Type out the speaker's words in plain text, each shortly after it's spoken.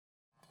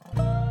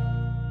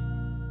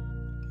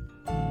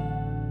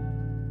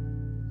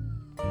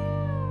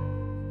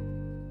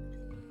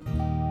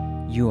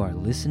You are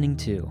listening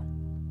to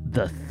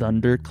the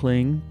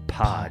Thundercling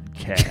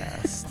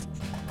Podcast.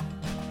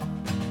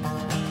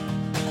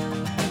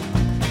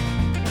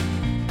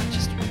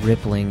 Just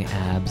rippling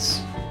abs.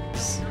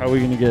 How are we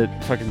going to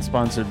get fucking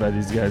sponsored by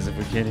these guys if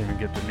we can't even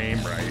get the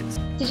name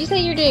right? Did you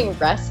say you're doing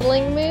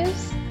wrestling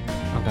moves?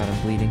 Oh god,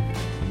 I'm bleeding.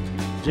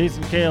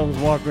 Jason Kale was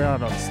walking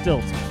around on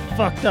stilts.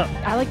 Fucked up.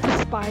 I like to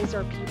despise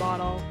our pee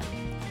bottle.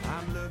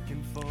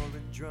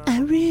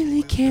 I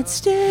really can't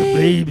stay.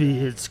 Baby,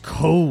 it's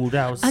cold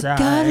outside. I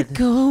gotta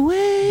go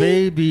away.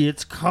 Baby,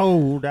 it's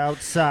cold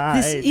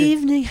outside. This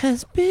evening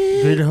has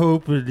been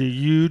hoping that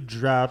you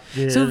dropped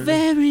in. so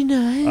very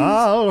nice.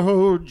 I'll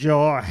hold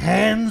your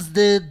hands,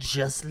 they're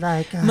just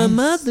like ice. My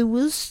mother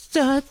will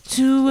start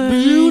to worry.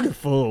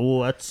 Beautiful,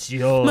 what's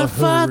your My hurry?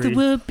 father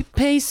will be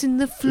pacing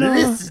the floor.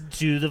 Listen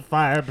to the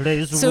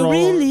fireplace So roar.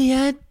 really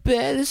I'd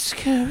better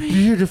scurry.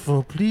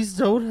 Beautiful, please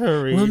don't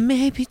hurry. Well,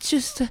 maybe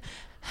just a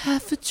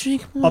half a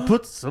drink more. I'll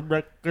put some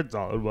records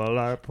on while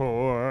I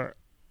pour.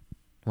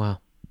 Wow.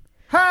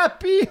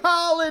 Happy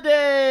holidays!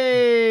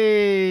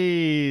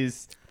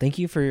 Thank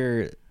you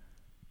for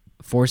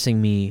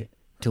forcing me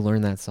to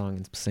learn that song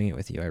and sing it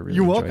with you. I really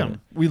You're enjoyed welcome. it.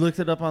 We looked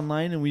it up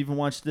online and we even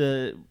watched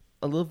a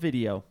little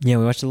video. Yeah,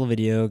 we watched a little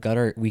video.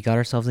 We got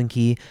ourselves in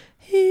key.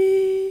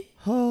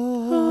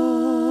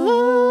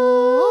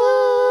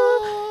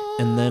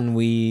 And then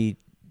we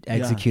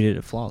executed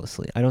it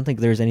flawlessly. I don't think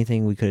there's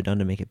anything we could have done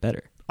to make it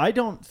better.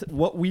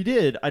 What we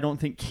did, I don't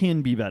think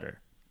can be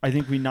better. I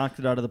think we knocked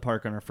it out of the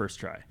park on our first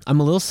try. I'm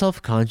a little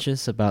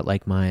self-conscious about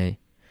like my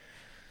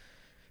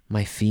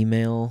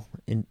female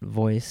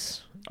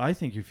voice. I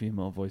think your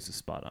female voice is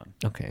spot on.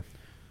 Okay.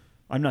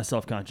 I'm not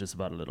self-conscious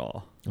about it at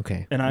all.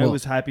 Okay. And I Well,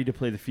 was happy to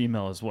play the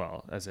female as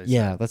well, as I said.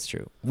 Yeah, that's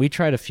true. We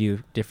tried a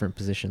few different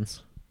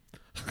positions.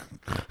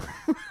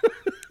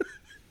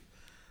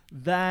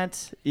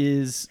 That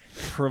is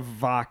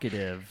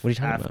provocative. What are you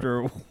talking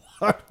after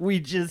what we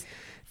just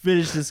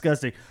finished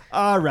discussing.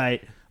 All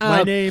right.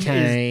 My name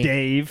Okay. is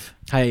Dave,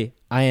 Hi,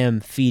 I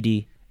am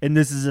Feedy. and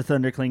this is a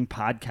Thundercling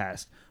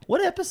podcast.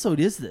 What episode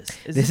is this?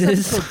 Is This this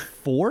is- episode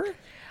 4?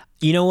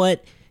 You know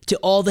what? To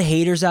all the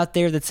haters out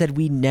there that said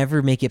we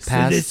never make it So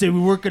past, they said we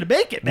weren't going to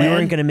make it, man. we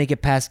weren't going to make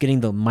it past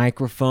getting the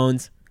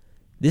microphones.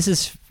 This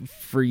is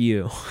for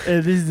you.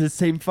 And these are the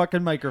same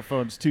fucking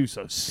microphones, too,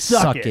 so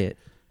suck it.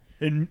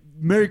 And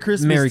Merry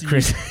Christmas Merry to you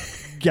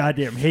Christmas.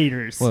 goddamn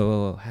haters.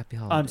 Whoa. Happy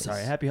holidays. I'm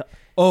sorry. Happy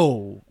We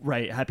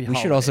holidays.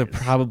 should also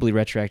probably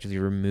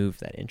retroactively remove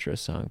that intro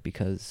song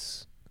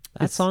because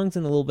that song's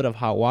in a little bit of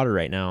hot water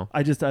right now.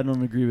 I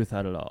don't agree with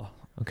that at all.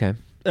 Okay.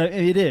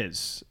 It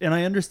is, and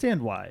I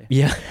understand why.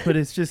 Yeah. But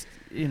it's just,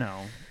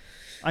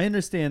 I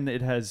understand that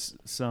it has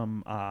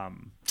some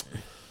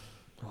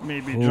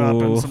maybe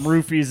dropping some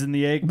roofies in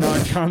the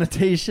eggnog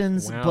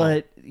connotations, Wow.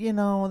 but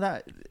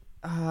that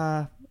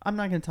I'm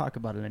not going to talk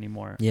about it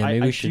anymore. Yeah,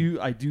 maybe we should.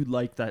 I do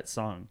like that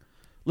song.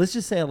 Let's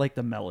just say I like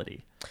the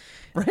melody,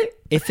 right?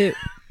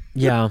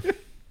 Yeah.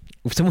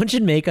 Someone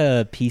should make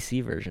a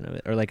PC version of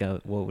it, or like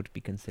what would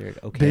be considered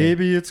okay.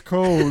 Baby, it's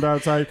cold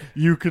outside.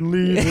 You can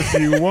leave if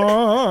you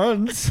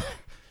want.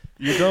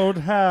 You don't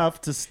have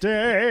to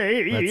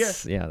stay.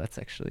 That's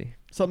actually.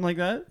 Something like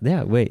that.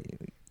 Yeah, wait.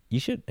 You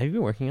should. Have you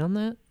been working on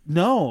that?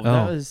 No,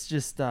 that Oh. was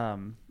just I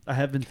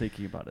have been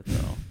thinking about it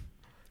though.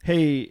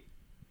 Hey,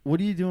 what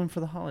are you doing for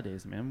the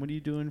holidays, man? What are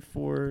you doing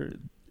for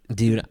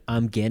Dude,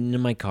 I'm getting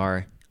in my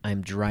car.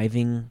 I'm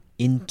driving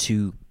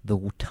into the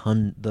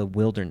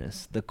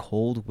wilderness, the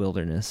cold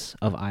wilderness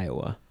of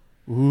Iowa,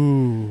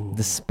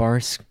 the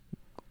sparse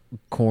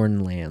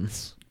corn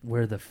lands.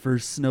 where the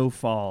first snow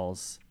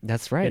falls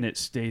That's right. and it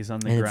stays on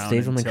the And it ground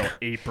stays on the until gr-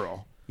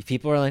 April?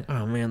 People are like,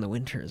 "Oh man, the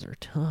winters are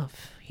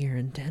tough here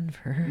in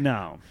Denver."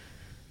 No.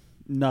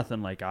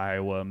 Nothing like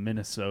Iowa,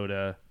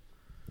 Minnesota,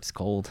 It's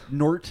cold.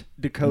 North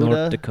Dakota.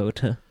 North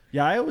Dakota.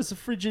 Yeah, Iowa's a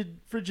frigid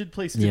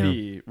place to Yeah.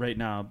 be right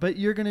now, but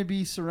you're going to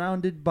be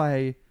surrounded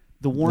by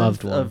the Loved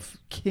warmth one. of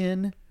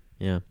kin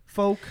Yeah.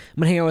 folk.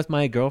 I'm gonna hang out with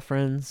my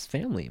girlfriend's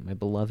family, my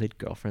beloved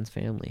girlfriend's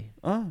family.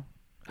 Oh.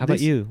 How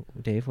about you,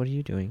 Dave? What are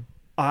you doing?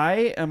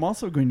 I am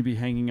also going to be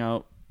hanging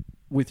out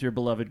with your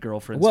beloved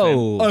girlfriend's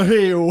Whoa.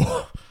 family. Oh,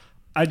 hey,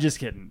 I'm just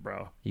kidding,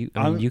 bro.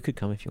 You could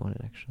come if you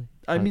wanted, actually.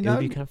 I mean, it would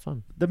be that'd- kind of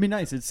fun. That'd be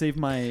nice. It'd save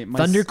my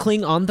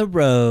Thundercling on the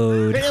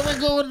road. Hey, we're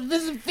going to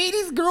visit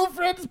Feedy's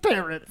girlfriend's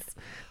parents.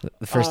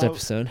 The first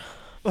episode.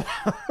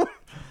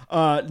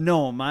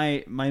 No,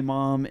 my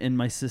mom and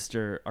my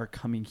sister are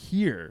coming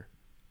here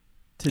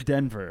to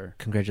Denver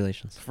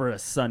Congratulations. for a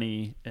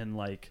sunny and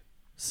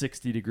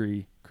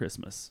 60-degree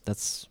Christmas.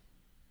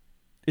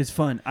 It's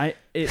fun.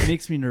 It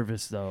makes me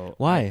nervous though.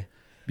 Why?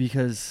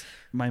 Because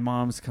my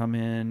mom's come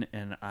in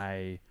and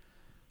I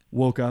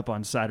woke up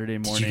on Saturday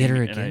morning. Did you get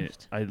her a and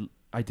gift?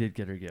 I did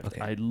get her a gift.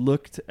 Okay. I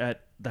looked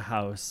at the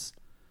house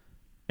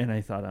and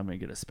I thought I'm going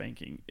to get a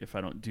spanking if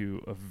I don't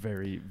do a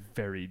very,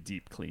 very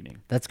deep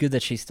cleaning. That's good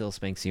that she still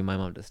spanks you. My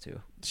mom does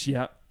too.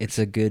 Yeah,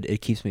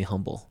 It keeps me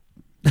humble.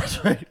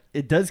 that's right.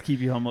 It does keep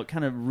you humble. It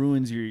kind of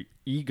ruins your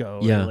ego,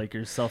 Yeah. or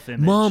your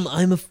self-image. Mom,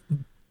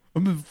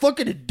 I'm a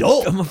fucking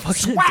adult. I'm a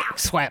fucking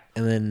swap.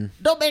 And then,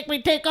 don't make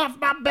me take off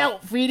my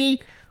belt, Feedy.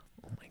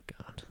 oh my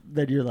God.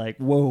 Then you're like,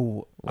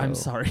 whoa. I'm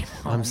sorry,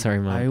 Mom. I'm sorry,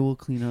 Mom. I will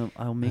clean up.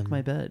 I'll make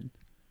my bed.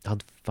 I'll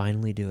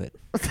finally do it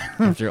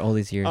after all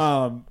these years.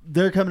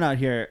 They're coming out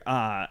here,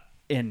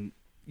 and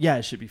yeah,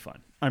 it should be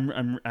fun.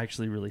 I'm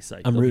actually really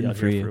psyched. I'm They'll be rooting out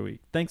for here you. for a week.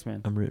 Thanks,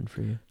 man. I'm rooting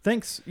for you.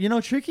 Thanks.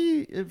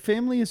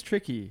 Family is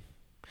tricky.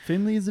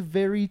 Family is a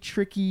very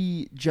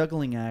tricky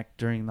juggling act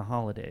during the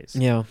holidays.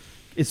 Yeah.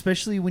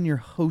 Especially when you're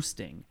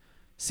hosting.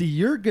 See,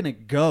 you're going to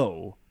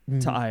go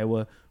to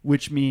Iowa,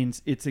 which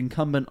means it's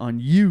incumbent on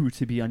you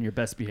to be on your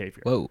best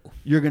behavior. Whoa.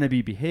 You're going to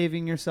be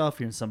behaving yourself.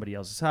 You're in somebody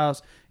else's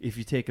house. If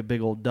you take a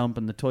big old dump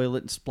in the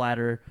toilet and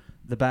splatter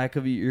the back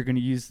of it, you're going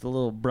to use the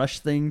little brush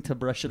thing to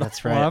brush it That's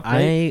off.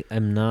 right. I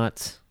am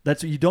not.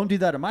 That's what you don't do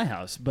that at my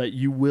house, but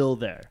you will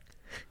there.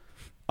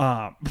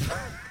 But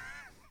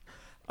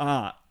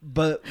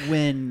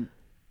when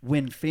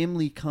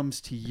family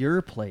comes to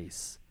your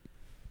place,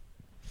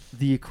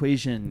 the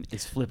equation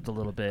is flipped a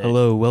little bit.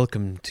 Hello,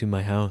 welcome to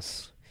my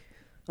house.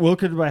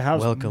 Welcome to my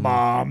house, Welcome,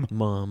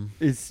 Mom.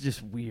 It's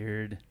just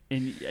weird,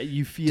 and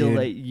you feel Dude.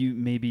 like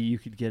you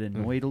could get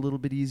annoyed a little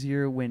bit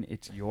easier when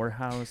it's your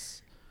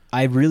house.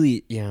 I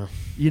really, yeah.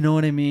 You know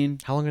what I mean?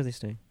 How long are they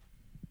staying?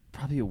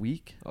 Probably a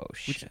week. Oh,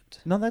 shit.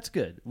 No, that's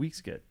good. Week's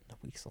good. A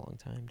week's a long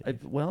time,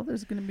 dude. Well,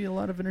 there's going to be a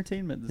lot of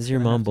entertainment. Is your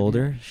mom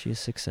Boulder? She a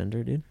six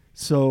sender, dude?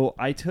 So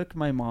I took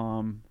my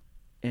mom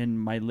and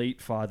my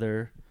late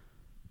father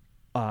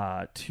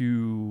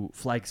to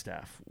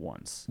Flagstaff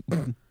once.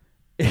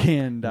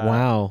 And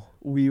wow.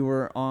 we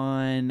were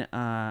on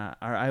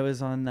I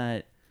was on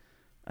that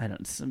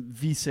some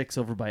V6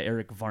 over by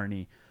Eric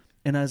Varney,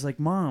 and I was like,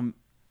 Mom,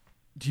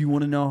 do you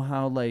want to know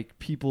how like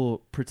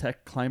people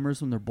protect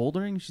climbers when they're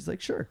bouldering? She's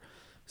like, sure.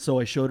 So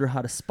I showed her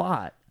how to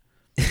spot.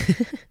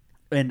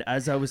 And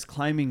as I was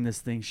climbing this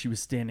thing, she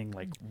was standing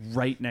like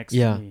right next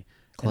to me.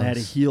 Close. And I had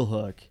a heel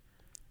hook,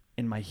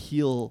 and my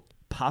heel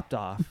popped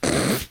off,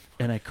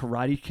 and I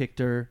karate kicked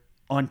her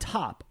on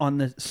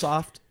the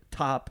soft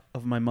top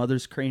of my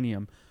mother's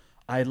cranium.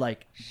 I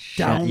like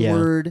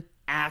downward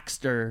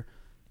axed her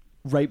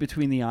right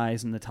between the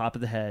eyes and the top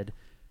of the head,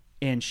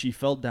 and she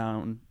fell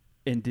down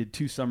and did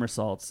 2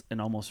 somersaults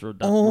and almost rolled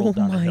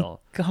down a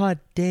hill. God,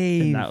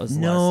 Dave. And that was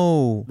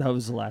that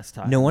was the last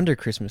time. No wonder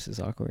Christmas is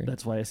awkward.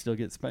 That's why I still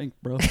get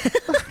spanked, bro.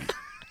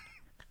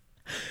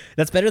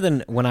 That's better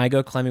than when I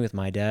go climbing with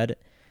my dad,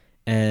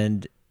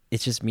 and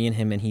it's just me and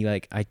him, and he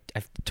like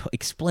I've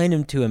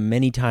explained to him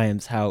many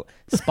times how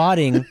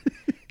spotting,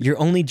 your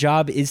only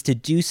job is to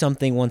do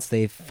something once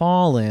they've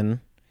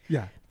fallen.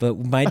 Yeah. But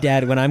my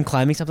dad, when I'm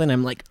climbing something,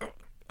 I'm like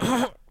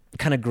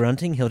kind of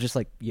grunting. He'll just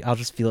like I'll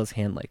just feel his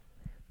hand like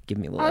give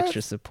me a little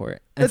extra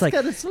support. And That's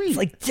kind of sweet. It's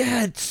like,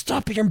 Dad,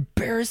 stop it! You're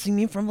embarrassing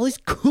me in front of all these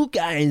cool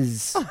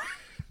guys.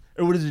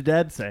 And what does your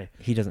dad say?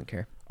 He doesn't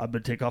care. I'm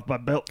gonna take off my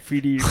belt,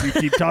 Feedy, if you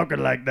keep talking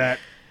like that.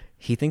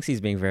 He thinks he's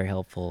being very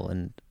helpful,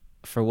 and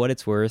for what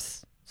it's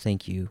worth,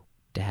 thank you,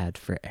 Dad,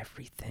 for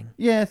everything.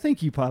 Yeah,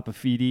 thank you, Papa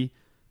Feedy,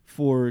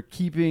 for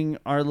keeping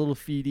our little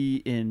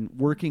Feedy in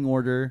working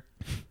order.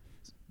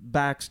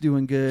 Back's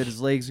doing good, his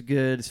legs are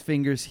good, his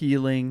fingers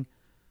healing.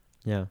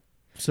 Yeah.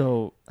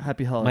 So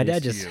happy holidays. My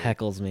dad to just you.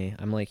 heckles me.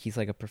 I'm like, he's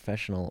like a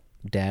professional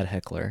dad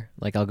heckler.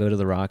 Like, I'll go to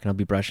the rock and I'll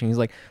be brushing. He's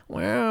like,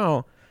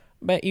 wow,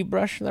 bet you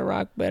brush the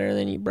rock better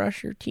than you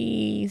brush your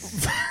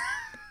teeth.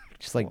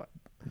 Just like,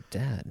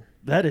 Dad.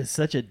 That is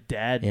such a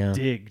dad Yeah.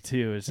 dig,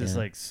 too. It's just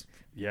Yeah. like,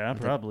 yeah,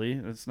 probably.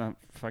 It's not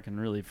fucking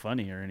really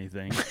funny or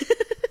anything.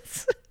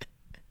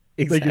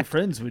 Like your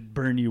friends would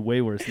burn you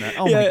way worse than that.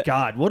 Oh my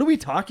God, what are we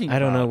talking about? I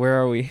don't know.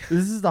 Where are we?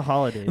 This is the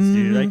holidays,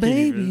 dude. I can't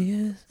Baby,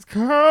 even. it's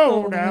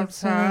Cold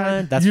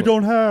outside. That's you what-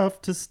 don't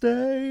have to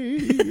stay.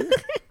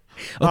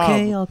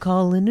 Okay, I'll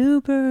call an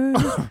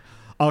Uber.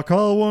 I'll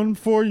call one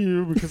for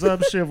you because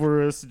I'm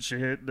chivalrous and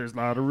shit. There's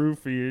not a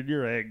roofie in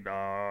your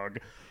eggnog.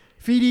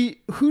 Feedy,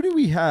 who do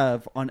we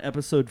have on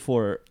episode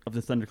 4 of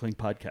the Thundercling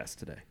podcast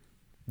today?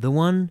 The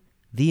one,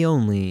 the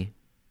only,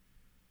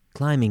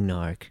 Climbing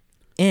Narc,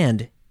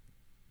 and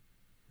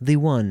the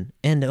one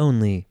and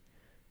only,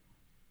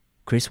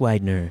 Chris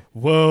Widener.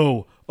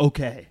 Whoa.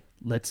 Okay,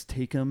 let's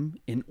take them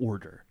in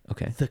order.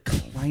 Okay. The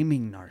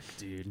Climbing Narc,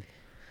 dude.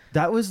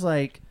 That was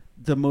like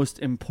the most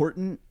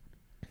important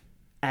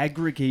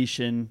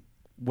aggregation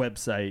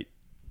website.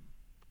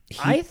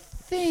 I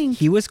think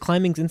He was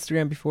Climbing's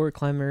Instagram before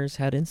climbers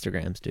had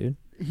Instagrams, dude.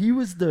 he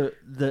was the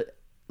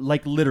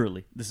like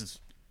literally. This is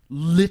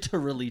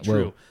literally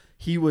true. Whoa.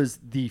 He was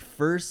the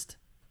first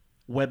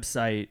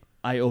website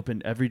I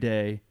opened every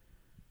day.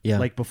 Yeah.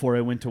 Like before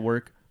I went to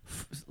work,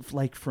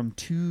 like from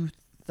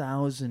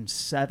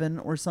 2007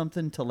 or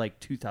something to like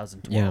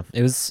 2012. Yeah.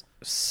 It was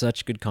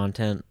such good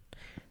content,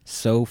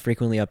 so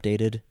frequently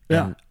updated,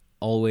 Yeah. and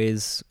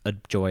always a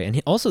joy.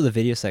 And also the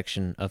video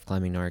section of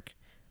Climbing Narc,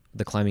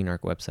 the Climbing Narc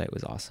website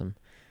was awesome.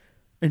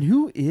 And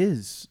who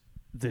is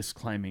this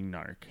Climbing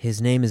Narc? His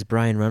name is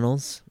Brian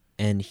Reynolds,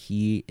 and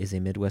he is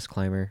a Midwest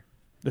climber.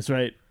 That's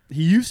right.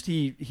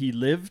 He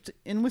lived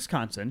in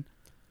Wisconsin,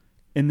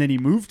 and then he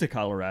moved to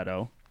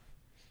Colorado,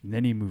 And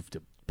then he moved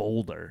to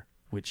Boulder,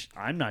 which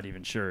I'm not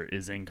even sure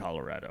is in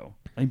Colorado.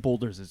 I think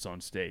Boulder's its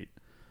own state.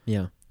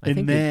 Yeah. I And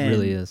think then it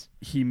really is.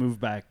 He moved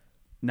back.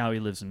 Now he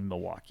lives in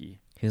Milwaukee.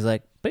 He's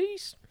like,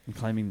 peace. And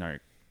climbing Narc,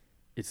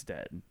 it's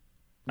dead.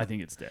 I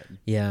think it's dead.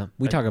 Yeah.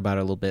 We talk about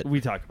it a little bit.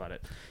 We talk about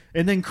it.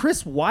 And then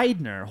Chris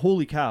Widener,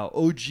 holy cow,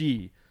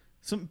 OG.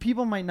 Some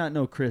people might not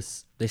know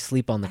Chris They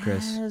sleep on the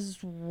Chris. as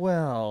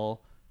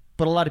well,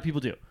 but a lot of people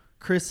do.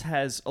 Chris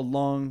has a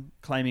long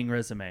climbing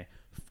resume.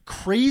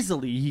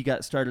 Crazily, he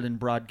got started in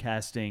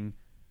broadcasting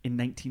in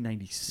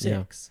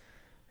 1996.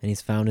 And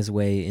he's found his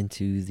way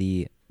into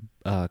the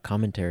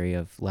commentary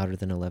of Louder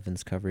Than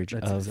 11's coverage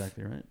That's of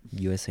exactly right.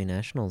 USA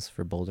Nationals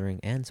for bouldering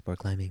and sport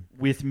climbing.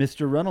 With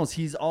Mr. Reynolds,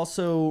 he's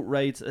also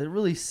writes a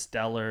really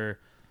stellar,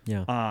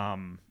 Yeah.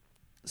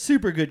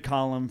 super good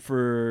column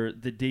for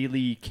the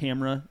Daily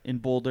Camera in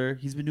Boulder.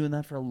 He's been doing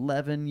that for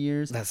 11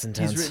 years. That's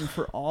intense. He's written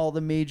for all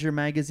the major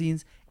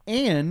magazines,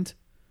 and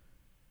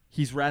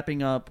he's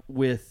wrapping up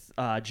with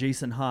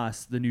Jason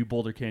Haas, the new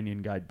Boulder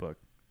Canyon guidebook.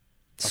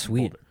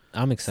 Sweet. Boulder.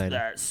 I'm excited.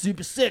 That's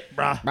super sick,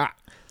 brah.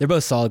 They're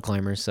both solid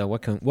climbers, so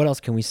what else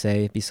can we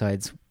say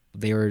besides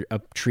they were a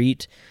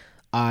treat?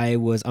 I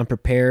was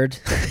unprepared.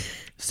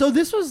 So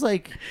this was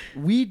like,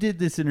 we did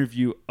this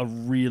interview a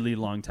really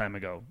long time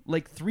ago,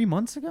 like 3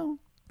 months ago.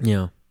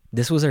 Yeah.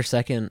 This was our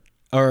second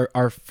or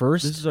our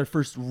first This is our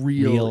first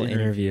real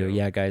interview.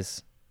 Yeah,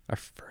 guys. Our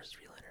first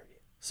real interview.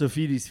 So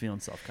Feedy's feeling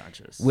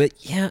self-conscious.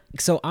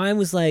 So I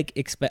was like,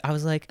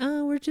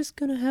 oh, we're just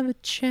gonna have a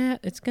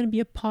chat. It's gonna be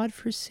a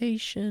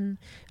podversation.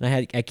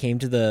 And I came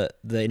to the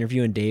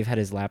interview, and Dave had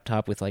his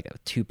laptop with like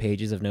 2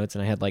 pages of notes,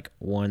 and I had like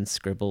one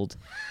scribbled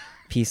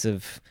piece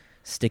of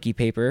sticky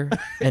paper.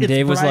 And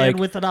Dave was Brian like,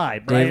 with an eye.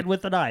 Brian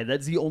with an eye.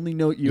 That's the only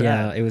note you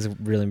yeah, have. it was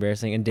really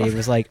embarrassing. And Dave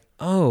was like,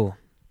 oh,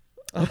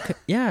 okay,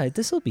 yeah,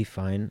 this will be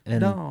fine.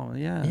 And No,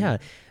 yeah. yeah,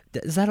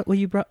 is that what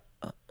you brought?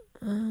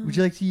 Would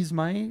you like to use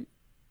my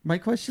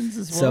questions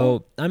as well?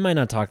 So I might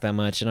not talk that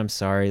much, and I'm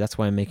sorry. That's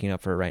why I'm making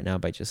up for it right now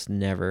by just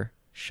never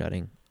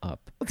shutting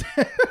up.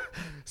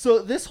 So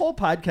this whole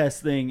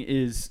podcast thing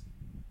is,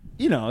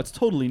 it's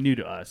totally new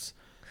to us.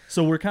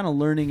 So we're kind of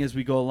learning as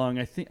we go along.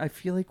 I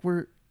feel like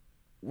we're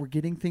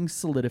getting things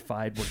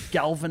solidified. We're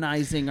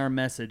galvanizing our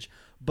message.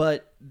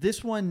 But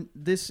this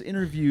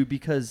interview,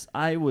 because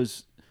I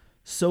was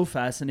so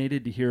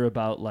fascinated to hear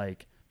about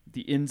like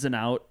the ins and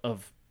out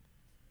of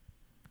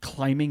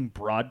climbing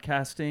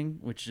broadcasting,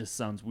 which just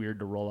sounds weird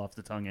to roll off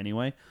the tongue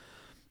anyway.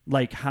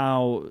 Like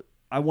how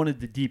I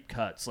wanted the deep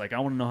cuts. Like I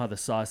want to know how the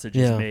sausage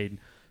is made.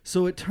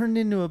 So it turned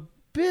into a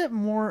bit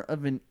more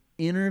of an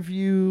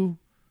interview,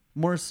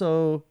 more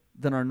so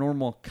than our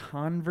normal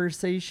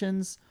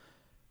conversations.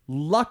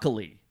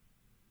 Luckily,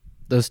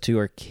 those two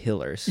are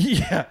killers.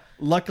 Yeah.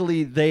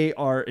 Luckily, they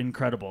are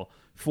incredible.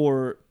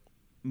 For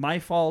my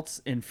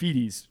faults and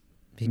Feedy's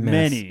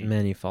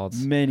many faults,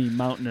 many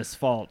mountainous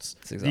faults.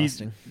 It's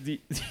exhausting.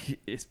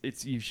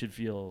 It's you should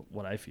feel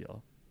what I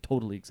feel.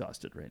 Totally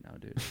exhausted right now,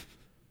 dude.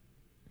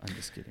 I'm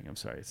just kidding. I'm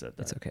sorry I said that.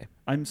 That's okay.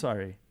 I'm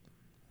sorry.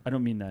 I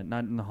don't mean that.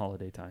 Not in the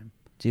holiday time.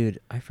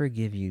 Dude, I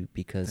forgive you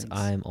because Thanks.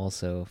 I'm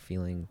also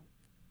feeling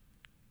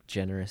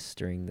generous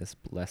during this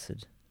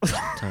blessed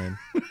time.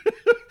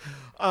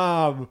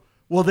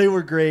 Well, they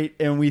were great,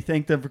 and we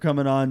thank them for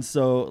coming on.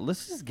 So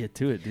let's just get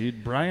to it,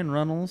 dude. Brian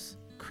Reynolds,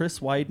 Chris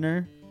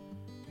Widener,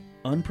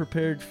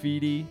 unprepared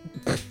Feedy,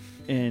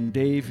 and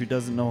Dave, who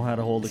doesn't know how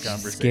to hold a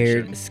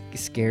conversation.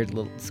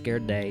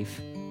 Scared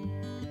Dave.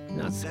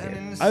 Not scared.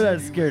 I'm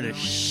not scared of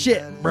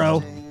shit,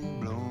 bro.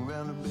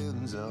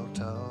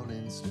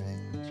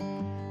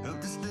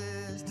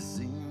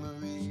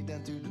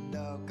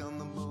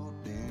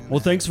 Well,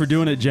 thanks for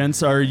doing it,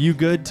 gents. Are you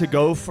good to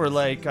go for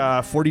like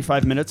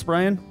 45 minutes,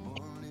 Brian?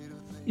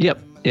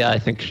 Yep. Yeah, I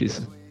think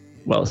she's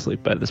well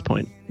asleep by this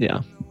point.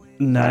 Yeah.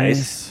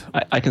 Nice.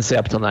 I can stay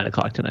up till 9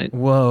 o'clock tonight.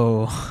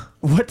 Whoa.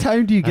 What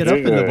time do you get up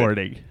in the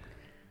morning?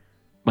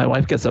 My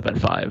wife gets up at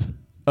 5.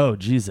 Oh,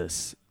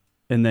 Jesus.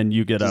 And then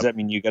you get Does up. that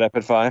mean you get up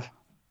at 5?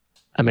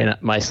 I mean,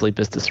 my sleep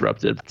is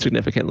disrupted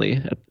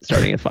significantly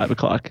starting at 5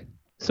 o'clock.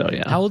 So,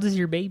 yeah. How old is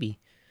your baby?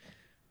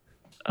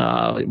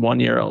 1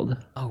 year old.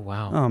 Oh,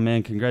 wow. Oh,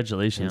 man.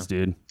 Congratulations,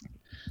 dude.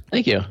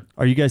 Thank you.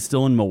 Are you guys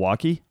still in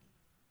Milwaukee?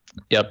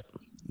 Yep.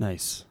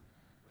 Nice.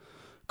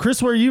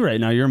 Chris, where are you right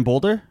now? You're in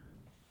Boulder?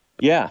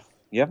 Yeah.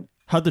 Yep.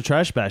 How'd the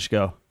trash bash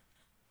go?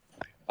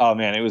 Oh,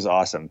 man, it was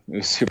awesome. It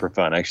was super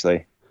fun,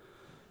 actually.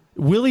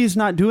 Willie's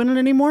not doing it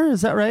anymore?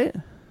 Is that right?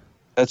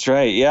 That's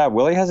right. Yeah,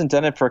 Willie hasn't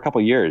done it for a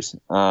couple years.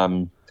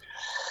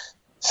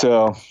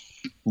 So,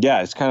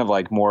 yeah, it's kind of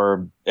like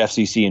more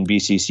FCC and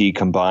BCC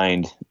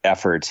combined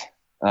effort.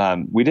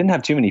 We didn't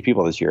have too many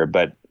people this year,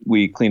 but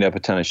we cleaned up a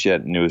ton of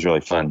shit, and it was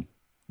really fun.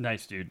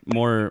 Nice, dude.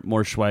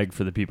 More swag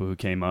for the people who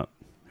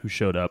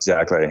showed up.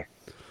 Exactly.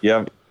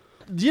 Yeah.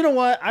 You know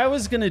what? I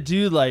was going to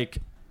do like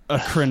a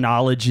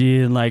chronology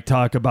and like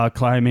talk about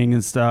climbing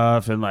and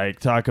stuff and like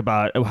talk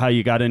about how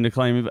you got into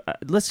climbing.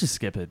 Let's just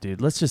skip it, dude.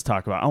 Let's just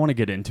talk about it. I want to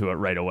get into it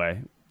right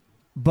away.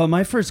 But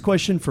my first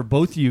question for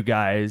both of you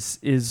guys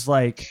is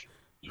like,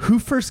 who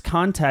first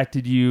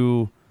contacted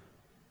you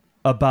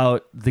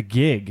about the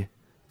gig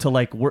to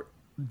like work.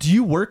 Do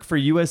you work for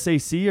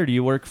USAC or do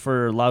you work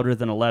for Louder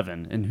Than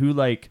 11? And who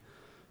like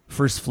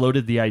first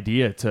floated the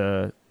idea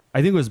to,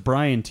 I think it was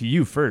Brian, to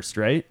you first,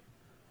 right?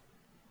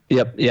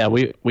 Yep. Yeah.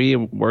 We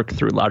work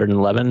through Louder Than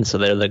 11. So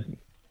they're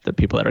the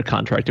people that are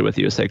contracted with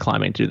USA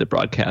Climbing to do the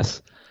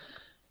broadcasts.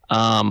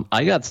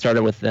 I got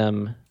started with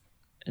them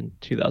in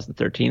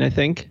 2013, I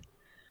think.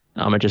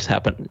 It just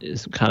happened.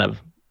 It's kind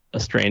of a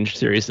strange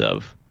series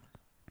of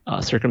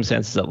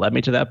circumstances that led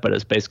me to that, but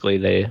it's basically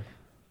they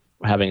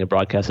were having a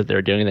broadcast that they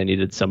were doing and they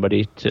needed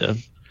somebody to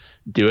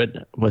do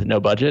it with no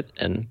budget,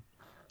 and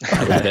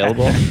I was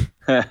available.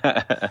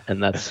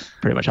 And that's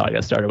pretty much how I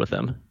got started with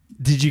them.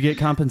 Did you get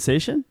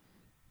compensation?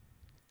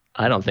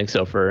 I don't think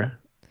so for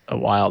a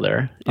while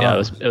there. Yeah,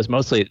 it was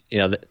mostly,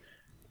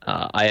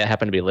 I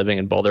happened to be living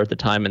in Boulder at the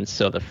time, and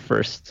so the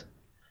first,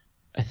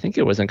 I think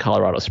it was in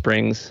Colorado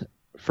Springs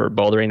for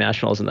bouldering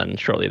nationals, and then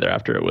shortly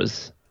thereafter it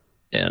was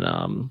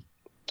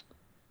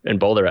in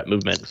Boulder at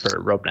Movement for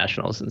rope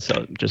nationals, and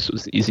so it just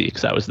was easy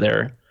because I was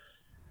there,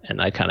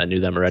 and I kind of knew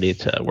them already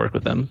to work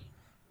with them.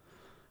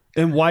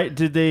 And why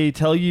did they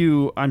tell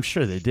you? I'm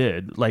sure they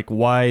did. Like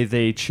why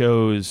they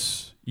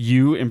chose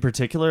you in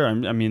particular? I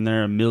mean,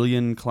 there are a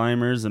million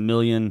climbers, a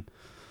million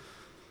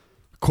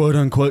quote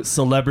unquote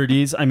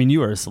celebrities. I mean, you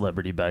were a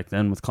celebrity back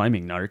then with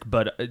Climbing Narc,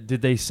 but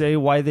did they say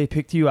why they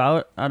picked you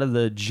out of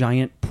the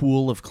giant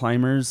pool of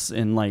climbers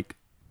and like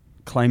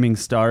climbing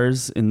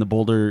stars in the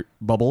Boulder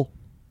bubble?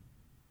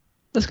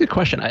 That's a good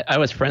question. I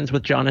was friends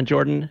with John and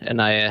Jordan,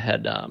 and I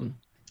had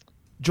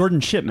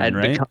Jordan Shipman,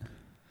 right?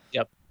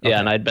 Yep. Okay. Yeah,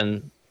 and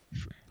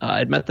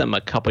I'd met them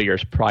a couple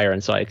years prior,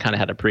 and so I kind of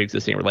had a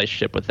pre-existing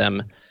relationship with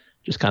them,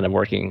 just kind of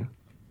working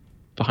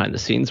behind the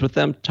scenes with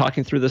them,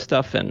 talking through this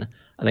stuff, and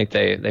I think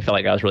they felt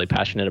like I was really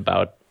passionate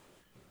about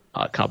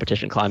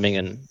competition climbing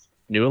and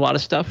knew a lot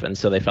of stuff, and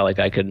so they felt like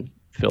I could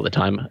fill the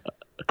time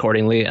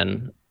accordingly,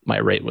 and my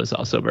rate was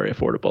also very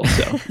affordable.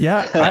 So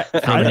yeah,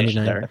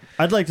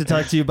 I'd like to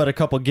talk to you about a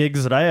couple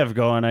gigs that I have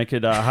going. I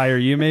could hire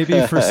you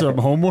maybe for some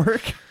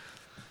homework.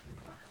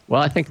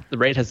 Well, I think the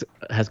rate has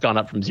gone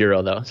up from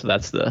 $0 though, so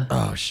that's the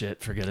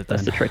forget it.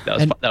 That's then. the trick.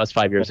 That was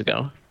 5 years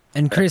ago.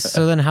 And Chris,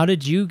 so then how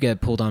did you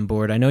get pulled on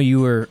board? I know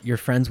you're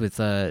friends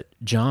with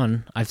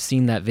John. I've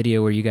seen that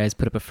video where you guys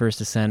put up a first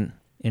ascent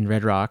in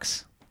Red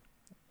Rocks.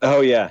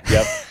 Oh yeah,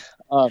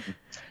 yep.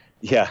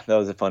 Yeah, that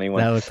was a funny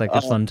one. That looked like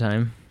a fun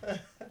time.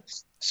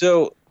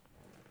 So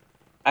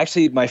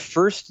actually my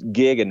first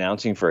gig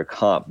announcing for a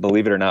comp,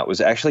 believe it or not,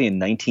 was actually in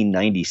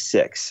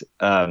 1996.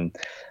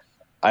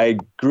 I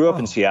grew up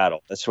in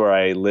Seattle. That's where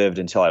I lived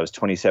until I was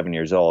 27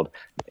 years old.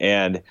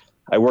 And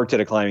I worked at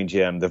a climbing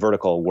gym, the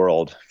Vertical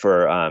World,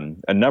 for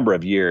a number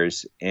of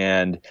years.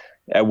 And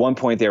at one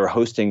point they were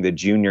hosting the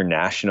junior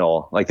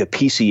national, like the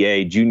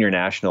PCA junior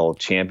national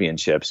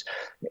championships.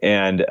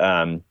 And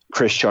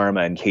Chris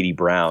Sharma and Katie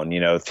Brown,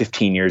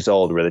 15 years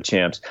old, were the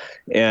champs.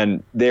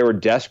 And they were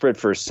desperate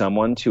for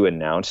someone to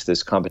announce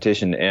this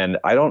competition. And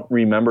I don't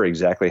remember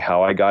exactly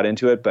how I got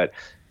into it, but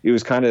it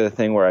was kind of the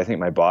thing where I think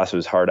my boss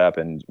was hard up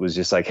and was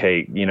just like,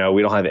 hey, we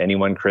don't have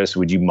anyone, Chris,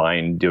 would you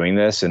mind doing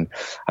this? And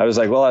I was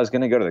like, well, I was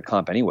going to go to the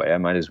comp anyway. I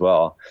might as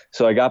well.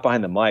 So I got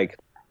behind the mic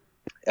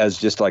as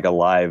just like a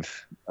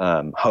live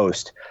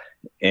host.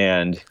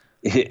 And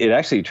it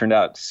actually turned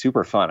out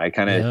super fun. I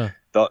kind of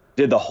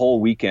did the whole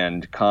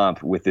weekend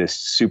comp with this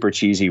super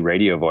cheesy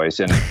radio voice.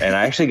 And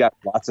I actually got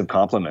lots of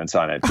compliments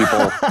on it.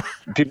 People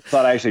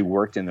thought I actually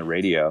worked in the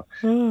radio.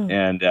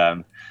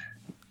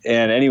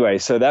 And anyway,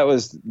 so that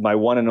was my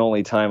one and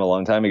only time a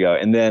long time ago.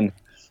 And then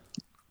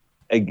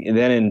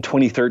in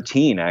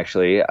 2013,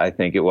 actually, I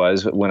think it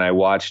was, when I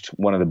watched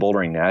one of the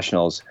Bouldering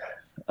Nationals,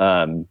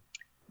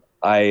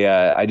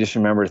 I just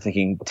remember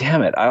thinking,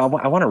 damn it, I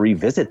want to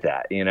revisit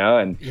that, And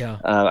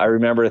I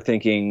remember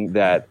thinking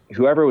that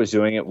whoever was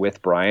doing it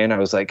with Brian, I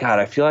was like, God,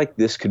 I feel like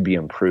this could be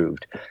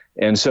improved.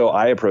 And so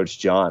I approached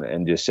John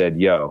and just said,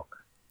 yo,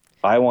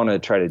 I want to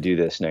try to do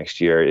this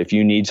next year. If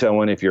you need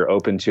someone, if you're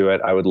open to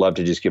it, I would love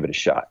to just give it a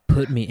shot.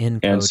 Put me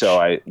in, Coach. And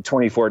so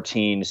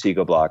 2014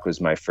 Seagull Block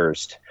was my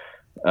first.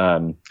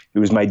 It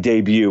was my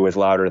debut with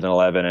Louder Than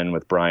 11 and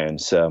with Brian.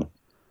 So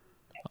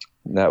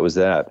that was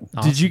that.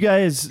 Awesome. Did you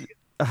guys?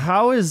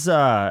 How's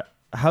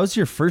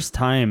your first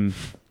time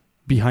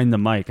behind the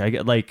mic? I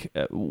get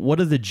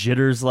what are the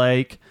jitters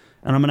like?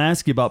 And I'm going to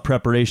ask you about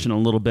preparation a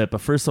little bit, but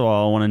first of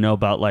all, I want to know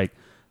about like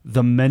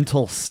the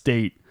mental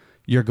state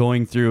you're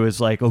going through. Is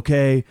like,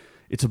 okay,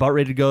 it's about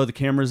ready to go. The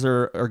cameras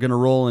are going to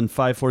roll in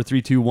 5, 4,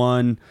 3, 2,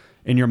 1,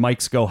 and your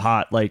mics go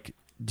hot. Like,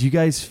 do you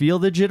guys feel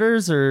the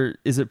jitters, or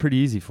is it pretty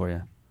easy for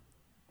you?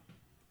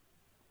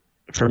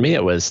 For me,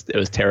 it was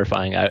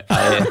terrifying.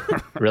 I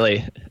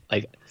really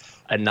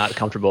I'm not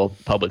comfortable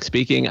public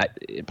speaking.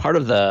 Part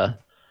of the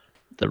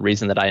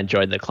reason that I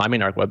enjoyed the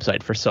Climbing Arc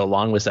website for so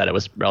long was that it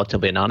was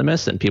relatively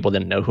anonymous and people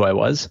didn't know who I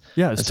was.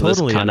 Yeah, it's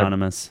totally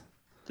anonymous.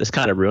 This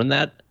kind of ruined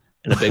that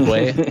in a big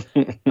way.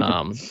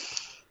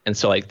 And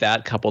so like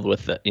that coupled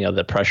with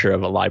the pressure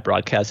of a live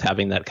broadcast,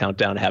 having that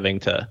countdown, having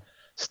to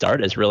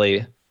start is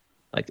really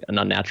like an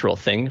unnatural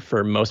thing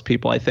for most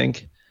people, I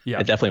think. Yeah.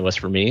 It definitely was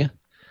for me.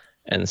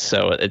 And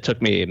so it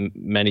took me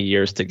many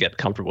years to get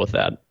comfortable with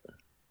that.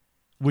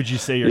 Would you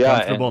say you're Yeah,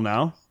 comfortable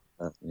now?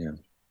 Yeah.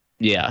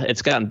 Yeah,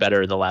 it's gotten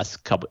better the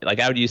last couple. Like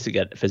I would used to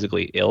get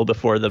physically ill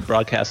before the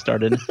broadcast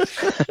started.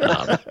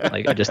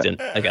 Like I just didn't.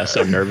 I got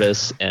so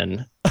nervous,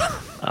 and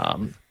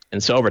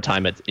so over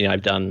time,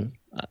 I've done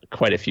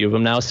quite a few of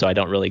them now, so I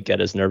don't really get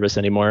as nervous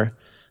anymore.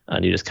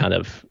 And you just kind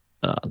of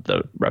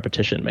the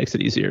repetition makes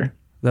it easier.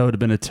 That would have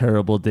been a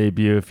terrible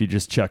debut if you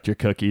just chucked your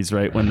cookies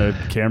right when the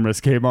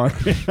cameras came on.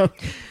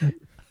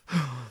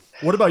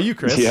 What about you,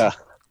 Chris?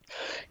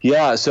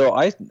 Yeah, so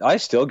I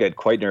still get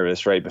quite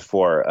nervous right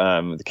before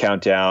the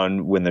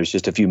countdown when there's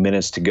just a few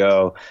minutes to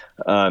go.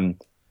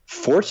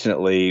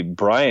 Fortunately,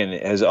 Brian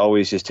has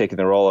always just taken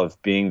the role of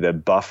being the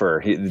buffer.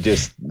 He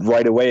just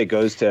right away it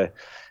goes to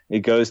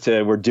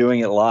we're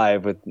doing it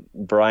live with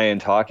Brian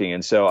talking,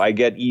 and so I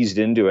get eased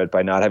into it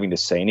by not having to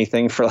say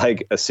anything for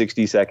like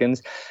 60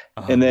 seconds,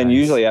 and then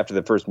usually after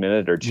the first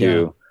minute or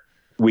two,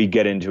 we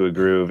get into a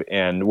groove,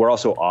 and we're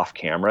also off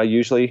camera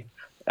usually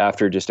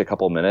after just a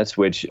couple minutes,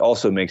 which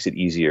also makes it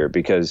easier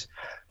because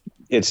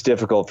it's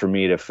difficult for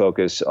me to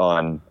focus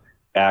on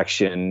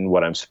action,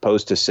 what I'm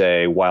supposed to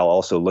say, while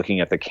also looking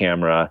at the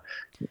camera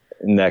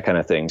and that kind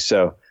of thing.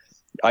 So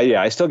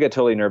I still get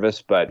totally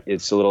nervous, but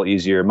it's a little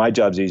easier. My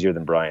job's easier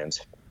than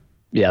Brian's.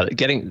 Yeah,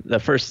 getting the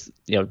first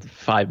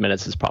 5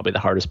 minutes is probably the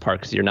hardest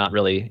part because you're not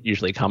really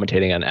usually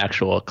commentating on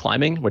actual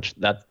climbing, which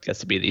that gets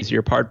to be the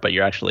easier part, but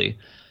you're actually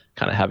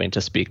kind of having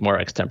to speak more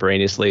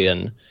extemporaneously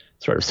and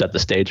sort of set the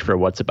stage for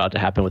what's about to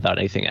happen without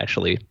anything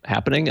actually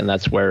happening. And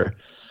that's where,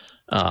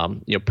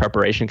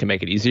 preparation can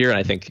make it easier. And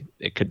I think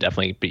it could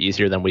definitely be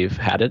easier than we've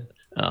had it.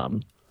 I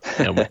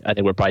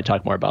think we'll probably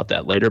talk more about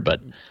that later,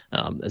 but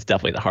it's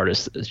definitely the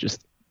hardest is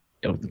just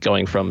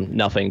going from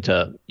nothing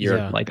to you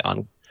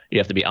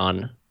have to be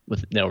on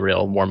with no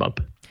real warm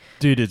up.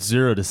 Dude, it's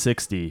 0 to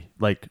 60,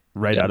 like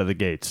right out of the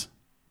gates.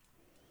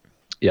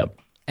 Yep.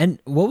 And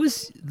what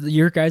was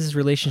your guys'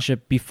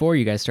 relationship before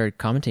you guys started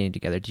commentating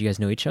together? Did you guys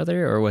know each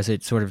other, or was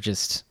it sort of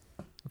just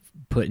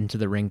put into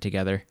the ring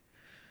together?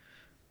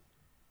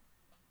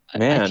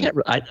 Man,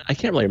 I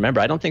can't really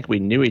remember. I don't think we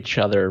knew each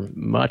other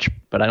much,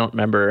 but I don't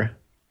remember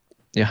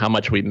how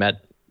much we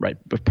met right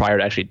prior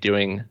to actually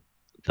doing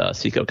the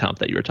Seco comp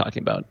that you were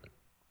talking about.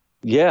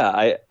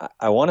 Yeah,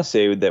 I want to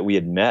say that we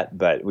had met,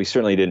 but we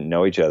certainly didn't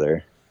know each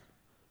other.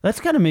 That's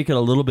got to make it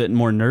a little bit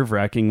more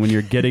nerve-wracking when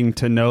you're getting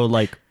to know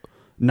like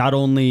not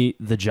only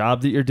the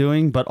job that you're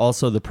doing, but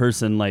also the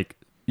person like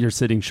you're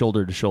sitting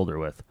shoulder to shoulder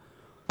with.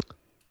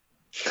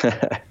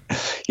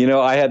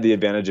 I had the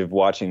advantage of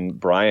watching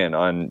Brian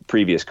on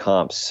previous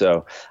comps,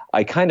 so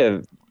I kind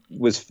of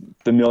was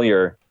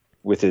familiar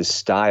with his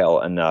style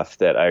enough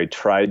that I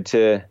tried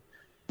to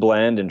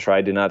blend and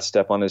tried to not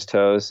step on his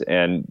toes.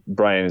 And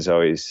Brian is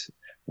always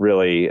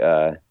really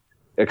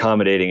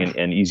accommodating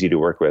and easy to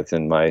work with,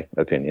 in my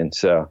opinion.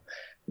 So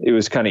it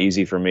was kind of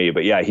easy for me.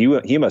 But yeah,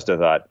 he must have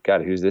thought,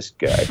 God, who's this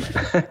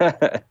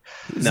guy?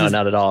 No,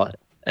 not at all.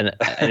 And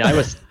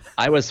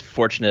I was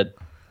fortunate.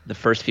 The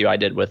first few I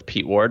did with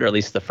Pete Ward, or at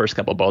least the first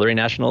couple of bouldering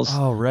nationals.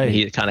 Oh, right.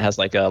 He kind of has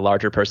like a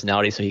larger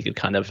personality, so he could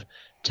kind of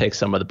take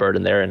some of the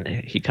burden there, and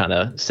he kind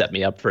of set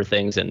me up for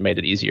things and made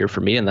it easier for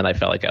me. And then I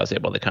felt like I was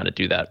able to kind of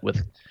do that with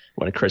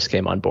when Chris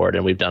came on board,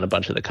 and we've done a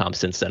bunch of the comps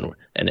since then,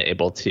 and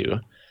able to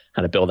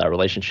kind of build that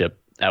relationship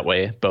that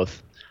way,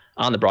 both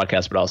on the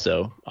broadcast, but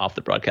also off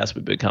the broadcast.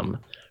 We've become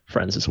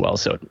friends as well.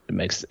 So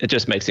it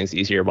just makes things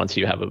easier once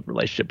you have a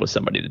relationship with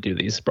somebody to do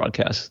these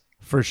broadcasts.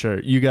 For sure.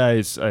 You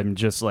guys, I'm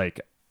just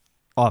like,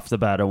 off the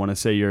bat, I want to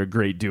say you're a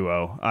great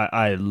duo.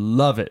 I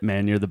love it,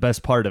 man. You're the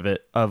best part of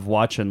it, of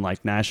watching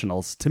like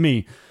nationals to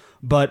me.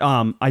 But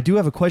I do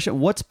have a question.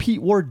 What's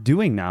Pete Ward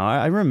doing now?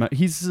 I remember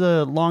he's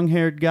a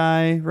long-haired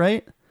guy,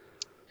 right?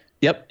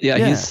 Yep.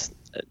 Yeah, he's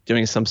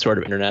doing some sort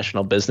of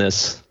international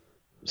business,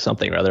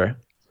 something or other.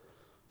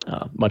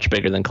 Much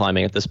bigger than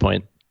climbing at this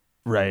point.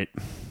 Right.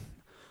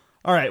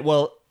 All right.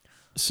 Well,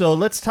 so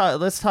let's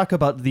talk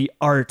about the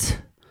art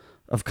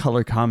of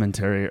color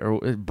commentary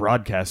or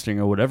broadcasting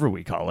or whatever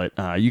we call it.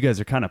 You guys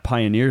are kind of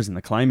pioneers in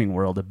the climbing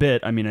world a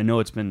bit. I mean, I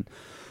know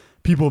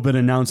people have been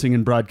announcing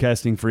and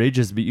broadcasting for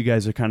ages, but you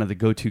guys are kind of the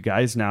go-to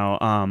guys now.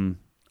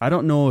 I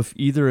don't know if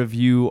either of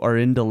you are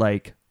into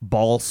like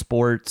ball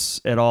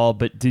sports at all,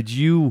 but did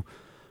you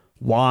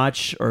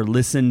watch or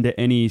listen to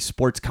any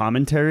sports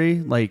commentary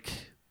like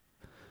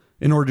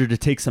in order to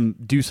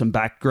do some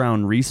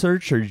background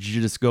research, or did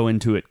you just go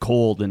into it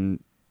cold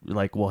and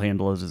like we'll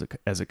handle it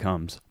as it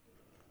comes?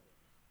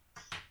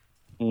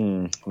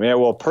 Yeah,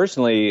 well,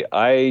 personally,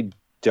 I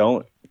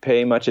don't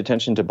pay much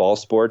attention to ball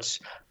sports.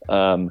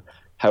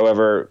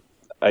 However,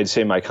 I'd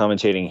say my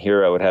commentating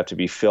hero would have to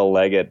be Phil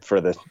Leggett for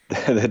the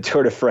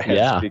Tour de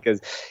France,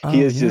 because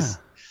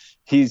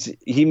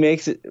he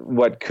makes it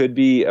what could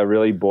be a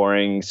really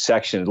boring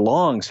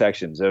long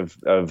sections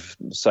of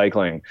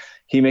cycling.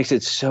 He makes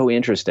it so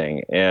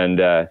interesting.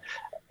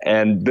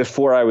 And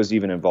before I was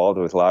even involved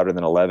with Louder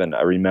Than 11,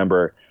 I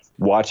remember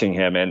watching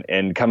him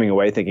and coming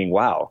away thinking,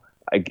 wow,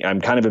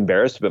 I'm kind of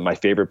embarrassed, but my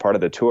favorite part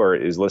of the tour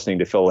is listening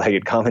to Phil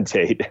Leggett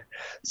commentate.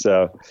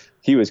 So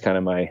he was kind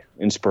of my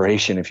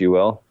inspiration, if you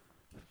will.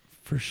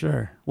 For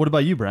sure. What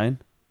about you, Brian?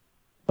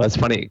 Well, it's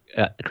funny.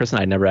 Chris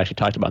and I never actually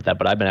talked about that,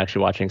 but I've been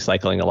actually watching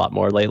cycling a lot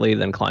more lately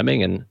than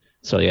climbing. And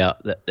so, yeah,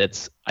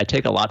 I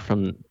take a lot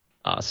from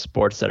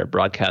sports that are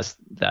broadcast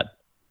that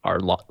are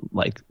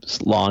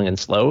long and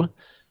slow,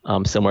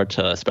 similar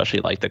to especially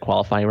like the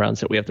qualifying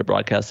rounds that we have to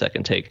broadcast that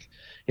can take,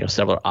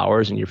 several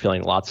hours and you're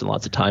feeling lots and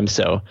lots of time.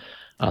 So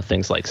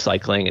things like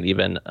cycling, and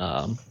even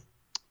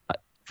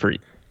for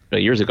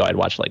years ago, I'd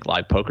watch like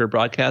live poker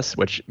broadcasts,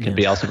 which can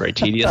be also very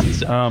tedious. And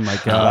stuff. Oh my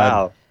God.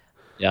 Wow.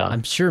 Yeah.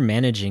 I'm sure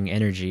managing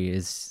energy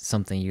is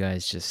something you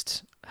guys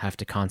just have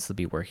to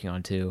constantly be working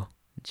on too.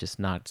 Just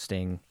not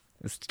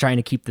trying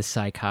to keep the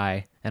psych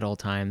high at all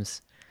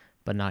times,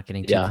 but not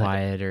getting too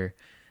quiet or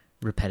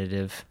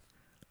repetitive.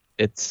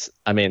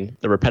 The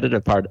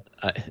repetitive part,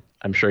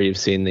 I'm sure you've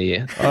seen the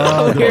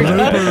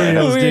blooper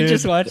reels, we were dude.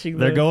 just watching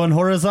They're them. going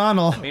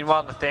horizontal.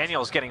 Meanwhile,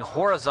 Nathaniel's getting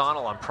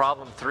horizontal on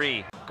problem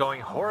 3. Going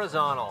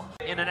horizontal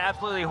in an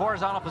absolutely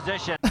horizontal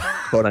position.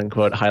 quote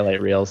unquote highlight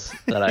reels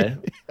that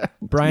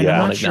Brian,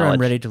 Yeah. I'm not sure I'm Acknowledge.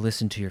 ready to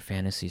listen to your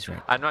fantasies right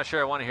now. I'm not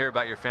sure I want to hear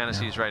about your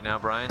fantasies right now,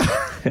 Brian.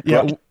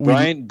 Yeah,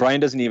 Brian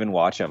doesn't even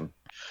watch them.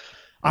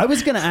 I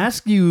was going to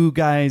ask you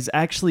guys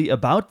actually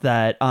about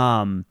that.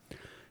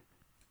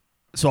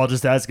 So I'll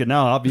just ask it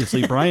now.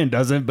 Obviously, Brian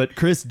doesn't, but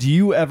Chris, do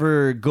you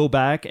ever go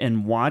back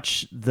and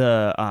watch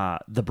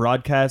the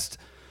broadcast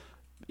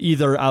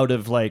either out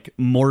of like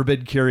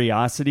morbid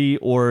curiosity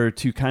or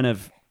to kind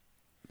of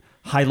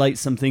highlight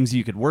some things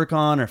you could work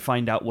on or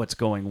find out what's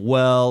going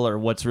well or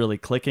what's really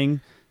clicking?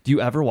 Do you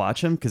ever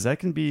watch them? Because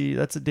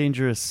that's a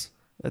dangerous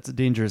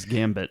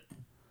gambit.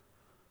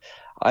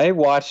 I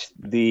watch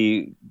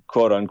the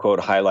quote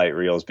unquote highlight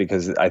reels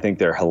because I think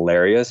they're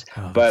hilarious.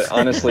 But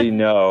honestly,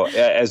 no.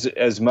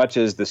 As much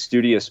as the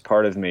studious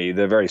part of me,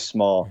 the very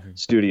small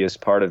studious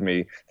part of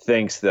me,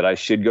 thinks that I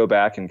should go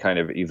back and kind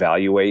of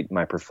evaluate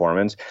my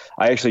performance,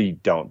 I actually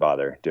don't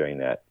bother doing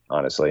that,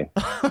 honestly.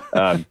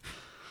 I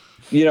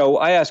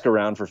ask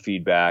around for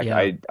feedback.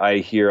 Yeah. I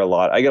hear a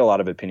lot. I get a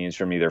lot of opinions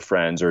from either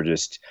friends or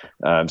just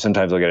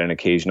sometimes I'll get an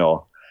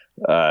occasional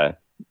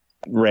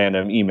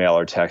random email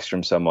or text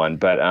from someone.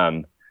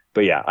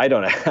 But yeah, I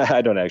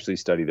don't actually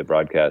study the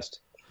broadcast.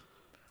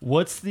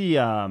 What's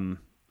the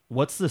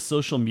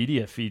social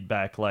media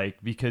feedback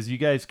like? Because you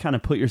guys kind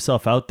of put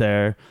yourself out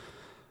there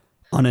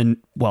on an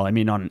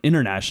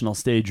international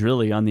stage,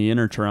 really, on the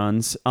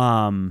Intertrons.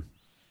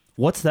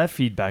 What's that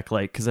feedback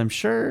like? Because I'm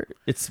sure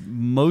it's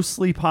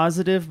mostly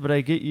positive, but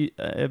I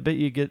bet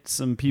you get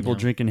some people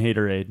drinking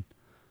Haterade.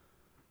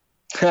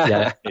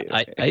 yeah,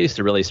 I used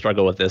to really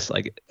struggle with this.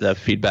 Like the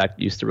feedback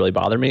used to really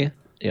bother me.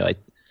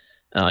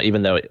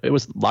 Even though it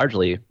was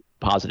largely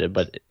positive,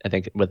 but I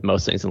think with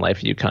most things in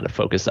life, you kind of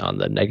focus on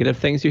the negative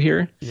things you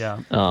hear. Yeah.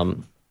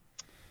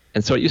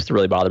 And so it used to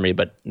really bother me,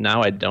 but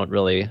now it doesn't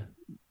really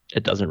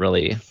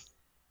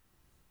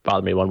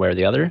bother me one way or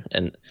the other.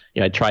 And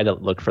I try to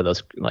look for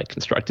those like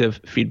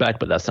constructive feedback,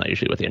 but that's not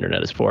usually what the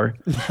internet is for.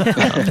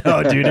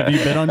 Oh, dude, have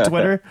you been on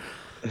Twitter?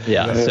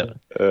 Yeah. So,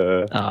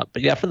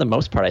 but yeah, for the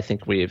most part, I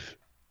think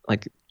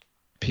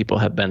people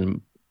have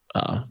been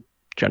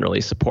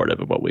generally supportive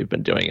of what we've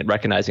been doing and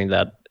recognizing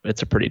that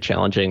it's a pretty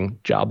challenging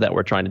job that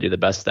we're trying to do the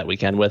best that we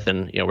can with.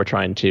 And, we're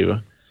trying to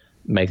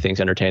make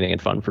things entertaining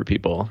and fun for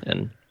people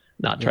and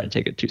not try to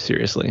take it too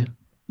seriously.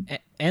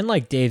 And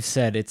like Dave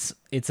said,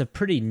 it's a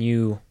pretty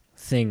new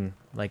thing.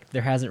 Like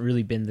there hasn't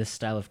really been this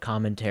style of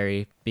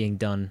commentary being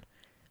done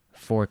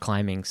for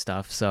climbing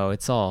stuff. So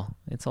it's all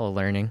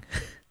learning.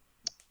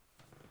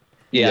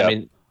 Yeah. Yep. I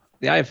mean,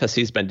 the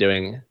IFSC's been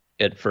doing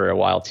it for a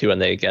while too, and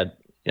they get,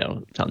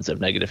 tons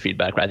of negative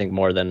feedback, I think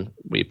more than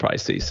we probably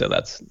see. So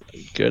that's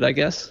good, I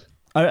guess.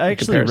 I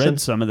actually comparison. read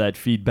some of that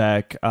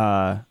feedback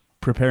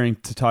preparing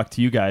to talk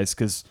to you guys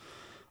because,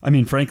 I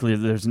mean, frankly,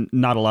 there's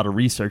not a lot of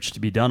research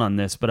to be done on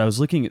this, but I was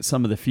looking at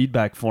some of the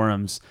feedback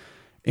forums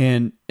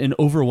and an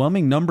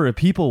overwhelming number of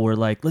people were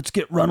like, let's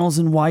get Runnels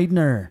and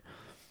Widener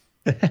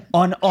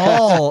on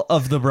all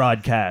of the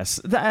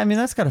broadcasts.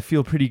 That's got to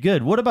feel pretty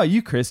good. What about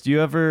you, Chris? Do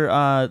you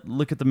ever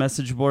look at the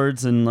message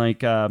boards and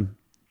like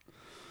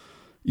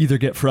either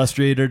get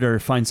frustrated or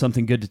find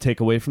something good to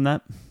take away from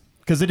that?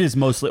 Because it is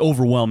mostly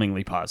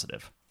overwhelmingly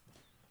positive.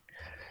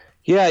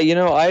 Yeah,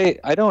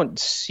 I don't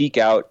seek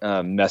out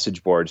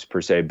message boards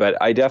per se, but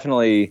I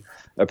definitely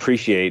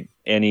appreciate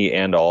any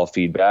and all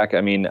feedback.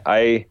 I mean,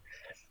 I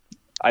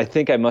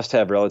think I must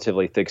have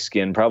relatively thick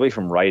skin, probably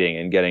from writing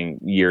and getting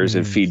years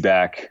of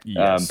feedback,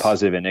 Yes.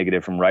 positive and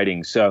negative from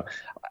writing. So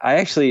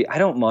I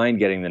don't mind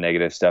getting the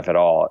negative stuff at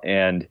all.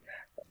 And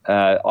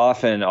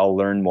often I'll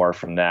learn more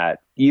from that.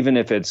 Even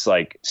if it's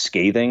like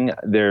scathing,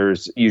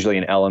 there's usually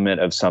an element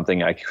of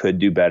something I could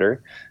do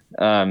better.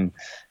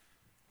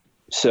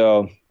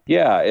 So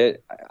yeah,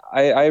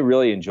 I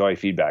really enjoy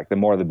feedback. The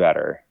more, the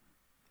better.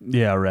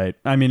 Yeah, right.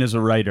 I mean, as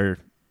a writer,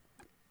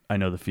 I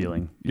know the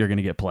feeling. You're going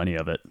to get plenty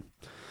of it.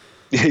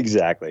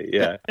 Exactly.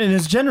 Yeah. And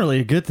it's generally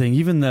a good thing.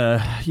 Even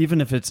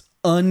if it's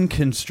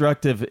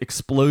unconstructive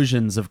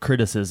explosions of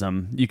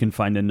criticism, you can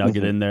find a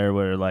nugget in there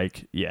where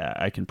like, yeah,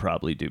 I can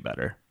probably do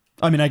better.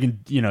 I mean,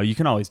 you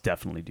can always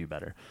definitely do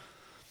better.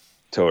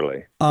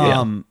 Totally.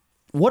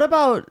 What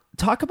about,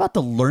 talk about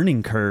the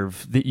learning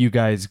curve that you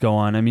guys go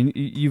on? I mean,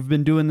 you've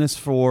been doing this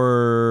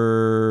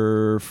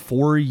for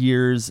 4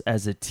 years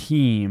as a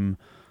team.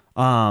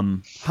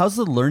 How's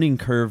the learning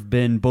curve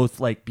been, both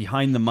like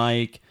behind the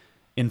mic,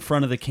 in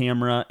front of the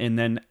camera, and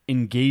then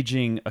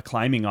engaging a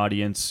climbing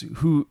audience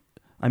who,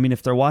 I mean,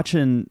 if they're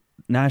watching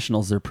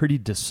nationals, they're pretty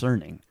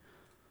discerning.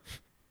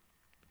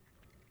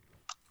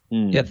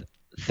 Yeah,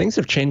 things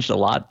have changed a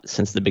lot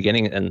since the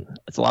beginning, and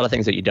it's a lot of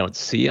things that you don't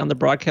see on the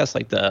broadcast,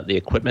 like the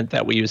equipment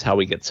that we use, how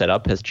we get set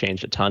up has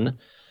changed a ton.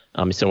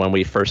 So when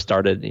we first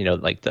started,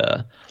 like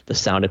the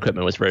sound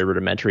equipment was very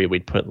rudimentary.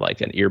 We'd put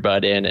like an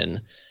earbud in,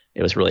 and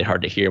it was really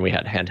hard to hear. We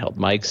had handheld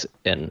mics,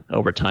 and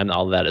over time,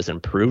 all of that has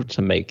improved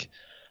to make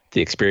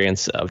the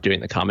experience of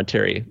doing the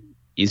commentary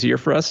easier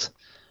for us.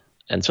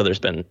 And so there's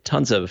been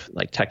tons of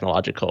like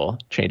technological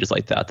changes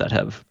like that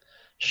have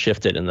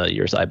shifted in the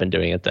years I've been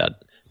doing it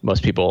that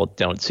most people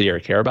don't see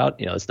or care about.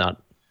 It's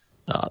not,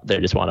 they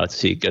just want to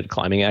see good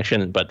climbing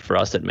action, but for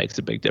us, it makes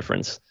a big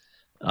difference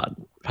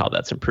how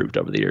that's improved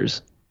over the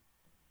years.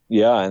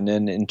 Yeah. And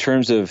then in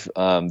terms of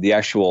the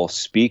actual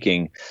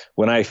speaking,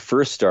 when I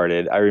first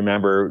started, I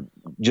remember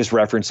just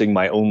referencing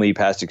my only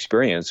past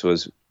experience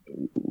was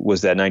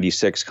that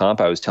 96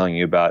 comp I was telling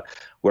you about,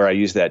 where I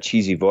used that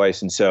cheesy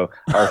voice. And so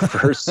our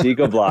first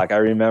Seco block, I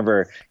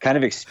remember kind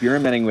of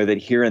experimenting with it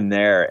here and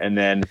there. And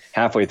then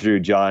halfway through,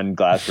 John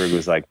Glassberg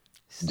was like,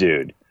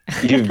 dude,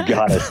 you've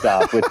got to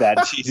stop with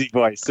that cheesy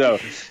voice. So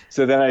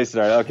then I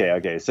started,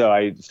 okay. So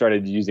I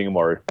started using a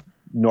more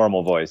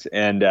normal voice.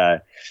 And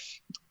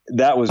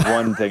that was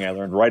one thing I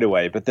learned right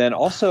away. But then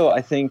also,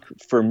 I think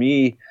for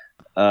me,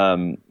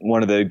 one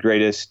of the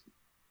greatest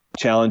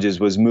challenges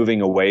was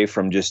moving away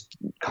from just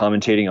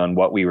commentating on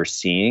what we were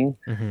seeing,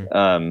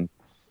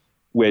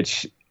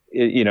 which,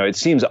 it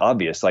seems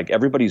obvious. Like,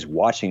 everybody's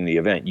watching the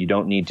event. You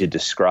don't need to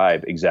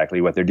describe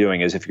exactly what they're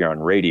doing as if you're on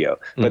radio.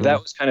 But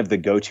that was kind of the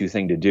go-to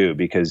thing to do,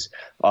 because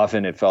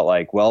often it felt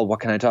like, well, what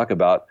can I talk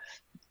about?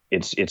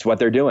 It's what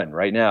they're doing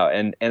right now.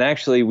 And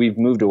actually, we've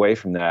moved away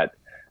from that.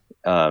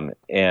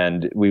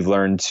 And we've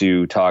learned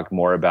to talk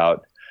more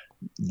about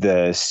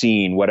the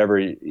scene, whatever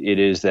it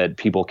is that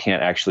people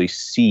can't actually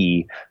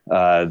see,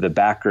 the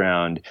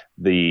background,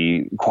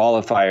 the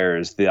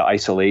qualifiers, the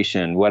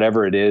isolation,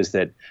 whatever it is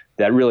that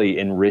really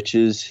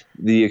enriches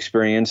the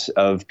experience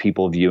of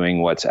people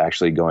viewing what's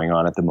actually going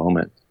on at the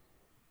moment.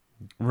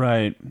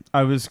 Right.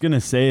 I was going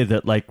to say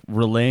that, like,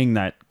 relaying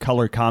that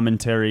color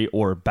commentary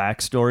or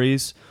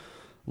backstories,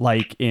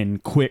 like in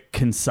quick,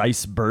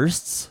 concise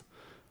bursts,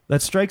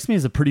 that strikes me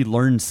as a pretty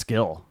learned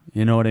skill.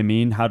 You know what I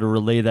mean? How to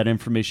relay that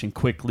information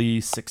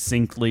quickly,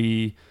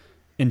 succinctly,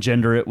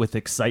 engender it with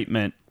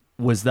excitement.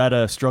 Was that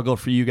a struggle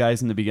for you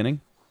guys in the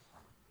beginning?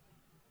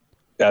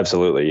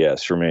 Absolutely,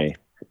 yes, for me.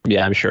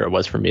 Yeah, I'm sure it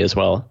was for me as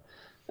well.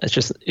 It's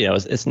just,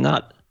 it's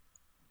not,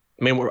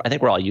 I mean, I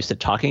think we're all used to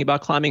talking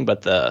about climbing,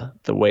 but the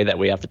way that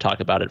we have to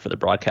talk about it for the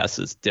broadcast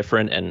is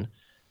different and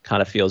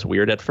kind of feels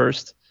weird at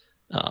first,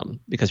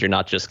 because you're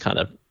not just kind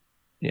of,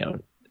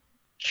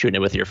 shooting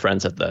it with your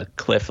friends at the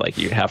cliff. Like,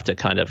 you have to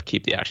kind of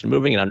keep the action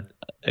moving and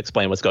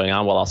explain what's going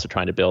on while also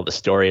trying to build a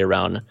story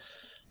around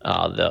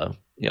the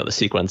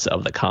sequence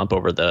of the comp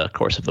over the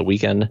course of the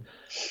weekend.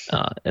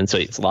 And so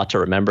it's a lot to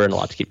remember and a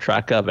lot to keep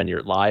track of, and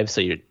you're live.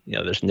 So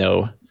there's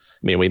no, I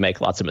mean, we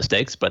make lots of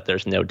mistakes, but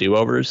there's no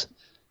do-overs.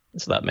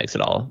 So that makes it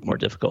all more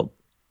difficult.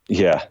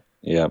 Yeah.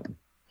 Yeah.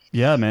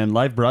 Yeah, man.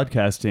 Live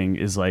broadcasting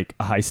is like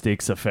a high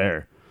stakes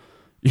affair.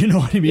 You know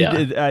what I mean?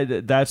 Yeah.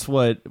 That's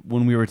what,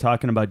 when we were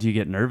talking about, do you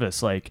get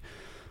nervous? Like,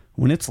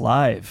 when it's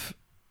live,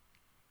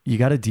 you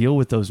got to deal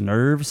with those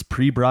nerves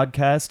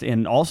pre-broadcast.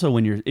 And also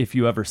if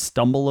you ever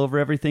stumble over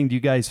everything, do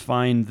you guys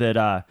find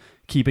that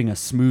keeping a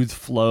smooth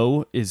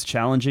flow is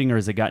challenging, or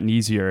has it gotten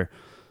easier,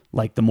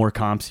 like the more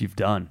comps you've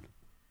done?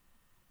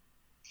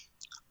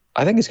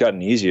 I think it's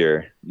gotten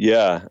easier.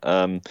 Yeah.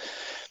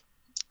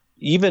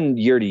 Even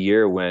year to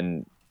year,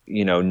 when,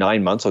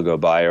 9 months will go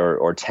by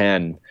or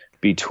 10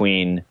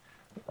 between,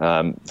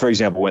 for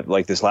example,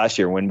 like this last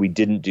year when we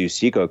didn't do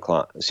Seco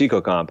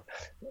Comp,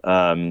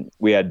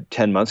 we had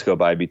 10 months go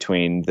by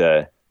between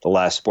the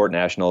last Sport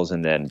Nationals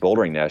and then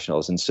Bouldering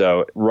Nationals. And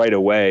so right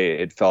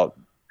away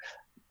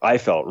I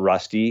felt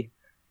rusty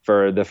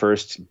for the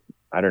first,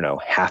 I don't know,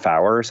 half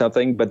hour or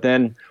something, but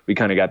then we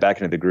kind of got back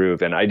into the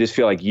groove. And I just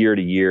feel like year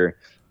to year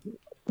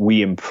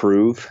we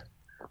improve.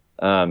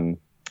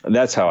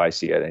 That's how I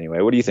see it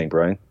anyway. What do you think,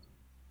 Brian?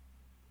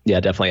 Yeah,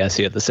 definitely. I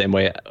see it the same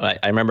way.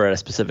 I remember a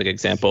specific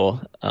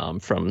example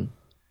from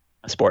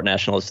Sport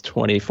Nationals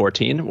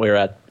 2014. We were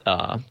at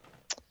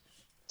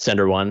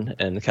Center One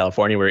in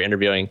California. We were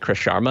interviewing Chris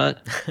Sharma,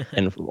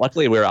 and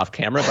luckily we were off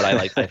camera. But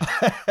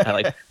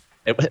I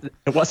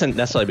it wasn't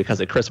necessarily because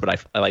of Chris,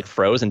 but I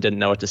froze and didn't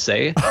know what to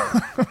say,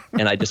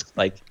 and I just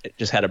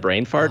had a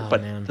brain fart. Oh,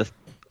 but man.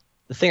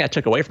 the the thing I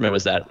took away from it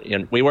was that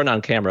we weren't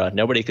on camera.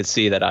 Nobody could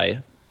see that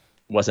I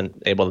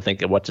wasn't able to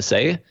think of what to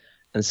say.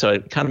 And so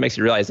it kind of makes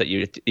you realize that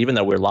even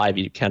though we're live,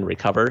 you can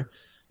recover.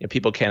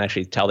 People can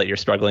actually tell that you're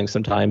struggling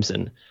sometimes.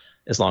 And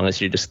as long as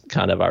you just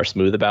kind of are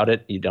smooth about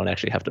it, you don't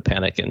actually have to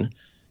panic and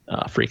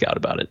freak out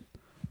about it.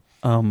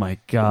 Oh my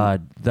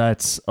God,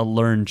 that's a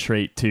learned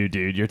trait too,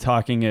 dude. You're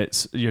talking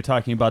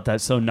about that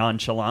so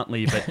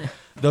nonchalantly, but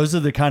those are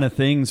the kind of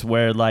things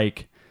where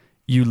like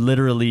you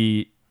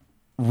literally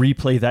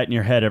replay that in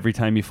your head every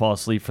time you fall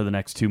asleep for the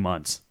next 2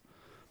 months.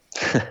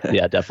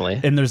 Yeah,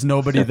 definitely. And there's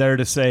nobody there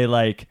to say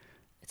like,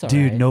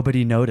 dude,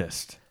 nobody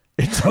noticed.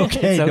 It's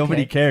okay.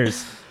 Nobody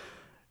cares.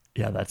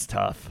 Yeah, that's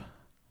tough.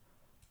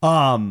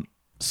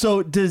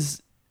 So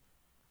does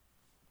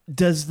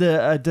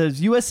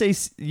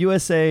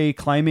USA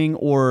Climbing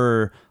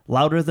or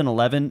Louder Than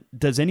 11,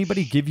 does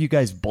anybody give you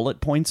guys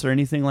bullet points or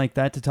anything like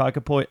that to talk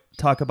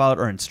about,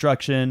 or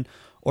instruction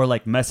or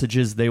like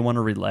messages they want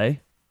to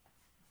relay?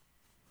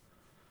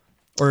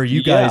 Or are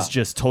you guys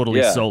just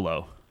totally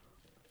solo?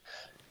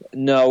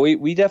 No,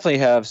 we definitely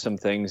have some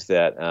things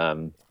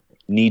that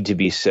need to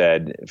be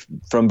said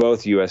from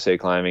both USA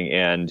Climbing,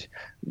 and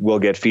we'll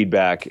get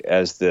feedback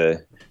as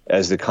the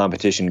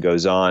competition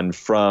goes on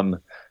from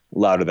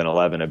Louder Than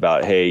 11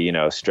 about,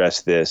 hey,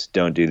 stress this,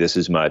 don't do this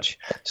as much.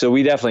 So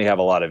we definitely have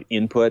a lot of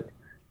input,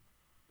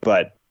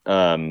 but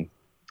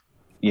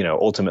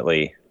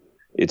ultimately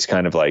it's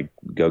kind of like,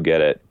 go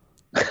get it.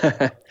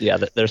 Yeah,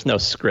 there's no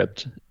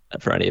script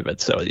for any of it.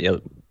 So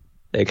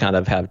they kind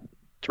of have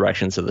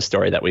directions of the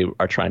story that we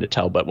are trying to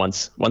tell. But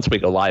once we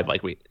go live,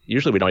 like we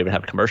don't even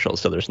have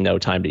commercials, so there's no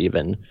time to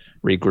even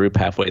regroup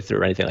halfway through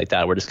or anything like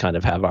that. We're just kind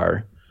of have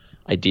our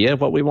idea of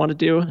what we want to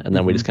do, and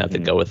then we just kind of have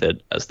to go with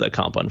it as the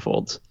comp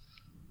unfolds.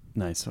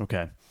 Nice.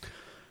 Okay.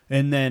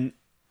 And then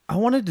I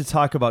wanted to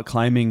talk about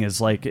climbing as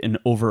like an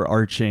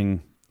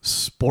overarching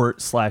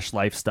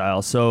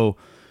sport/lifestyle. So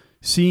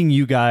seeing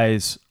you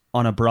guys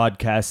on a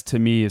broadcast to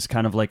me is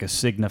kind of like a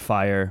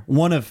signifier,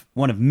 one of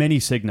many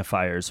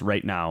signifiers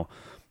right now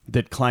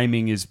that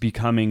climbing is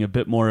becoming a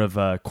bit more of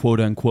a quote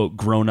unquote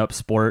grown-up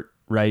sport,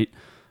 right?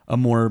 A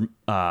more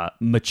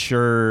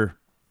mature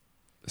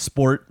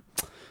sport.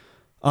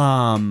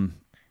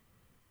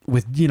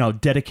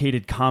 With,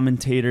 dedicated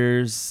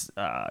commentators,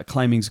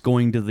 climbing's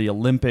going to the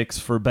Olympics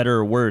for better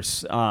or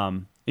worse.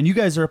 And you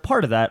guys are a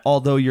part of that,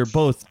 although you're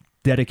both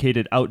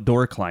dedicated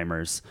outdoor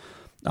climbers.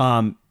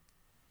 Do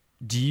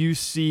you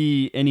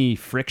see any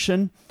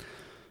friction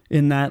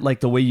in that,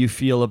 like the way you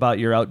feel about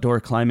your outdoor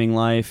climbing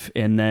life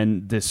and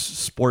then this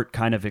sport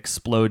kind of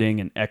exploding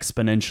and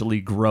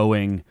exponentially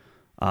growing?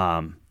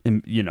 And,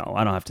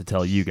 I don't have to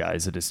tell you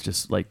guys that it's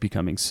just like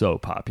becoming so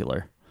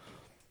popular.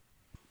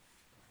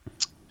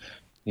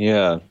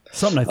 Yeah.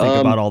 Something I think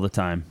about all the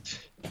time.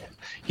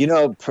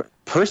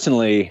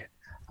 Personally,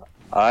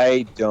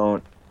 I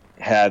don't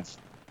have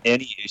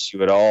any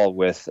issue at all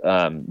with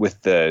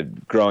the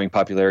growing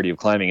popularity of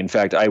climbing. In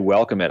fact, I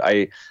welcome it.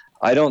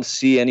 I don't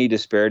see any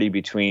disparity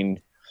between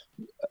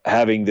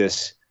having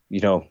this,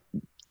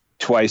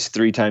 twice,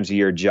 3 times a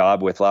year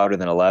job with Louder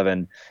Than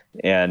 11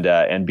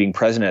 and being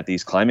present at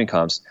these climbing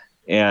comps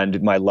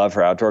and my love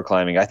for outdoor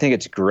climbing. I think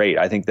it's great.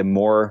 I think the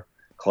more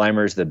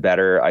climbers, the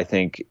better. I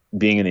think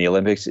being in the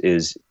Olympics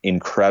is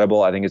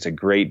incredible. I think it's a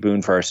great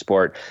boon for our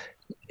sport.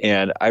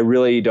 And I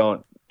really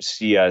don't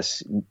see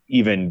us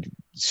even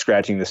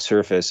scratching the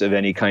surface of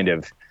any kind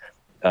of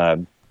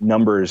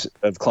numbers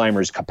of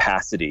climbers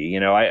capacity.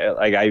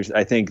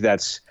 I think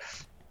that's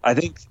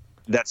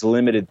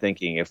limited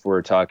thinking if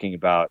we're talking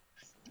about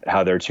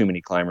how there are too many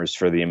climbers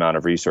for the amount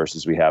of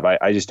resources we have.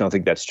 I just don't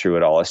think that's true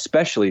at all,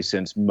 especially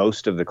since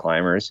most of the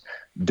climbers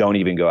don't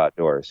even go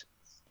outdoors.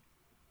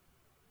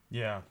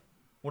 Yeah.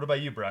 What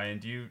about you, Brian?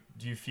 Do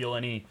you feel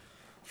any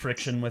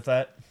friction with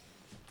that?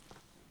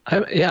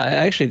 I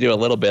actually do a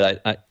little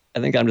bit. I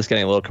think I'm just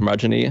getting a little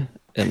curmudgeon-y,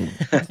 and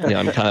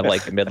I'm kind of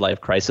like a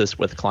midlife crisis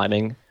with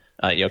climbing.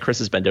 Chris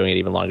has been doing it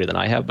even longer than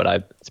I have, but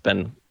it's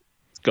been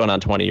going on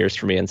 20 years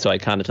for me, and so I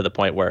kind of to the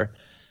point where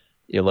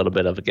a little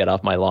bit of a get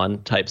off my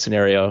lawn type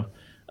scenario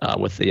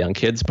with the young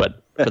kids.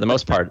 But for the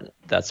most part,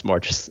 that's more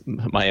just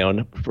my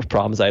own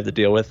problems I have to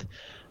deal with.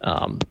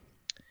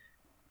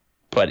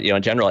 But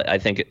in general, I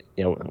think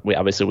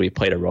we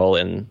played a role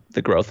in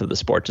the growth of the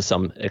sport to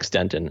some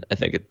extent, and I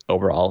think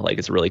overall, like,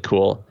 it's really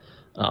cool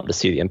to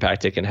see the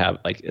impact it can have,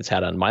 like it's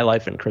had on my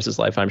life and Chris's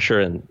life, I'm sure,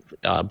 and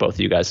both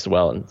of you guys as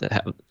well, and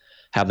to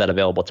have that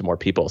available to more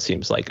people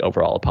seems like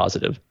overall a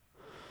positive.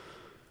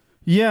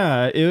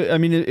 Yeah,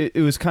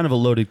 it was kind of a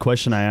loaded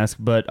question I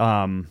asked, but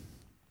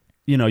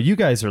you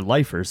guys are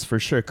lifers for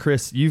sure.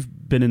 Chris,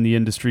 you've been in the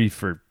industry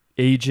for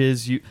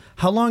ages.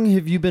 How long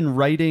have you been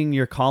writing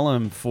your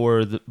column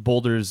for the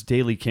Boulder's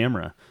Daily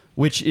Camera,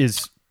 which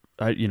is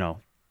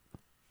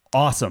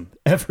awesome?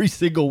 Every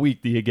single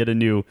week do you get a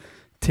new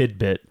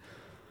tidbit.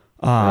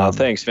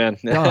 Thanks, man.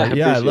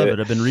 I love it.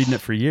 I've been reading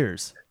it for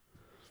years.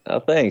 Oh,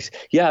 thanks.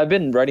 Yeah, I've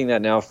been writing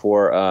that now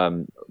for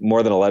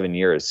more than 11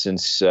 years,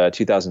 since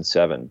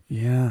 2007.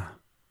 Yeah.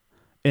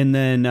 And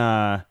then,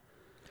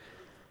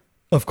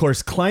 of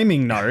course,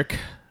 Climbing Narc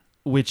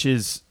which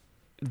is,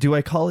 do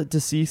I call it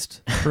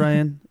deceased,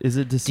 Brian? Is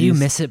it deceased? Do you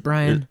miss it,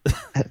 Brian?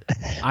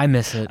 I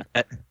miss it.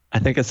 I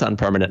think it's on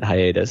permanent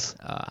hiatus.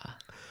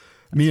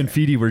 Me and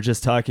Feedy were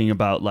just talking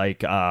about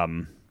like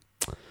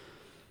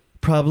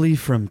probably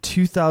from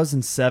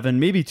 2007,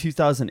 maybe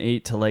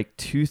 2008 to like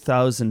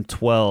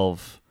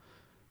 2012.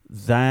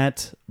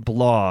 That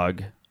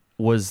blog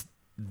was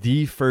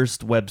the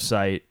first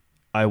website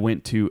I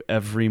went to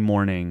every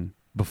morning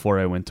before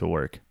I went to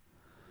work.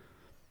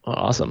 Oh,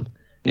 awesome.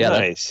 Yeah,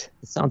 nice.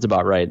 That sounds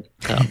about right.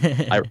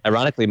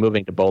 Ironically,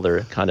 moving to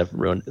Boulder kind of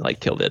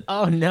killed it.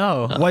 Oh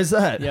no. Why is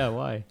that? Yeah,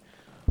 why?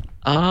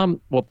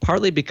 Well,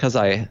 partly because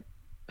I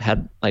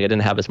didn't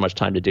have as much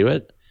time to do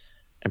it,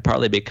 and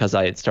partly because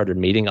I had started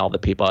meeting all the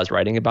people I was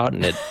writing about,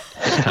 and it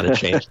kind of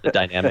changed the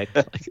dynamic.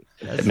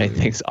 It made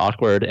things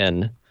awkward,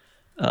 and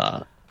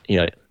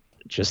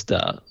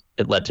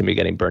it led to me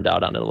getting burned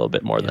out on it a little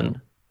bit more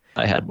than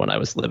I had when I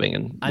was living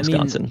in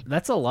Wisconsin. I mean,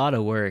 that's a lot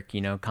of work,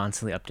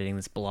 constantly updating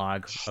this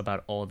blog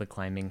about all the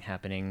climbing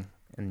happening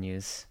in the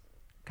news,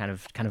 kind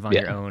of on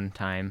your own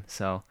time.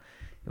 So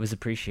it was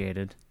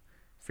appreciated.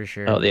 For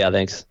sure. Oh yeah,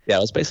 thanks. Yeah, it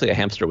was basically a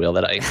hamster wheel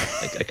that I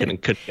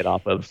couldn't get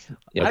off of.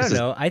 I don't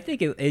know. I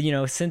think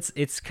it since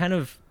it's kind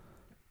of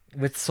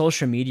with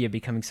social media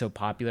becoming so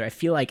popular, I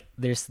feel like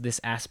there's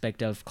this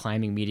aspect of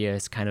climbing media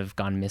has kind of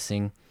gone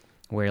missing,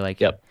 where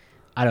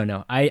I don't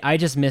know. I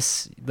just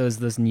miss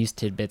those news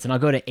tidbits, and I'll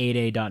go to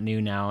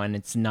 8a.new now, and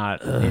it's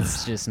not.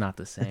 It's just not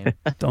the same.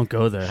 Don't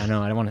go there. I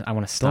know. I want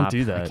to stop. Don't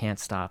do that. I can't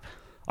stop.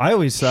 I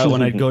always thought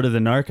when I'd go to the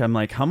NARC, I'm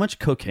like, how much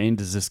cocaine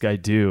does this guy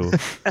do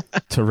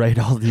to write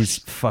all these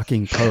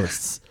fucking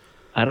posts?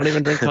 I don't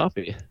even drink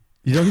coffee.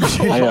 You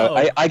don't? I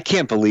know. I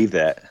can't believe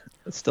that.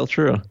 It's still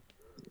true.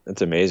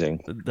 That's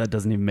amazing. That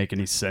doesn't even make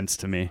any sense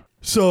to me.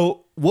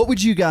 So what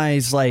would you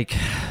guys like?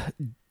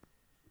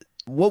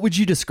 What would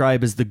you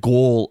describe as the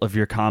goal of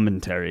your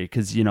commentary?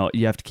 Because, you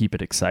have to keep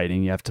it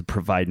exciting. You have to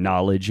provide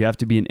knowledge. You have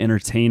to be an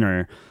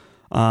entertainer.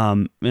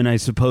 And I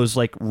suppose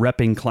like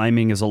repping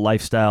climbing as a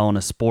lifestyle and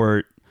a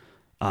sport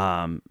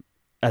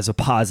as a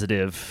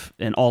positive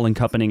and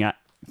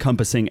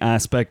all-encompassing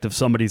aspect of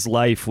somebody's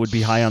life would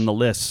be high on the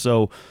list.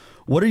 So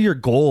what are your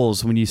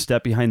goals when you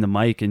step behind the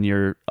mic and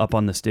you're up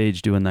on the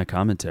stage doing that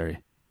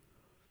commentary?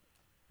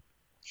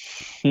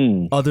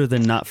 Other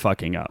than not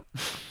fucking up.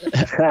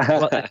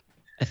 Well,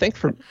 I think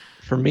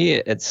for me,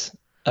 it's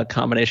a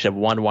combination of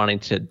one wanting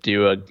to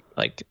do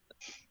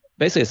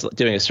basically it's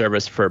doing a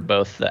service for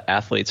both the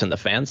athletes and the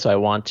fans. So I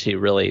want to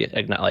really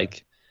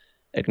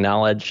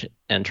acknowledge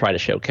and try to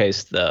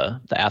showcase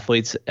the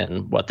athletes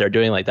and what they're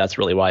doing. Like that's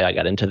really why I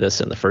got into this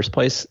in the first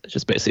place.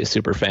 Just basically a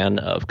super fan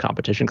of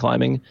competition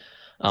climbing.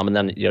 And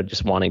then,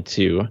 just wanting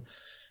to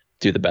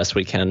do the best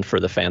we can for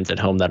the fans at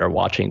home that are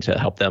watching to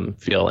help them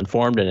feel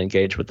informed and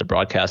engage with the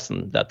broadcast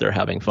and that they're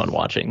having fun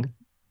watching.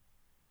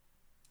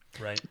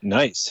 Right.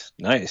 Nice.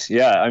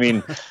 Yeah. I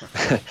mean,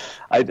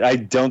 I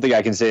don't think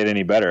I can say it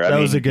any better. That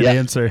was a good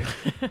answer.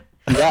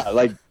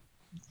 Yeah.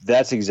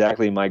 That's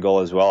exactly my goal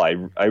as well.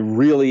 I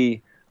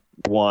really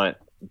want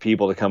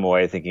people to come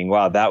away thinking,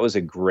 wow, that was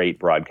a great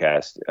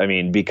broadcast. I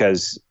mean,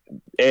 because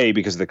A,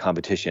 because of the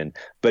competition,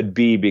 but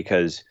B,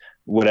 because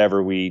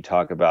whatever we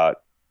talk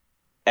about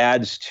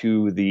adds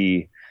to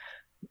the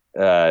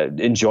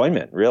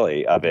enjoyment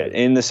really of it,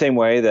 in the same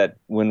way that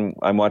when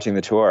I'm watching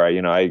the tour,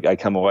 I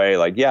come away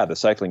like, yeah, the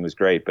cycling was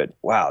great, but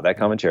wow, that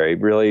commentary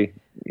really,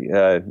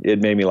 it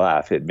made me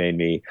laugh. It made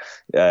me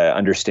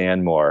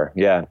understand more.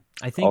 Yeah.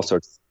 I think all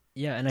sorts.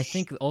 Yeah. And I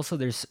think also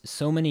there's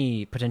so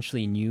many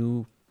potentially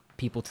new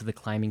people to the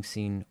climbing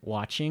scene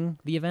watching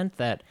the event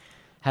that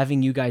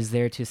having you guys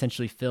there to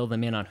essentially fill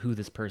them in on who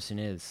this person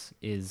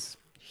is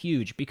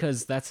huge,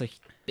 because that's a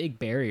big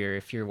barrier.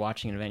 If you're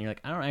watching an event, you're like,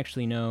 I don't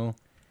actually know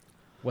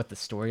what the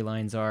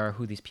storylines are,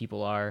 who these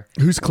people are.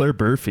 Who's Claire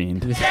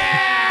Burfiend?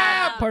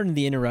 Pardon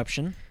the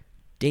interruption.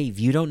 Dave,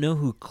 you don't know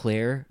who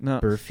Claire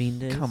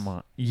Burfiend is? Come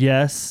on.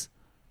 Yes,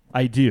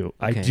 I do.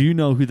 Okay. I do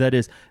know who that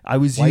is. I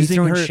was Why using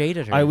are you her. throwing shade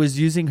at her? I was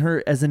using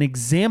her as an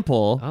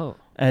example. Oh.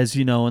 As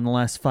you know, in the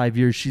last 5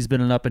 years, she's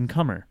been an up and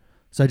comer.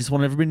 So I just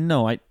want everybody to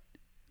know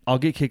I'll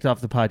get kicked off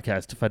the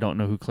podcast if I don't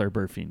know who Claire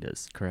Burfiend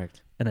is.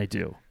 Correct. And I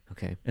do.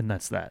 Okay. And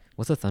that's that.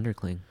 What's a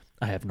thundercling?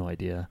 I have no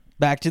idea.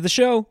 Back to the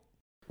show.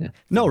 Yeah.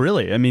 No,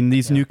 really. I mean,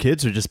 these new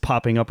kids are just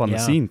popping up on the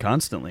scene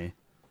constantly.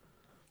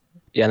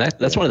 Yeah, and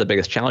that's one of the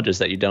biggest challenges,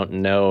 that you don't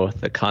know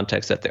the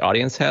context that the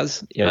audience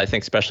has. I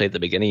think especially at the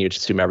beginning, you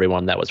just assume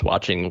everyone that was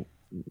watching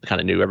kind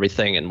of knew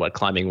everything and what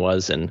climbing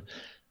was and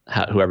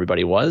who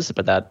everybody was.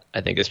 But that,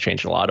 I think, has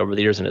changed a lot over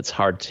the years, and it's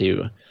hard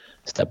to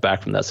step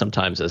back from that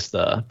sometimes as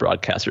the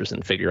broadcasters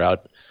and figure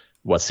out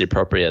what's the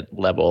appropriate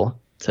level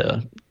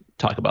to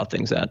talk about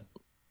things at.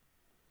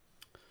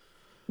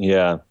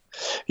 Yeah,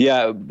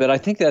 but I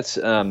think that's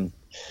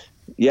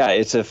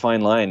it's a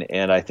fine line,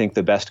 and I think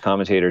the best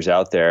commentators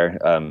out there,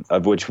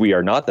 of which we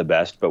are not the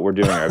best, but we're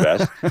doing our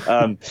best.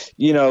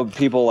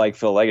 People like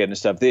Phil Leggett and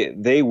stuff.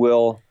 They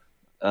will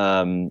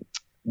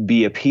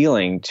be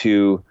appealing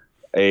to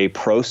a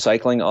pro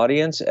cycling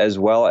audience as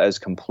well as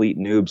complete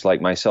noobs like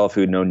myself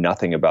who know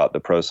nothing about the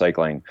pro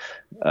cycling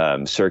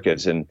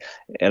circuits. And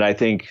I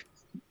think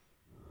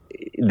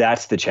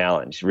that's the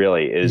challenge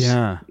really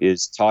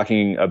is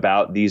talking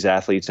about these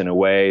athletes in a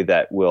way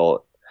that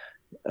will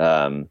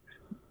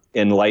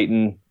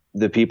enlighten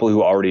the people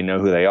who already know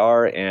who they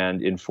are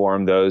and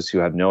inform those who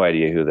have no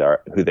idea who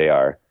they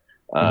are.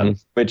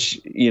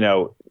 Which,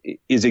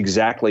 is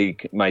exactly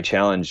my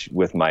challenge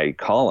with my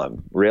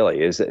column,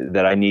 really, is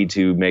that I need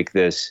to make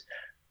this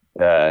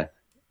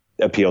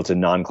appeal to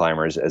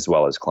non-climbers as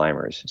well as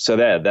climbers. So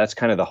that's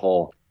kind of the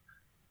whole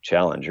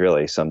challenge,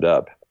 really, summed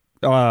up.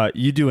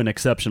 You do an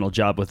exceptional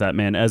job with that,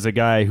 man. As a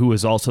guy who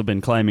has also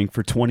been climbing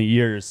for 20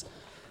 years,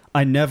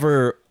 I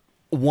never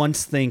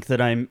once think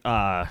that I'm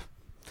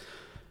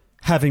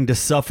having to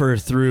suffer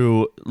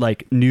through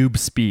like noob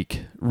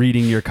speak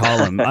reading your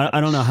column. I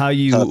don't know how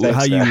you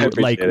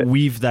like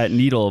weave that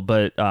needle,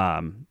 but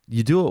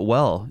you do it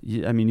well.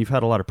 You've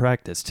had a lot of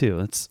practice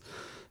too.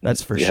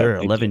 That's for sure.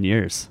 11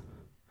 years.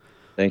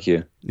 Thank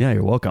you. Yeah,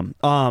 you're welcome.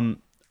 I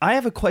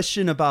have a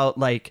question about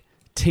like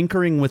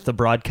tinkering with the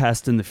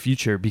broadcast in the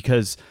future,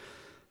 because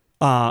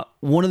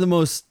one of the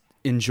most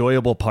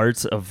enjoyable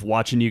parts of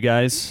watching you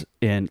guys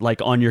and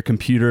like on your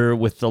computer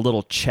with the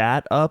little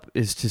chat up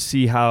is to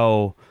see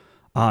how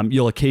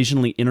you'll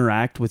occasionally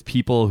interact with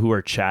people who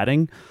are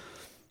chatting,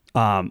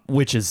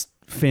 which is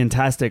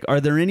fantastic.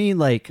 Are there any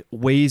like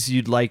ways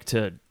you'd like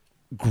to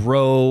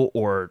grow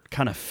or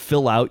kind of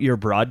fill out your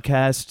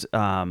broadcast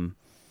by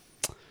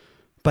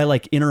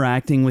like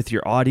interacting with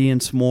your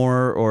audience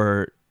more,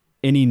 or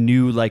any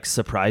new like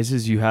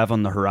surprises you have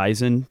on the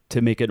horizon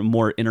to make it a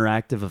more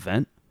interactive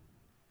event?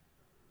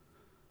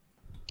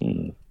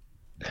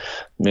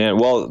 Man,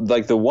 well,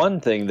 like the one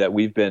thing that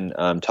we've been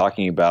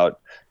talking about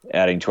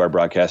adding to our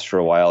broadcast for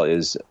a while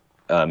is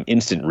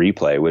instant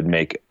replay would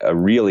make a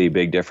really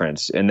big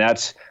difference. And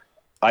that's,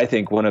 I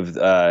think, one of,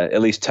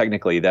 at least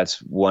technically,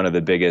 that's one of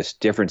the biggest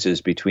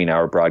differences between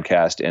our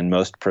broadcast and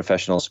most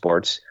professional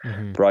sports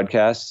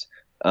broadcasts.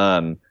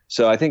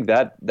 So I think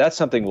that's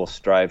something we'll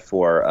strive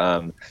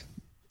for.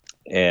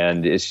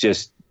 And it's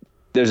just,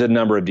 there's a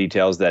number of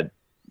details that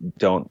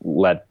don't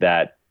let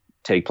that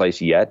take place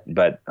yet,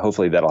 but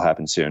hopefully that'll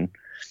happen soon.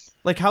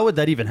 Like, how would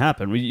that even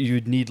happen?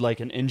 You'd need like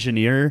an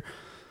engineer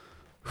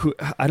who,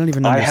 I don't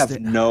even understand. I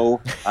have no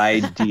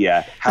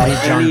idea how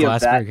any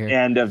of that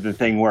end of the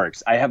thing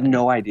works. I have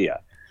no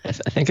idea. I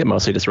think it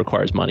mostly just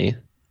requires money.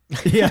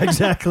 Yeah,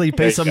 exactly.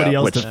 Pay somebody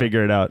else to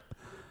figure it out.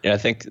 Yeah, I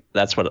think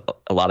that's what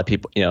a lot of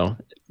people, and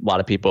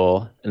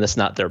that's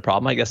not their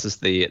problem, I guess, is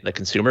the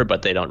consumer,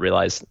 but they don't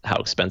realize how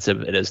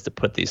expensive it is to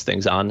put these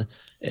things on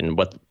and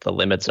what the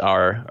limits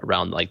are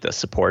around like the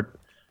support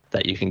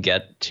that you can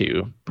get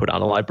to put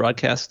on a live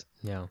broadcast.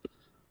 Yeah.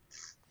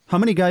 How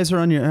many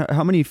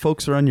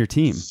folks are on your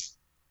team?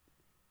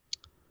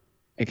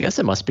 I guess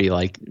it must be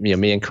like,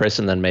 me and Chris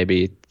and then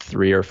maybe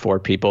 3 or 4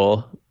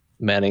 people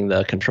manning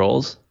the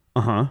controls.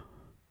 Uh-huh.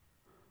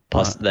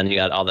 Plus then you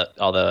got all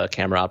the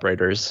camera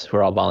operators who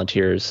are all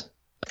volunteers.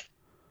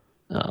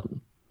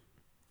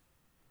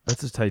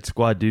 That's a tight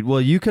squad, dude.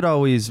 Well, you could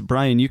always,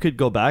 Brian, you could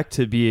go back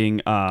to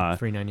being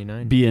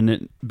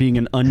 $3.99, being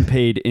an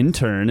unpaid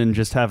intern and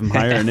just have him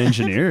hire an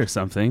engineer or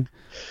something.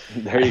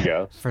 There you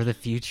go. For the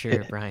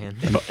future, Brian.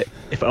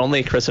 If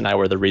only Chris and I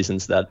were the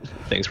reasons that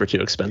things were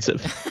too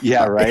expensive.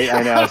 Yeah, right.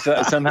 I know.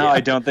 So, somehow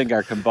I don't think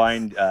our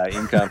combined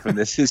income from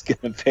this is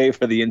going to pay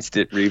for the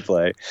instant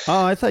replay.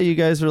 Oh, I thought you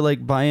guys were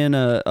like buying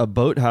a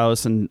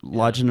boathouse and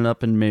lodging it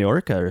up in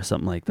Majorca or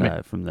something like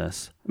that from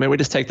this. I mean, we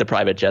just take the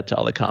private jet to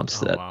all the comps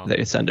that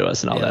they send to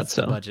us and all that.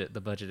 So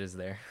the budget is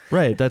there.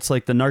 Right. That's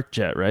like the narc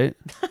jet, right?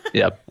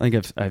 Yep. I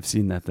think I've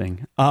seen that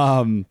thing.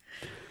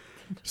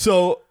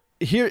 So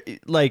here,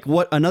 like,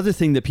 what another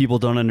thing that people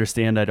don't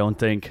understand, I don't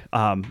think,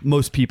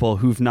 most people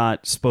who've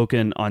not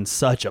spoken on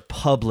such a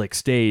public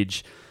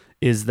stage,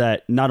 is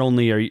that not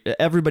only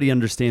everybody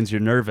understands you're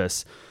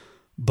nervous,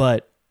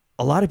 but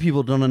a lot of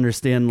people don't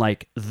understand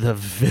like the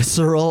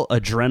visceral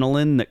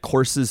adrenaline that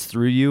courses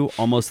through you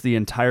almost the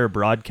entire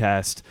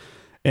broadcast,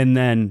 and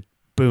then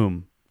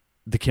boom,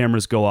 the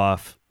cameras go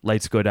off,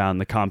 lights go down,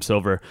 the comp's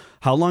over.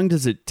 How long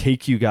does it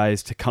take you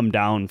guys to come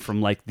down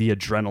from like the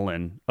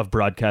adrenaline of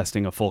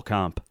broadcasting a full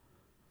comp?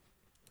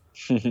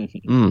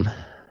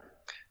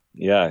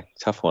 Yeah,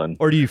 tough one.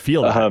 Or do you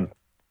feel that?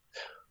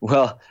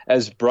 Well,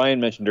 as Brian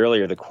mentioned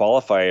earlier, the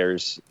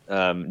qualifiers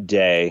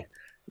day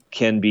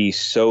can be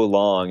so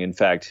long. In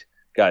fact,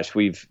 gosh,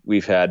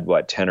 we've had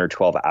 10 or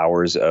 12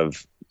 hours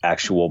of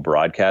actual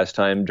broadcast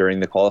time during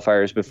the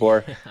qualifiers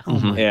before.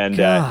 And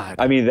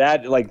I mean,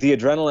 that, like, the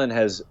adrenaline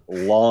has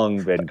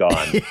long been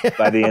gone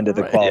by the end of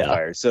the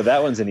qualifiers. So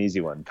that one's an easy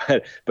one.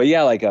 But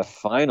yeah, like a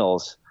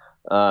finals,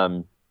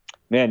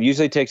 man,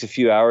 usually takes a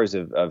few hours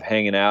of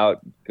hanging out,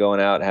 going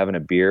out, having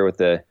a beer with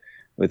the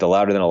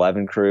Louder Than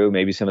 11 crew,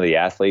 maybe some of the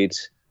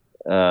athletes.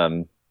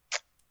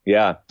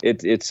 Yeah,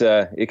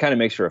 it kind of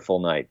makes for a full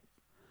night.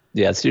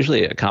 Yeah, it's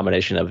usually a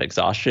combination of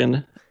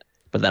exhaustion,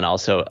 but then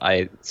also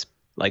I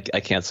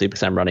can't sleep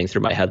because I'm running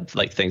through my head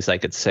like things I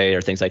could say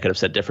or things I could have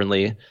said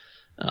differently.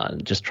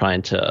 just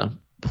trying to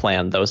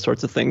plan those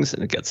sorts of things,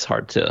 and it gets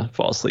hard to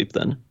fall asleep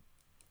then.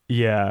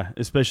 Yeah,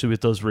 especially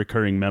with those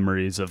recurring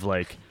memories of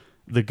like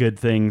the good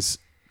things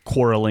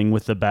quarreling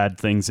with the bad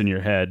things in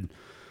your head.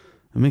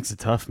 It makes it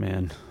tough,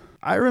 man.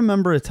 I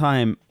remember a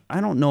time, I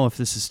don't know if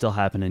this is still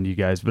happening to you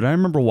guys, but I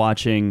remember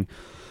watching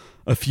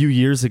a few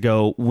years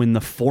ago when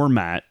the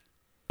format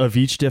of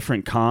each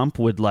different comp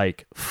would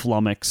like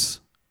flummox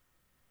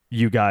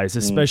you guys,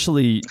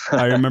 especially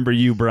I remember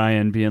you,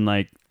 Brian, being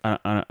like,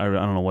 I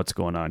don't know what's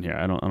going on here.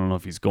 I don't know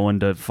if he's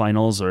going to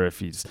finals or if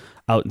he's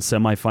out in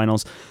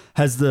semifinals.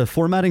 Has the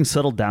formatting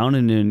settled down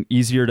in an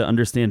easier to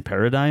understand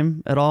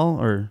paradigm at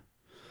all, or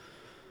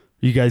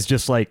you guys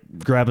just like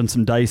grabbing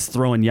some dice,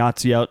 throwing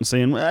Yahtzee out, and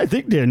saying, well, "I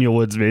think Daniel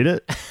Woods made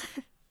it"?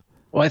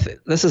 Well,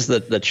 this is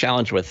the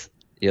challenge with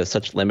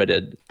such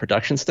limited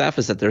production staff,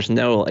 is that there's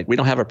no, like, we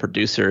don't have a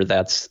producer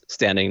that's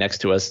standing next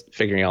to us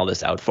figuring all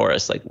this out for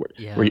us. Like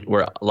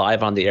we're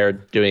live on the air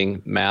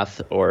doing math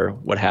or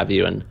what have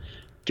you, and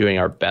doing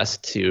our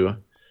best to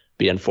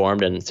be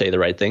informed and say the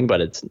right thing, but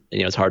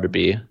it's hard to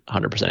be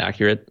 100%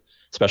 accurate,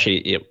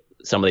 especially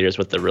some of the years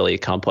with the really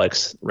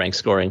complex rank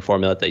scoring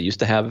formula that they used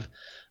to have,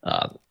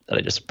 that I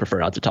just prefer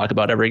not to talk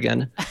about ever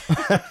again.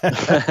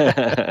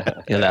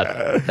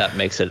 That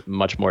makes it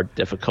much more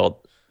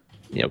difficult,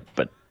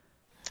 but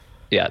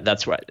yeah,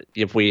 that's right.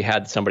 If we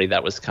had somebody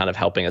that was kind of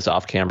helping us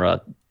off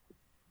camera,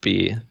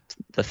 be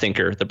the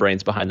thinker, the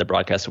brains behind the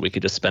broadcast, so we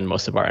could just spend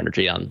most of our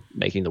energy on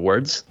making the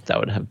words, that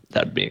would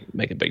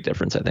make a big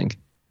difference, I think.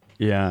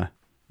 Yeah.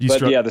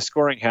 The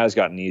scoring has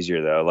gotten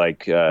easier though.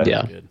 Like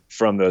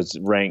from those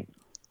rank,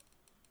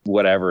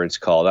 whatever it's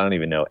called, I don't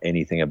even know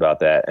anything about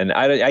that, and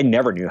I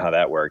never knew how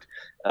that worked.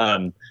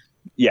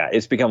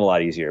 It's become a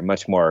lot easier,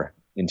 much more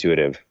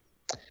intuitive.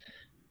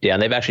 Yeah,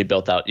 and they've actually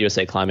built out,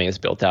 USA Climbing has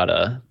built out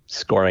a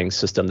scoring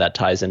system that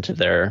ties into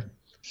their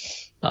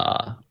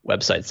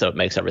website, so it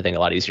makes everything a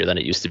lot easier than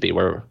it used to be,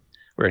 where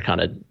we're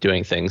kind of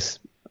doing things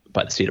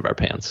by the seat of our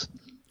pants.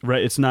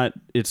 Right. It's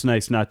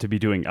nice not to be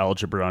doing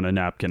algebra on a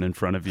napkin in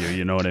front of you.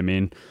 You know what I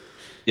mean?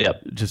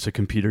 Yep. Just a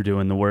computer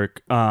doing the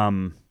work.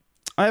 I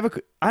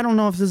don't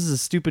know if this is a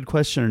stupid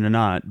question or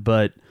not,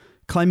 but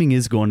climbing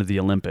is going to the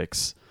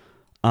Olympics.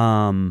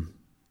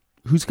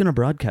 Who's going to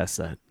broadcast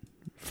that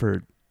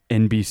for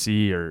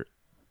NBC or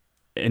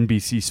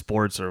NBC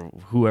Sports or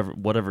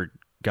whatever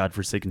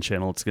godforsaken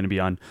channel it's going to be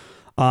on?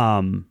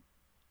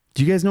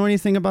 Do you guys know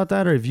anything about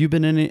that, or have you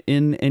been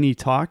in any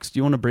talks? Do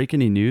you want to break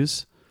any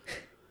news?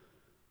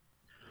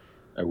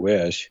 I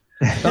wish.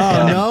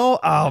 Oh, no?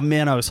 Oh,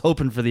 man, I was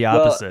hoping for the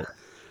opposite. Well,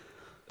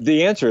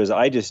 the answer is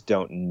I just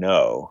don't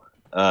know.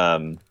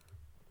 And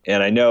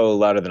I know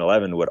Louder Than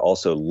 11 would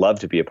also love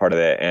to be a part of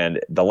that. And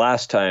the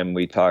last time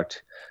we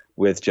talked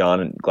with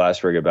John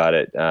Glassberg about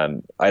it,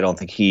 I don't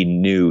think he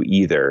knew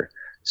either.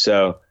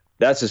 So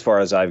that's as far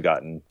as I've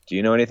gotten. Do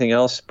you know anything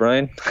else,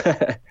 Brian?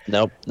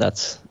 Nope.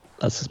 That's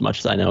as much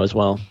as I know as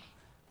well.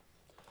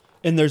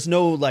 And there's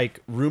no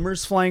like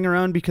rumors flying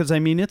around, because I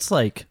mean, it's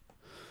like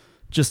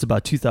just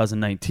about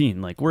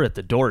 2019. Like, we're at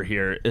the door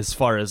here as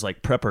far as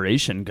like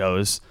preparation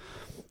goes.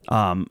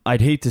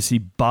 I'd hate to see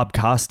Bob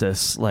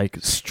Costas like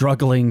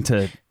struggling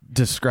to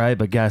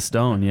describe a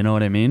Gaston. You know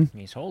what I mean?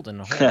 He's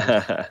holding a hold.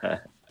 I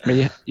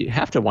mean, you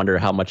have to wonder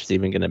how much it's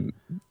even going to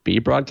be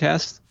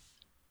broadcast.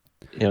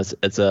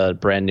 It's a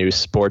brand new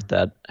sport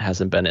that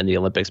hasn't been in the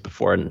Olympics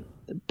before, and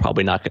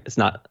probably not. It's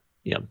not.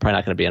 Probably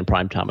not going to be in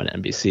prime time on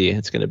NBC.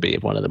 It's going to be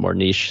one of the more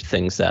niche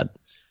things that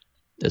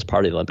is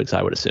part of the Olympics,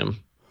 I would assume.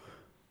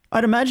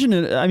 I'd imagine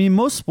it. I mean,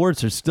 most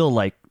sports are still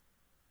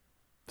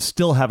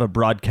have a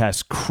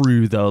broadcast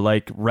crew, though.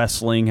 Like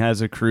wrestling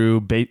has a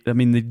crew. I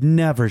mean, they'd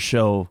never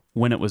show,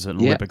 when it was an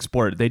Olympic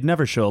sport, they'd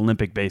never show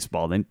Olympic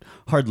baseball. They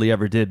hardly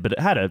ever did, but it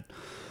had a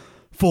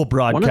full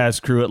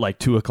broadcast crew at like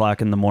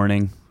 2:00 in the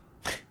morning.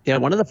 Yeah,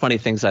 one of the funny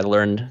things I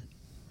learned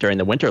during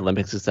the Winter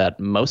Olympics is that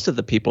most of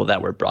the people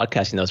that were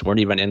broadcasting those weren't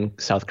even in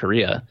South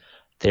Korea.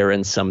 They were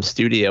in some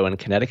studio in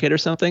Connecticut or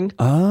something.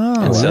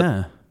 Oh, and so,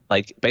 yeah.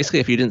 Like, basically,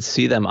 if you didn't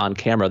see them on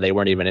camera, they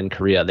weren't even in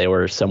Korea. They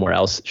were somewhere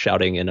else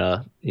shouting in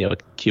a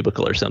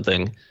cubicle or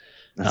something,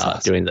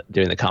 awesome.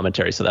 doing the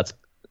commentary. So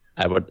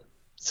I would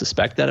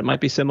suspect that it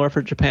might be similar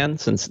for Japan,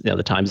 since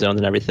the time zones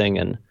and everything,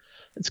 and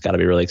it's got to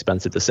be really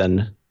expensive to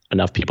send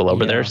enough people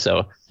over there.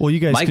 So, well, you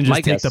guys can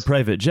just take the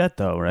private jet,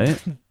 though,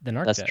 right?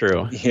 That's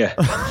true. Yeah.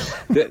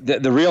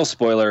 The real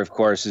spoiler, of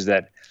course, is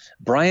that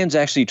Brian's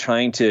actually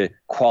trying to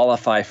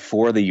qualify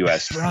for the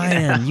U.S.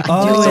 Brian, you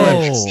can do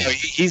it. So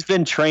he's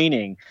been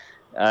training.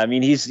 I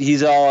mean,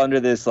 he's all under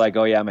this like,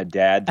 oh yeah, I'm a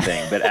dad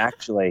thing, but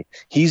actually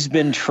he's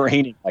been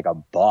training like a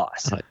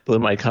boss. I blew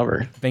my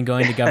cover. Been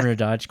going to Governor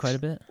Dodge quite a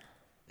bit.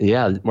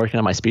 Yeah, working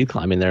on my speed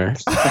climbing there.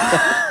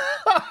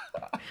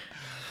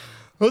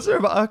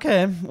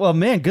 Okay. Well,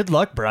 man, good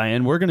luck,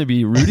 Brian. We're going to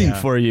be rooting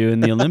for you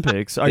in the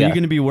Olympics. Are you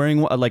going to be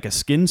wearing like a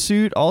skin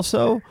suit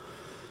also?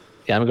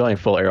 Yeah, I'm going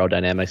full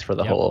aerodynamics for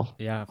the whole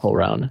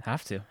round.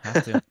 Have to.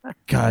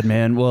 God,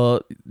 man.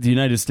 Well, the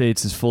United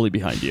States is fully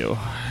behind you.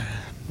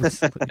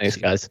 Thanks,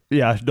 guys.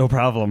 Yeah, no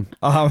problem.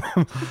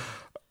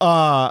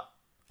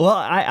 Well,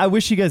 I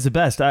wish you guys the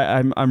best.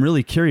 I'm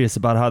really curious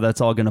about how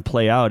that's all going to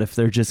play out. If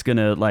they're just going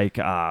to like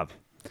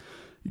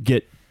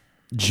get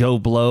Joe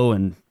Blow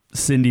and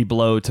Cindy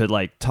Blow to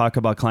like talk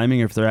about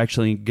climbing, or if they're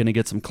actually going to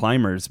get some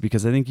climbers,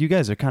 because I think you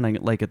guys are kind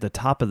of like at the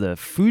top of the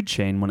food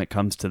chain when it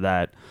comes to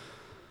that.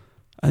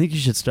 I think you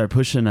should start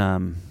pushing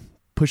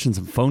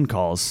some phone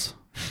calls.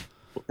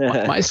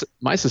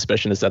 My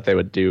suspicion is that they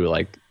would do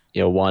like,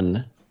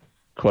 one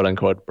quote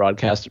unquote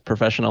broadcast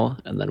professional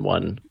and then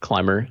one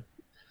climber.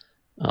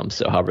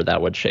 So however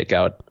that would shake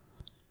out.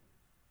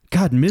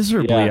 God,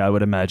 miserably, I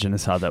would imagine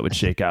is how that would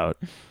shake out.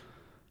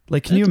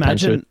 Like, can you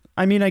imagine?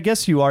 I mean, I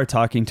guess you are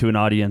talking to an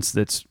audience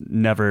that's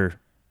never,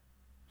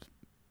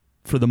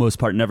 for the most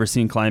part, never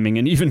seen climbing,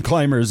 and even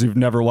climbers who've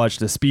never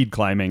watched a speed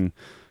climbing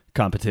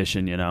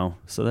competition,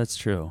 So that's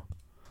true.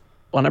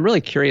 Well, and I'm really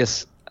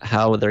curious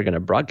how they're going to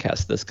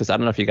broadcast this, because I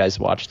don't know if you guys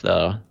watched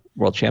the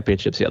World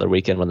Championships the other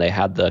weekend when they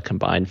had the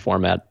combined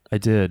format. I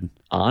did.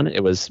 On.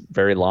 It was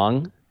very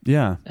long.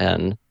 Yeah.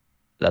 And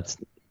that's,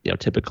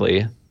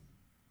 typically,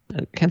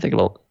 I can't think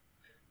of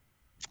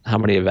how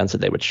many events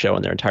that they would show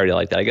in their entirety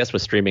like that. I guess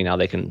with streaming now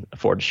they can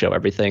afford to show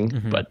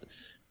everything, but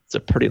it's a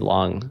pretty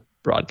long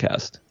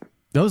broadcast.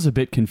 That was a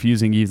bit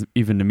confusing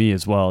even to me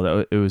as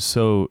well. It was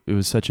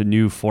such a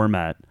new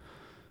format.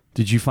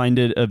 Did you find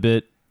it a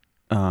bit,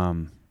 I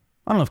don't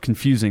know if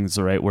confusing is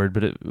the right word,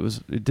 but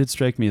it did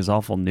strike me as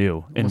awful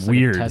new and almost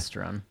weird. Like a test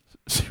run.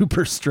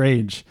 Super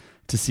strange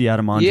to see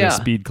Adam Ondra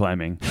speed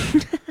climbing.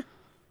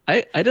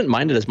 I didn't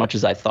mind it as much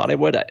as I thought I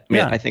would.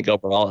 I think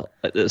overall,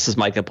 this is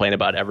my complaint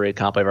about every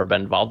comp I've ever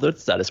been involved with,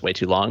 is that it's way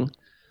too long.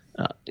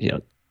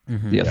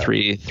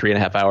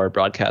 3.5 hour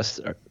broadcasts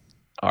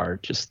are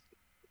just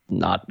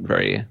not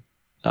very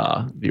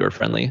viewer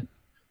friendly.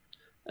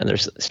 And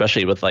there's,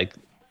 especially with like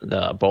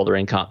the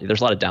bouldering comp, there's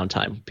a lot of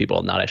downtime,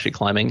 people not actually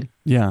climbing.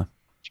 Yeah.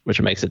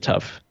 Which makes it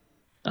tough.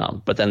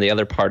 But then the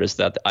other part is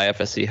that the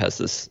IFSC has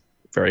this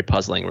very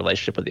puzzling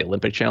relationship with the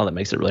Olympic Channel that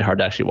makes it really hard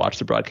to actually watch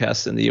the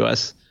broadcasts in the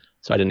US.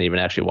 So I didn't even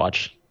actually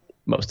watch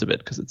most of it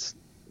because it's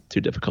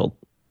too difficult.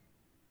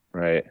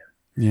 Right.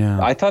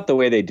 Yeah. I thought the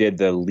way they did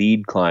the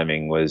lead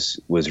climbing was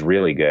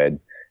really good.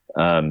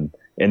 And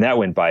that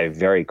went by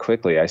very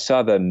quickly. I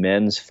saw the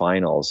men's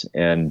finals,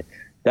 and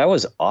that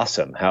was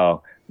awesome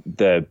how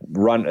the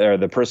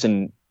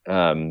person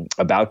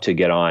about to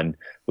get on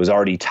was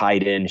already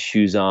tied in,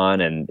 shoes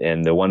on,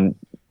 and the one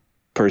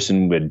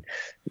person would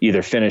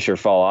either finish or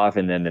fall off,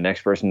 and then the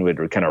next person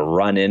would kind of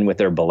run in with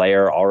their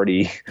belayer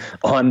already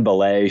on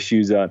belay,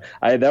 shoes on.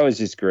 That was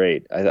just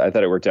great. I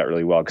thought it worked out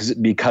really well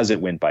because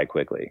it went by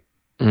quickly.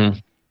 Mm-hmm.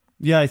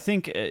 Yeah, I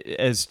think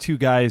as two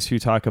guys who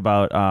talk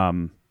about,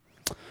 and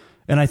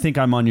I think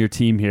I'm on your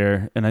team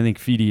here, and I think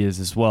Feedy is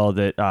as well,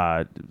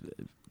 that,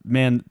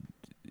 man,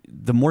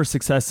 the more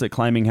success that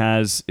climbing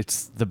has,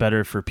 it's the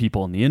better for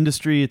people in the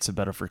industry. It's the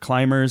better for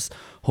climbers.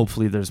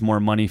 Hopefully there's more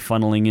money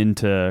funneling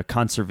into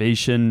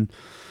conservation,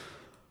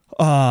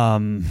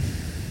 like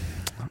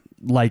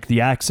the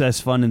Access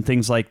Fund and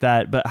things like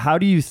that. But how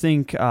do you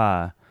think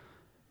they're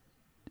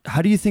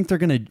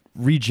going to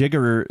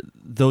rejigger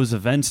those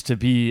events to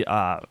be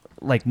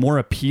like more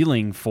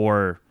appealing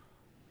for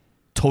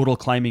total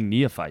climbing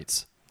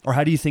neophytes? Or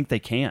how do you think they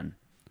can?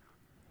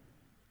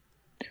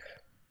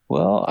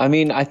 Well, I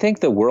mean, I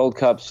think the World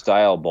Cup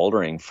style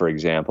bouldering, for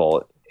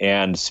example,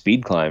 and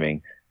speed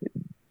climbing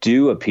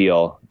do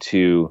appeal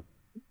to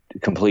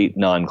complete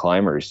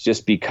non-climbers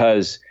just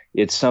because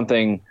it's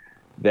something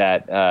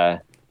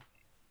that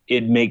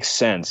it makes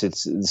sense.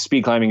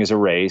 Speed climbing is a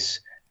race,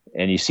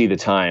 and you see the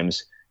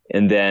times,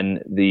 and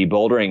then the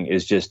bouldering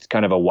is just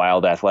kind of a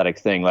wild athletic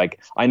thing. Like,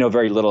 I know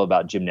very little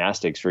about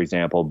gymnastics, for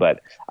example, but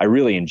I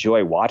really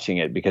enjoy watching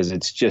it because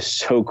it's just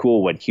so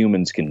cool what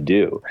humans can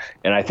do.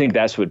 And I think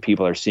that's what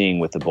people are seeing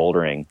with the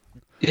bouldering.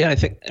 Yeah, I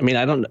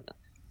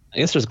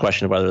guess there's a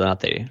question of whether or not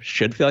they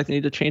should feel like they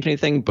need to change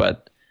anything,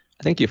 but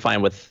I think you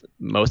find with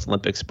most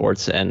Olympic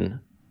sports and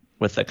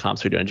with the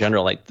comps we do in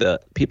general, like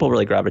the people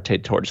really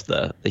gravitate towards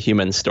the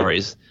human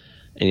stories.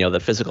 And, the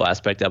physical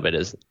aspect of it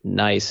is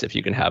nice if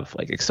you can have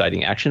like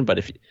exciting action, but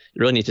if you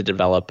really need to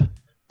develop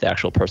the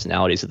actual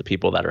personalities of the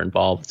people that are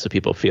involved so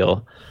people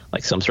feel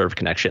like some sort of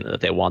connection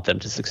that they want them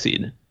to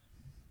succeed.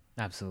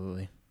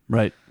 Absolutely.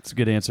 Right. It's a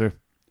good answer.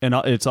 And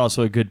it's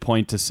also a good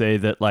point to say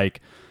that,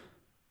 like,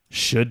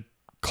 should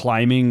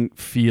climbing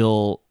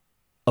feel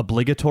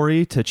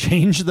obligatory to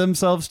change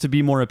themselves to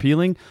be more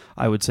appealing?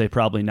 I would say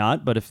probably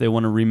not, but if they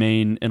want to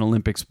remain an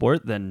Olympic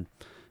sport, then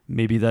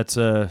maybe that's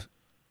a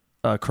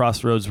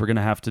crossroads we're going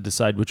to have to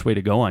decide which way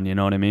to go on. You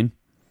know what I mean?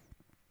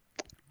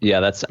 Yeah,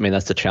 that's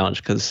the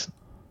challenge, because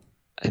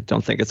I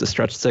don't think it's a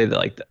stretch to say that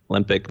like the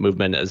Olympic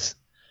movement has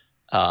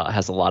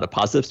a lot of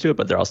positives to it,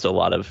 but there are also a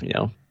lot of,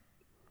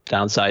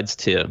 downsides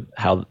to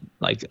how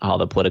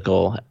the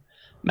political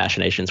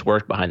machinations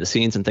work behind the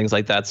scenes and things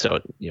like that.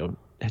 So,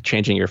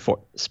 changing your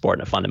sport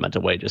in a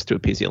fundamental way just to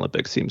appease the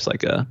Olympics seems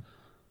like a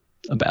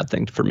bad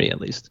thing for me, at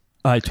least.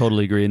 I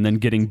totally agree. And then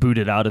getting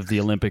booted out of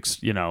the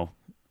Olympics,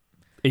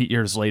 8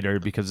 years later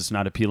because it's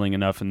not appealing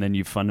enough, and then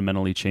you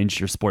fundamentally changed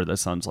your sport. That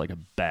sounds like a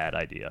bad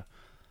idea.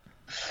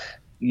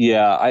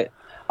 Yeah,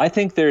 I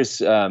think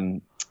there's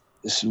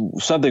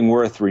something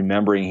worth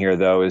remembering here,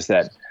 though, is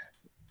that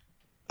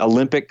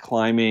Olympic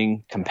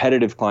climbing,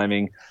 competitive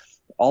climbing,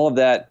 all of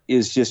that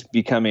is just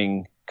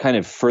becoming kind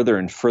of further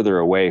and further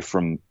away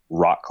from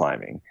rock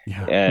climbing,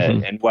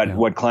 and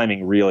what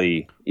climbing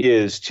really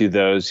is to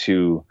those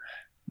who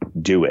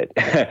do it,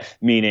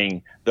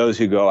 meaning those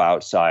who go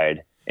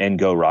outside and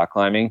go rock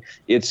climbing.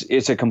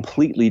 It's a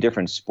completely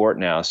different sport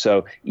now.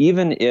 So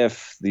even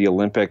if the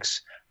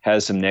Olympics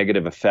has some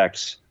negative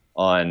effects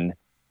on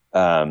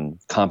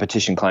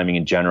competition climbing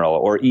in general,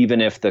 or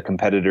even if the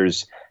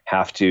competitors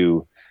have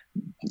to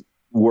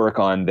work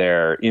on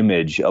their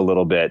image a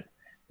little bit,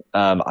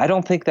 I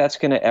don't think that's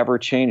going to ever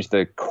change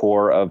the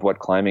core of what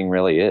climbing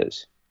really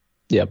is.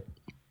 Yep.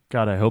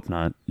 God, I hope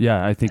not.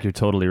 Yeah, I think you're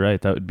totally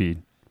right. That would be,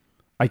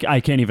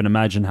 I can't even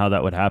imagine how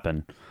that would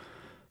happen.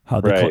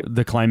 How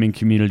the climbing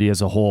community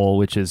as a whole,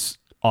 which is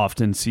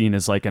often seen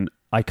as like an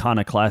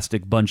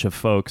iconoclastic bunch of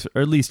folks,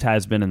 or at least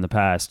has been in the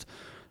past,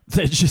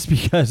 that just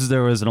because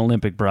there was an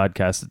Olympic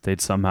broadcast that they'd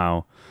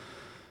somehow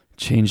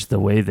change the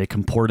way they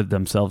comported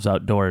themselves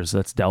outdoors.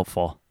 That's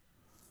doubtful.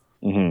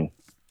 Mm-hmm.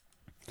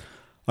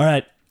 All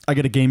right. I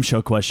got a game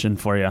show question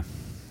for you.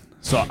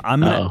 So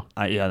I'm going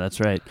to, yeah, that's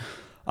right.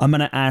 I'm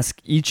going to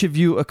ask each of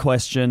you a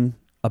question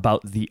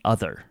about the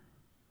other.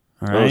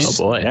 All right. Oh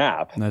boy.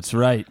 Snap. That's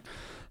right.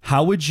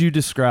 How would you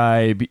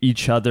describe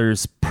each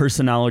other's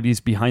personalities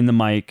behind the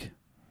mic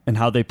and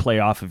how they play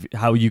off of,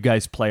 how you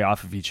guys play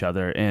off of each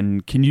other?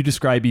 And can you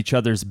describe each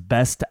other's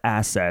best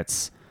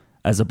assets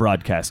as a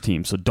broadcast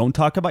team? So don't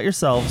talk about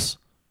yourselves,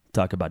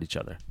 talk about each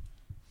other.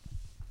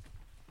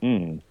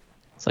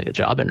 It's like a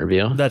job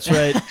interview. That's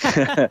right.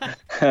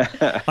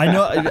 I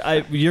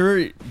know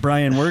you're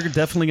Brian. We're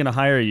definitely going to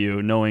hire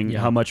you, knowing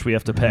how much we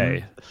have to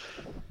pay.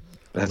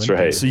 That's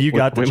right. So you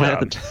got the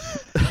job.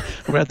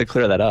 We have to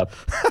clear that up.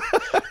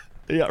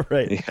 Yeah,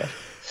 right.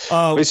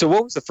 Yeah. Wait, so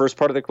what was the first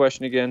part of the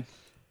question again?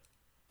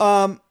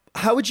 How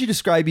would you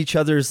describe each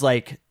other's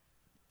like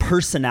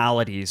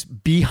personalities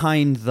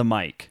behind the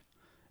mic,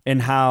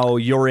 and how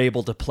you're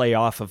able to play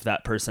off of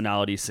that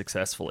personality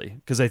successfully?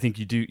 Because I think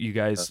you do. You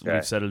guys,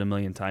 we've said it a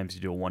million times,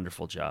 you do a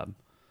wonderful job.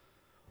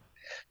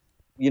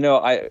 You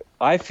know,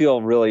 I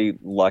feel really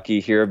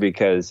lucky here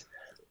because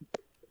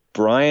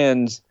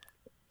Brian's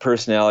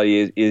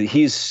personality is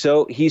he's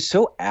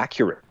so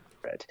accurate.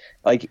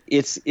 Like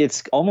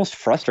it's almost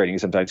frustrating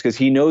sometimes because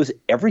he knows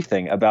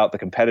everything about the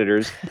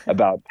competitors,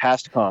 about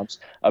past comps,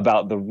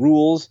 about the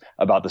rules,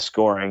 about the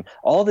scoring,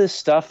 all this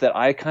stuff that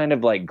I kind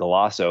of like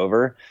gloss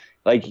over.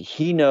 Like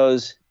he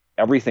knows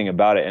everything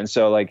about it. And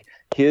so like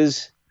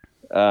his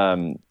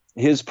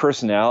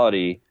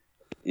personality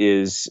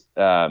is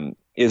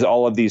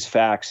all of these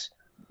facts,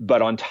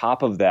 but on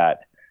top of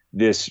that,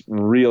 this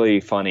really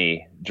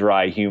funny,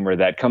 dry humor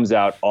that comes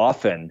out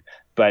often,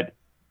 but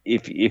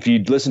if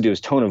you listen to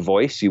his tone of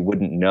voice, you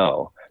wouldn't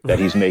know that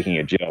he's making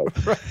a joke.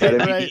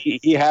 Right.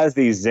 He has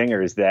these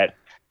zingers that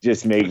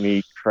just make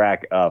me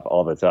crack up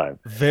all the time.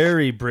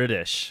 Very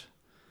British.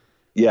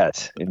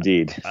 Yes,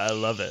 indeed. I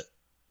love it.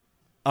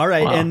 All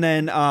right, wow. And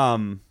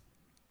then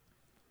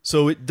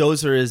so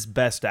those are his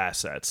best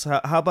assets.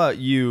 How about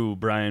you,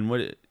 Brian?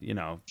 What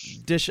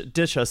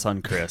dish us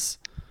on Chris?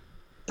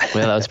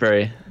 Well, that was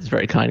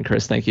very kind,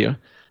 Chris. Thank you.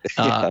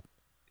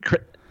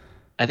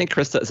 I think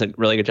Chris does a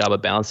really good job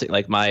of balancing.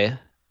 Like my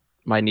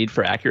need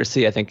for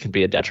accuracy, I think, can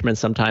be a detriment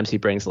sometimes. He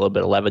brings a little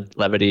bit of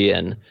levity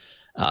and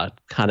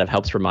kind of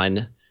helps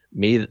remind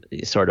me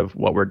sort of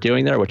what we're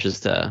doing there, which is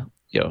to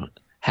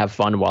have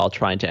fun while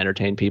trying to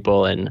entertain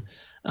people and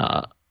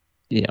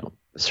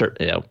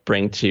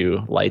bring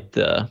to light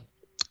the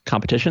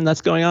competition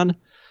that's going on.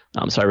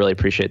 So I really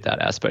appreciate that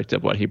aspect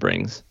of what he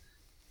brings.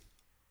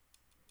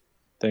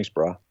 Thanks,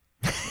 bro.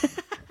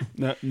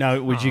 Now,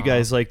 would you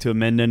guys like to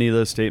amend any of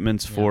those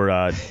statements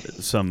for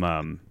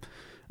some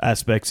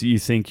aspects you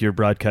think your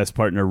broadcast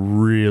partner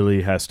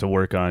really has to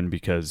work on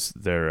because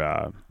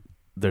they're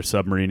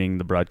submarining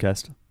the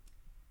broadcast?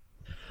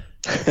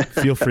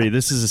 Feel free.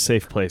 This is a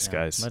safe place,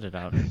 guys. Let it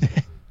out.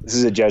 This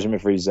is a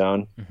judgment-free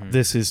zone. Mm-hmm.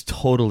 This is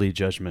totally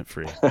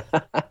judgment-free.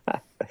 I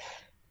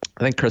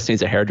think Chris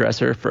needs a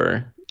hairdresser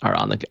for our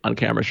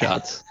on-camera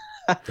shots.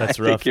 That's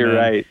rough. I think you're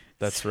right.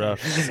 That's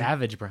rough.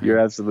 Savage, Brian. You're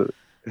absolutely.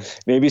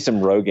 Maybe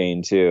some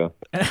Rogaine too.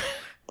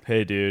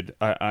 Hey, dude,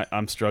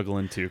 I'm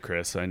struggling too,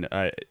 Chris.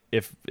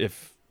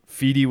 If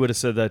Feedy would have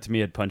said that to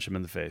me, I'd punch him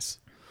in the face.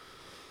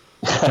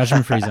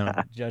 Judgment-free zone.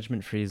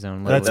 Judgment-free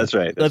zone. That's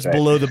right. That's right.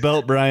 Below the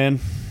belt, Brian.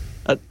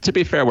 To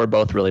be fair, we're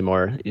both really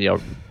more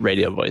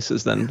radio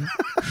voices than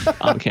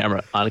on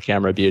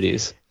camera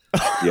beauties.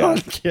 Yeah. On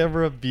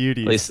camera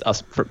beauties. At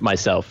least for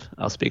myself.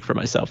 I'll speak for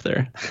myself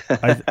there.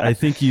 I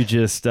think you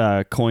just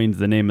coined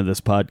the name of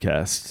this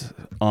podcast,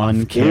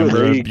 On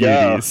Camera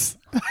Beauties.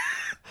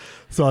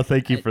 So I'll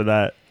thank you for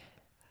that.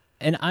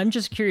 And I'm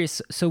just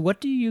curious, so what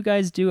do you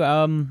guys do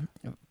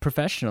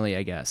professionally,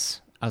 I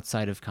guess,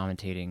 outside of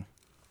commentating?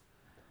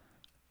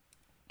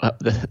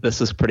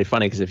 This is pretty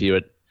funny because if you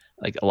would,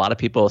 like, a lot of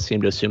people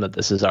seem to assume that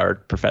this is our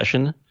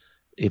profession.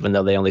 even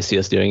though they only see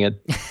us doing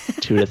it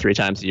 2 to 3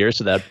 times a year.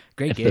 So that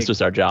Great if gig. this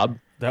was our job,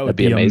 That would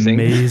that'd be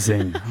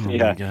amazing. Oh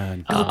Yeah. my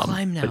god. Go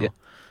climb now. but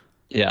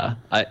Yeah,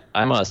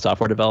 I'm a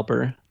software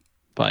developer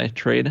by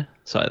trade,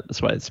 so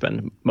that's why I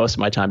spend most of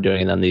my time doing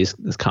it. And then these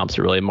comps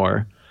are really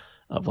more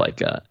of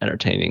like a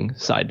entertaining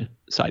side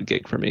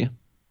gig for me.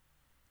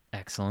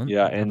 Excellent.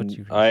 Yeah, How about and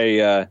you,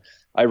 Chris?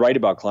 I write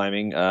about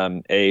climbing,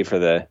 for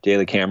the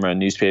Daily Camera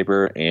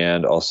newspaper,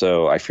 and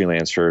also I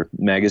freelance for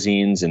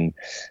magazines and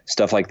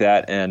stuff like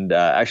that. And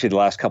actually, the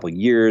last couple of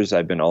years,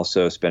 I've been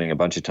also spending a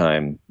bunch of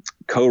time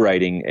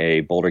co-writing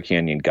a Boulder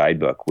Canyon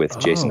guidebook with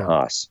Jason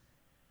Haas.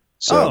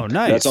 So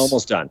nice. That's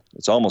almost done.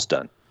 It's almost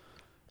done.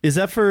 Is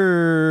that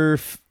for?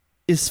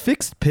 Is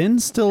Fixed Pin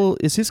still?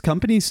 Is his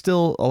company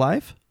still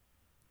alive?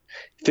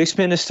 Fixed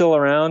Pin is still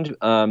around,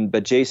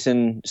 but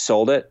Jason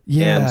sold it.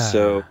 Yeah.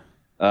 And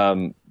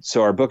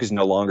so our book is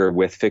no longer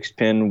with Fixed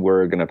Pin.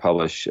 We're going to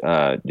publish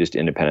just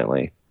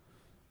independently.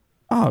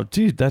 Oh,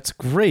 dude, that's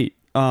great.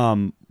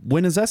 When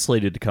is that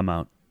slated to come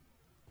out?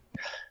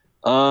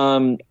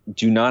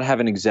 Do not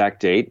have an exact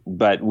date,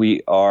 but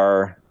we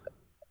are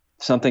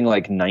something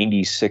like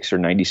 96 or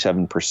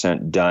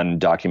 97% done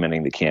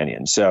documenting the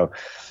canyon. So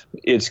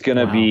it's going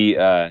to be,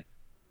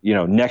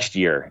 next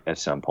year at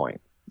some point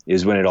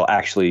is when it'll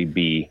actually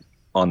be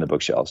on the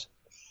bookshelves.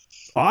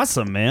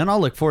 Awesome, man. I'll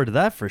look forward to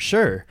that for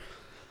sure.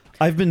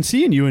 I've been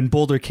seeing you in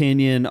Boulder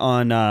Canyon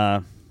on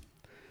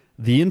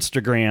the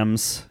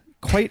Instagrams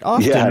quite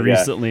often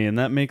recently, and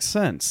that makes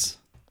sense.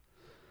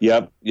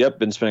 Yep.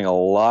 Been spending a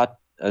lot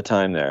of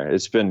time there.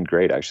 It's been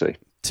great, actually.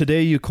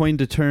 Today you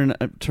coined a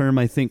term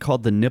I think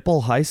called the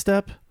nipple high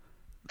step.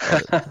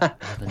 The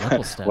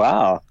nipple step.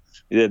 Wow.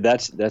 Yeah,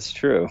 that's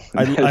true.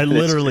 I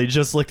literally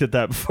just looked at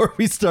that before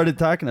we started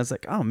talking. I was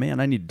like, oh man,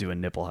 I need to do a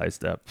nipple high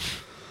step.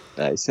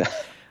 Nice.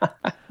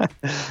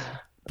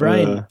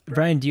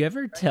 Brian, do you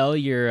ever tell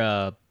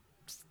your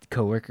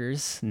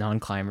coworkers,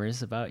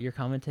 non-climbers, about your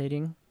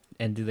commentating?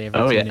 And do they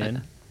ever tune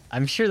in?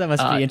 I'm sure that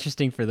must be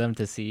interesting for them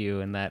to see you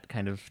in that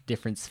kind of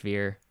different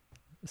sphere,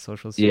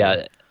 social sphere.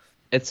 Yeah,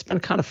 it's been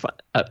kind of fun.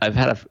 I've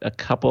had a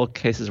couple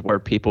cases where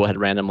people had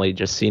randomly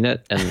just seen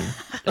it and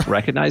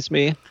recognized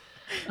me.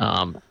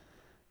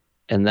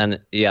 And then,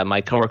 my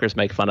coworkers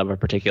make fun of a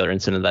particular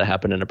incident that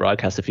happened in a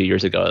broadcast a few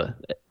years ago,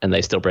 and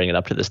they still bring it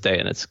up to this day,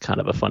 and it's kind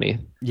of a funny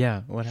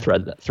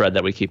thread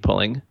that we keep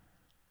pulling.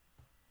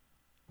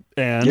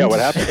 And what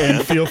happened?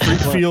 And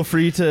feel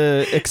free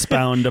to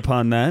expound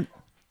upon that.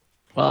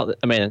 Well,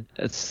 I mean,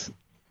 it's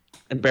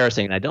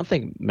embarrassing, and I don't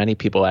think many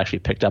people actually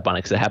picked up on it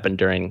because it happened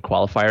during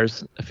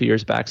qualifiers a few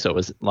years back, so it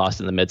was lost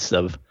in the midst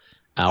of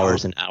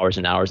hours and hours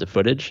and hours of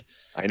footage.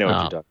 I know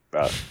what you're talking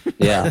about.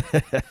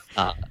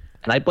 Yeah.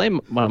 And I blame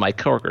one of my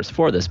coworkers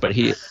for this, but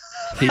he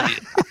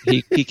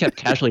kept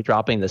casually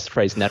dropping this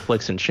phrase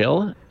 "Netflix and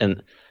chill,"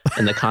 and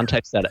in the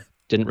context that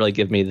didn't really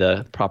give me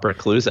the proper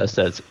clues as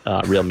to its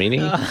real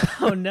meaning.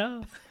 Oh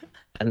no!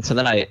 And so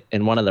then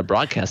in one of the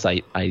broadcasts,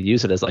 I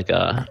use it as like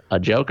a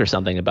joke or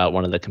something about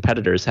one of the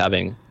competitors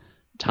having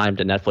time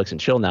to Netflix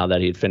and chill now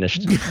that he'd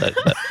finished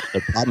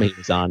the problem he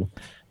was on.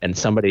 And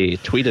somebody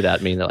tweeted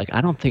at me, and they're like, I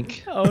don't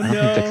think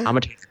the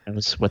commentator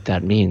knows what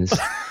that means.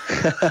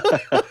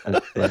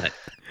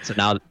 So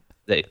now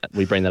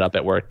we bring that up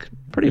at work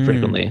pretty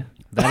frequently.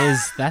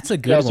 That's a We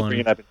good also one.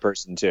 bring it up in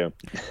person too.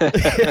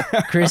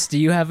 Chris, do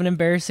you have an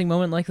embarrassing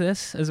moment like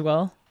this as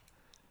well?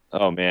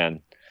 Oh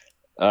man,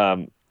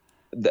 I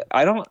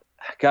don't.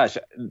 Gosh,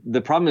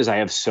 the problem is I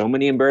have so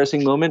many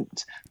embarrassing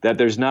moments that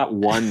there's not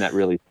one that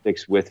really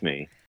sticks with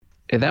me.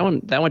 Yeah,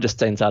 that one just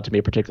stands out to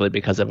me particularly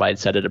because if I had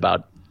said it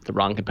about the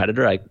wrong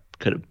competitor, I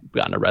could have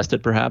gotten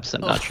arrested. Perhaps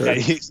I'm not sure.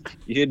 Yeah,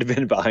 you'd have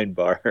been behind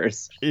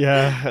bars.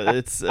 Yeah,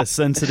 it's a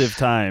sensitive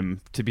time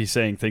to be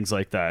saying things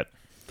like that.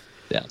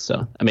 Yeah,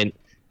 so I mean,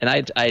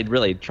 and I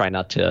really try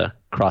not to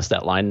cross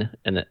that line,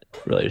 and it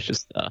really was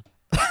just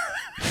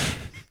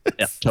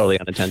totally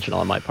unintentional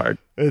on my part.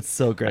 It's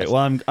so great.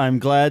 Well, I'm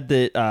glad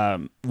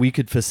that we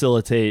could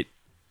facilitate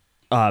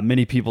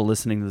many people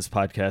listening to this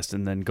podcast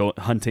and then go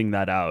hunting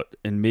that out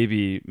and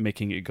maybe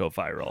making it go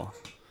viral.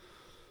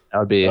 That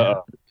would be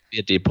a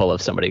deep pull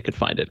if somebody could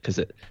find it, because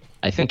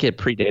I think it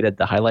predated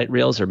the highlight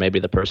reels, or maybe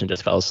the person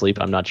just fell asleep.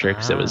 I'm not sure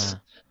because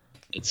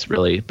it's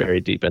really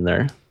buried deep in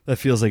there. That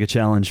feels like a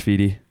challenge,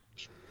 Feedy.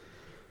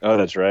 Oh,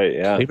 that's right.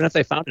 Yeah. Even if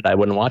they found it, I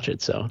wouldn't watch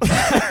it. So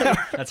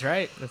That's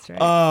right.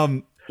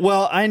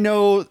 Well, I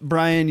know,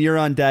 Brian, you're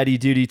on daddy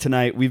duty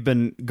tonight. We've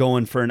been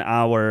going for an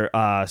hour,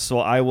 so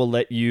I will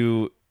let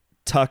you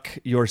tuck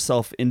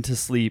yourself into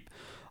sleep.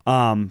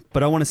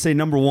 But I want to say,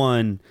 number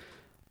one,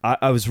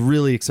 I was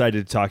really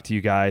excited to talk to you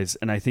guys,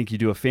 and I think you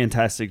do a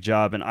fantastic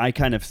job. And I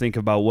kind of think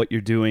about what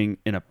you're doing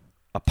in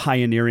a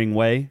pioneering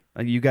way.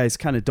 You guys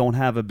kind of don't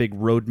have a big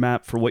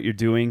roadmap for what you're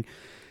doing,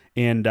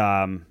 and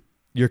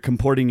you're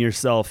comporting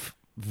yourself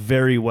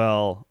very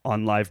well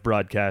on live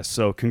broadcast.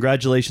 So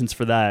congratulations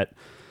for that.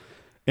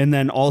 And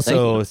then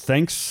also,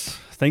 thanks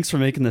for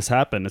making this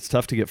happen. It's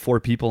tough to get 4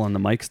 people on the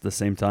mics at the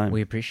same time.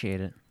 We appreciate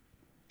it.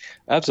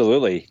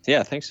 Absolutely.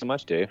 Yeah. Thanks so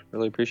much, Dave.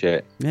 Really appreciate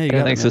it. Yeah, you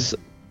got thanks. it,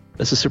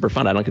 this is super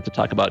fun. I don't get to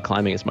talk about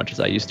climbing as much as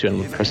I used to,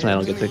 and Chris and I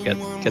don't get to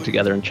get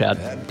together and chat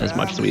as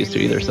much as we used to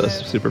either. So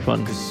it's super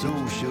fun.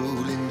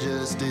 Social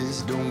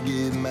injustice don't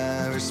get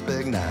my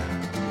respect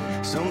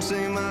now. Some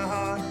say my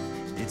heart,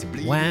 it's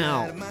bleeding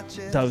Wow. out of my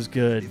chest. That was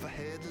good.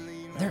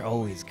 They're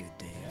always good,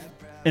 Dave.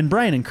 And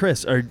Brian and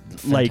Chris are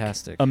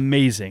Fantastic. like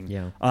amazing.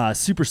 Yeah.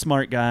 Super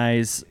smart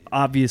guys.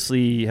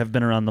 Obviously have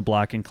been around the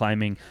block and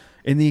climbing.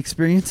 And the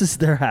experiences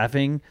they're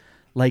having,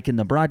 like in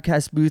the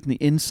broadcast booth and the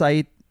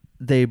insight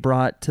they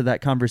brought to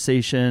that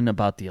conversation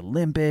about the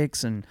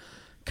Olympics and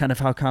kind of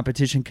how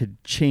competition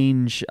could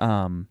change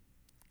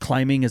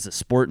climbing as a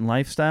sport and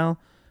lifestyle.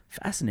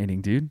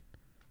 Fascinating, dude.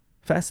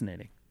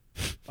 Fascinating.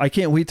 I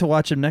can't wait to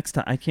watch them next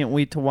time. I can't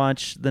wait to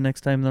watch the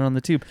next time they're on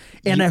the tube.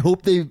 And I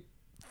hope they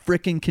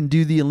frickin' can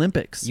do the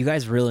Olympics. You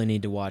guys really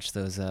need to watch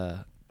those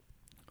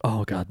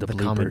Oh God, the bloopers.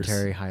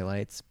 commentary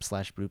highlights /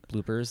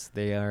 bloopers.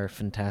 They are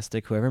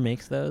fantastic. Whoever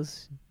makes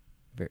those,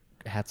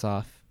 hats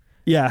off.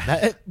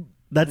 Yeah,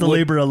 that's a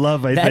labor of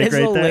love. I That think is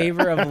right a there.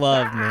 labor of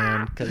love,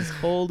 man. Because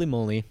holy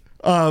moly.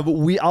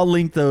 I'll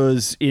link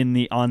those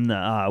on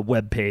the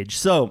web page.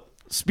 So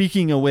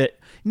speaking of which,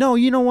 no,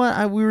 you know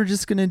what? We were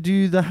just gonna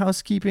do the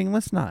housekeeping.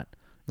 Let's not.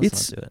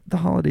 Let's not do it. The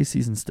holiday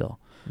season still.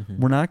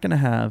 We're not gonna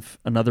have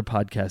another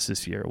podcast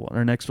this year. Well,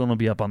 our next one will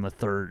be up on the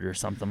 3rd or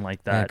something like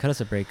Yeah, that. cut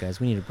us a break, guys.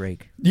 We need a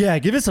break. Yeah,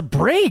 give us a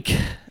break.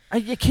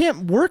 You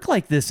can't work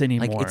like this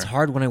anymore. Like, it's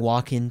hard when I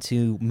walk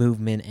into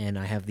movement and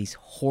I have these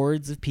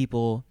hordes of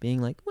people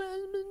being like, well,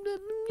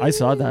 I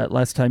saw that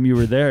last time you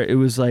were there. It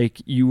was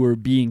like you were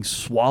being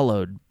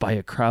swallowed by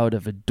a crowd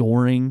of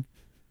adoring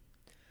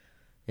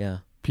yeah.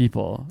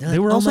 people. They're They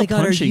like, were oh also my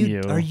God, punching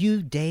you. Are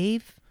you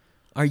Dave?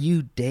 Are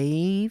you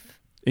Dave?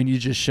 And you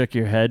just shook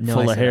your head No,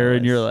 full I of said I hair,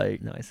 and was. you're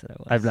like, No, I said I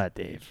was. I'm not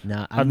Dave.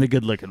 Nah, I'm the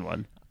good-looking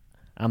one.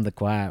 I'm the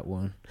quiet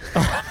one.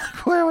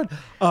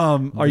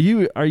 Are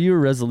you a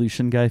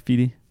resolution guy,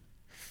 Feedy?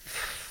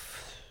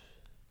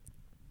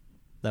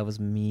 That was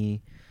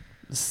me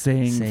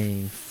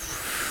Saying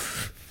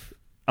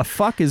a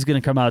fuck is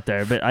gonna come out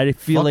there, but I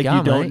feel Fuck like yeah,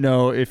 you don't mate.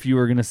 know if you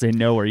were gonna say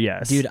no or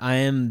yes. Dude, I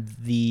am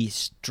the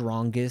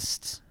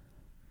strongest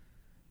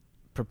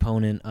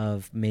proponent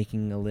of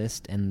making a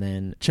list and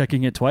then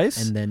checking it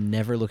twice. and then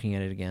never looking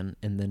at it again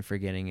and then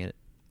forgetting it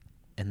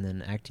and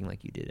then acting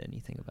like you did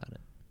anything about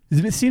it.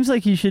 It seems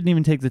like you shouldn't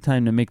even take the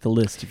time to make the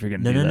list if you're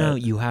gonna do that. No.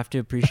 You have to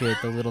appreciate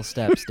the little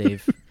steps,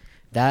 Dave.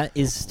 That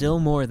is still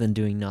more than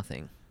doing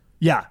nothing.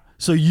 Yeah.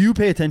 So you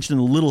pay attention to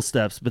the little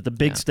steps, but the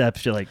big Yeah.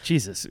 steps, you're like,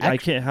 Jesus, I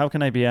can't. How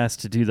can I be asked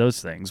to do those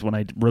things when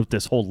I wrote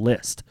this whole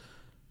list?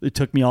 It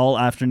took me all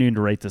afternoon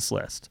to write this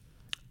list.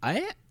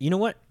 You know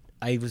what?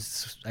 I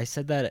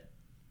said that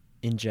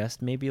in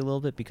jest maybe a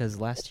little bit because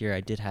last year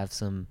I had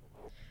some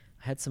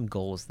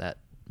goals that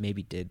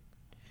maybe did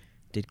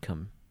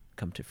come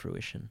to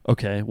fruition.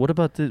 Okay. What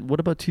about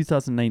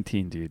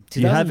 2019, dude?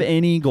 Do you 2000 have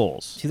any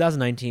goals?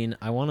 2019,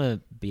 I want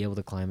to be able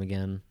to climb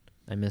again.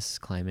 I miss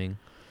climbing.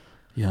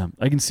 Yeah,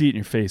 I can see it in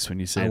your face when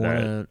you say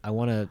that. I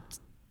want to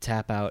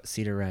tap out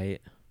Cedar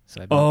Wright.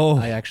 So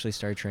I actually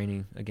started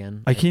training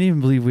again. I can't even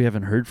believe we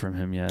haven't heard from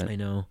him yet. I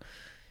know.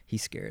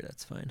 He's scared.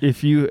 That's fine.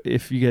 If you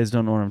guys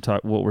don't know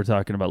what we're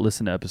talking about,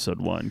 listen to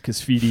episode 1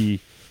 because Feedy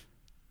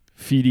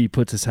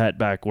puts his hat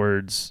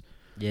backwards.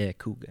 Yeah,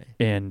 cool guy.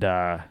 And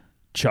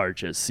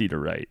charges Cedar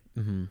Wright.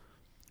 Mm-hmm.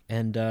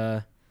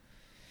 And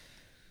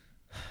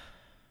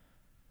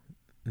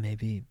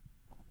maybe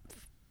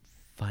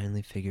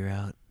finally figure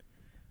out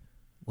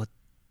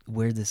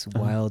where this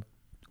wild,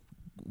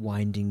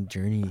 winding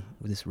journey,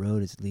 this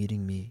road is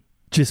leading me.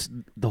 Just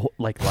the whole,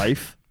 like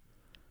life.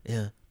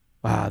 Yeah.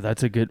 Wow,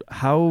 that's a good.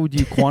 How do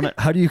you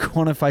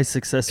quantify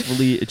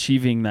successfully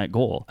achieving that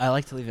goal? I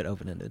like to leave it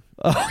open-ended.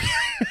 Oh.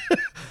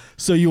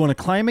 So you want to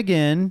climb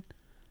again.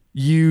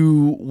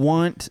 You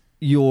want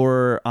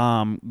your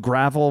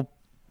gravel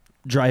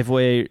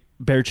driveway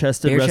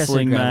bare-chested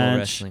wrestling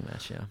match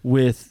yeah.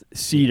 with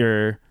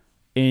Cedar,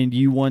 and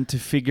you want to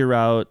figure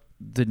out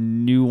the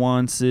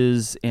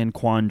nuances and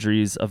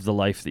quandaries of the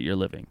life that you're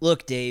living.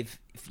 Look, Dave,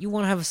 if you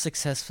want to have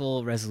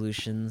successful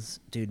resolutions,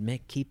 dude,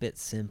 keep it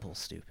simple,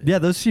 stupid. Yeah,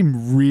 those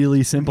seem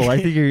really simple. I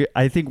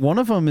think one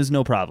of them is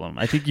no problem.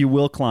 I think you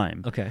will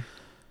climb. Okay.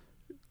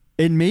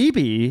 And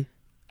maybe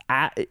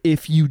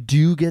if you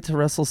do get to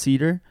wrestle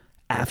Cedar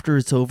after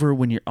it's over,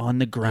 when you're on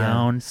the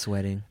ground,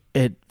 sweating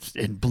and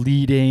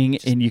bleeding,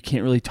 and you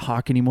can't really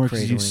talk anymore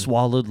because you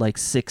swallowed like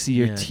 6 of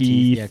your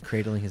teeth. Yeah,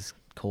 cradling his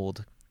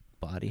cold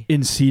body.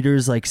 And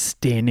Cedar's like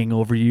standing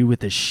over you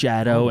with his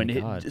shadow,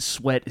 and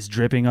sweat is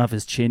dripping off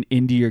his chin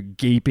into your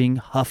gaping,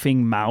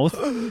 huffing mouth.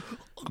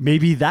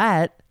 Maybe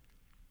that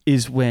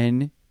is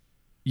when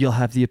you'll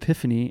have the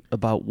epiphany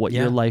about what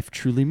your life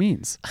truly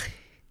means.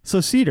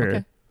 So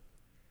Cedar,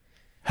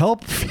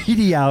 help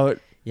Feedy out.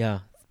 Yeah,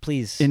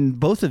 please. In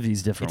both of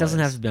these different It doesn't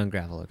ways. have to be on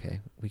gravel,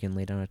 okay? We can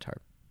lay down a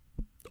tarp.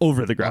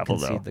 Over the gravel, I'll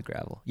concede though. the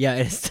gravel. Yeah,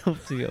 it's still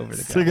to be over the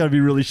gravel. Still got to be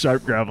really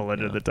sharp gravel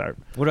under the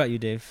tarp. What about you,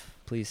 Dave?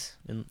 Please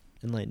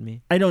enlighten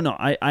me. I don't know.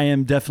 I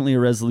am definitely a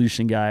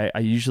resolution guy. I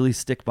usually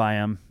stick by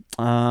them.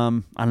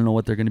 I don't know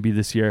what they're going to be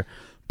this year.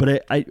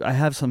 But I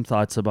have some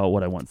thoughts about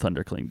what I want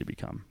ThunderCling to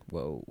become.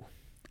 Whoa.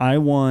 I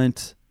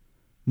want,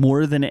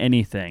 more than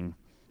anything,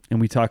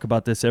 and we talk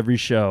about this every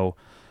show,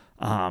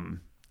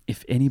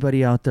 if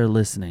anybody out there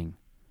listening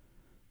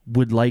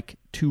would like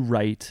to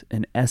write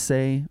an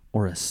essay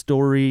or a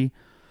story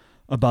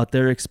about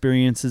their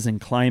experiences in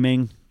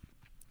climbing,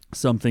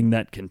 something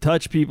that can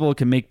touch people,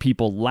 can make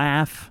people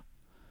laugh,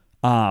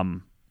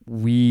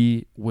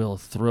 we will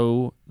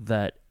throw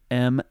that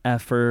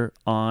MFer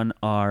on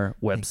our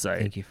website.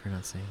 Thank you for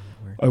not saying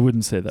that word. I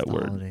wouldn't say that It's the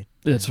word. holiday.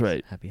 That's Yes,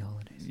 right. Happy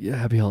holidays. Yeah,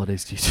 happy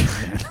holidays to you too,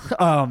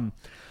 man.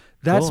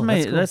 That's Cool, my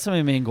that's cool. that's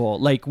my main goal.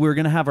 Like, we're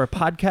gonna have our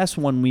podcast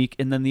one week,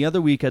 and then the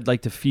other week I'd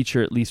like to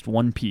feature at least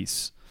one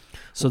piece.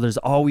 So there's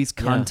always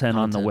content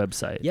on the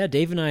website. Yeah,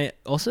 Dave and I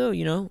also,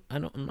 I'm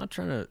not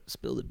trying to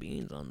spill the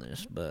beans on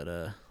this,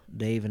 but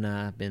Dave and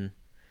I have been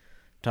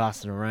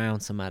tossing around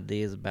some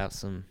ideas about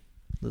some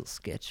little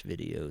sketch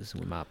videos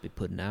we might be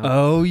putting out.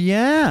 Oh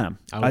yeah.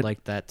 I would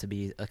like that to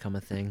become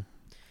a thing.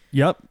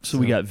 Yep. So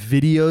we got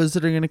videos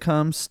that are gonna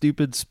come,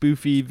 stupid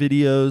spoofy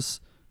videos.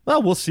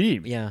 Well, we'll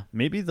see. Yeah.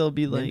 Maybe they'll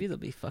be like, Maybe they'll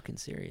be fucking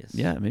serious.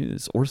 yeah, maybe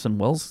it's Orson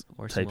Welles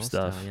Orson type Welles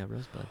stuff. style, yeah,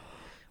 Rosebud.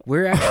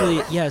 We're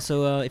actually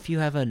so if you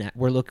have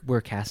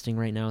we're casting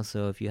right now,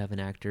 so if you have an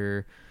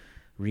actor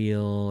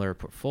reel or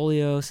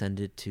portfolio, send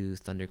it to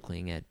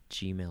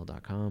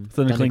thundercling@gmail.com.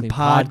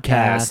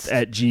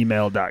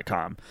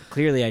 ThunderClingPodcast@gmail.com.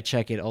 Clearly I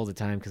check it all the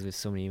time because there's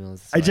so many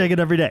emails. I check it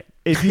every day.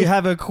 If you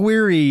have a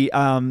query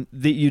that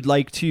you'd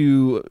like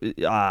to,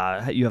 you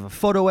have a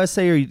photo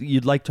essay or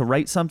you'd like to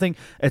write something,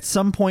 at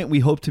some point we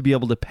hope to be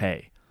able to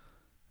pay.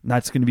 And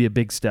that's going to be a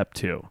big step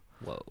too.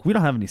 Whoa. We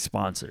don't have any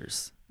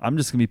sponsors. I'm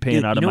just going to be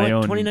paying out of my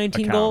own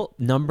 2019 account. goal,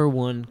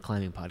 #1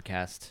 climbing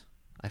podcast.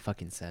 I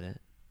fucking said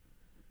it.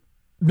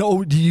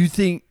 No, do you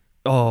think?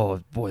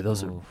 Oh boy,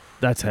 that's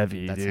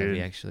heavy. That's dude.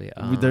 heavy, actually.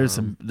 There's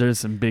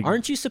some big.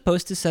 Aren't you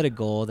supposed to set a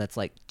goal that's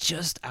like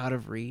just out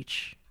of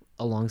reach,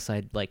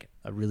 alongside like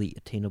a really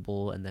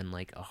attainable and then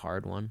like a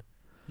hard one?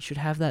 You should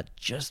have that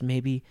just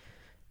maybe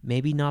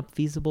not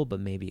feasible,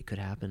 but maybe it could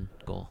happen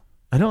goal.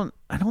 I don't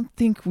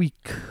think we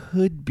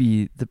could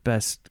be the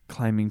best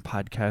climbing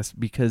podcast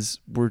because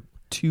we're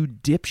too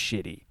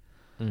dipshitty.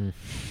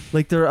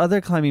 Like, there are other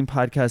climbing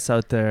podcasts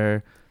out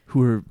there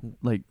who are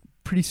like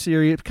pretty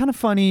serious, kind of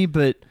funny,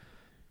 but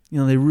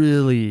they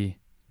really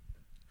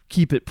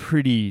keep it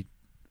pretty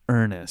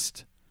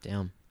earnest.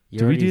 Damn.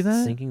 Do we do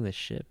that? Sinking the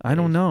ship. I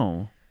don't Dave.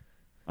 know.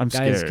 I'm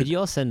Guys, scared. could you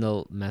all send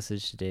a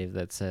message to Dave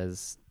that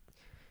says,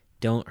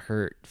 "Don't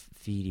hurt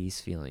Feedy's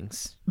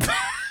feelings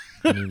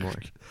anymore"?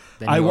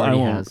 Than I he already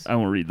won't. has. I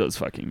won't read those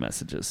fucking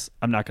messages.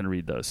 I'm not going to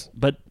read those.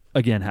 But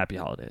again, happy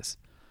holidays.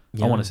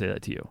 Yeah. I want to say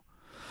that to you.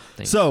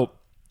 Thanks. So,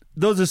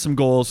 those are some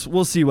goals.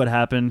 We'll see what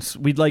happens.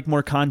 We'd like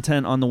more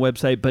content on the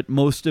website, but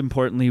most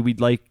importantly,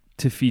 we'd like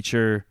to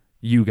feature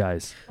you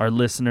guys, our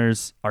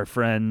listeners, our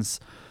friends.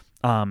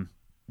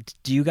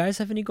 Do you guys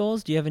have any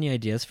goals? Do you have any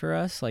ideas for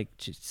us? Like,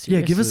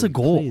 Yeah, give us a seriously,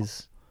 goal.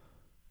 please.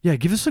 Yeah,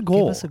 give us a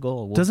goal. Give us a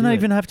goal. We'll Doesn't do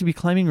even it. have to be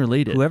climbing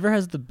related. Whoever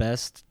has the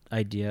best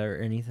idea or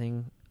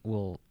anything,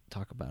 we'll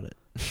talk about it.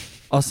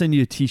 I'll send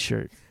you a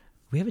T-shirt.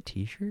 We have a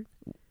T-shirt?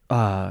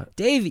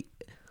 Davey.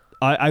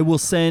 I will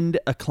send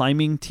a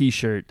climbing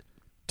T-shirt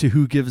to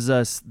who gives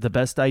us the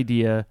best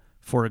idea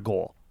for a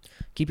goal.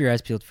 Keep your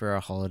eyes peeled for our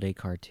holiday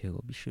card, too.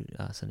 We'll be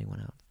sending one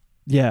out.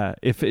 Yeah,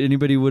 if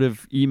anybody would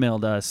have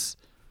emailed us,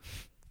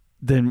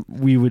 then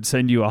we would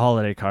send you a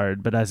holiday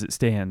card. But as it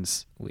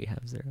stands, We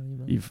have 0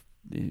 email. you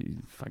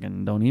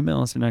fucking don't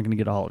email us. You're not going to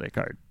get a holiday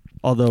card.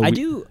 Although I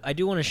do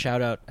want to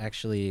shout out,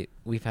 actually,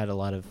 we've had a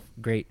lot of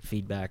great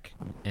feedback,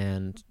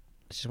 and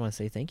I just want to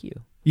say thank you.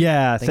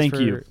 Yeah, Thanks thank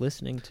for you.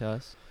 listening to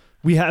us.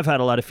 We have had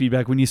a lot of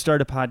feedback. When you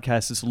start a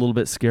podcast, it's a little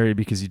bit scary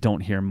because you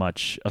don't hear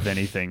much of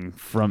anything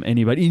from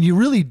anybody. And you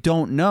really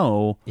don't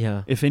know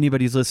if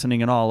anybody's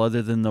listening at all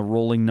other than the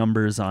rolling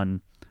numbers on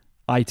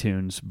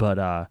iTunes.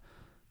 But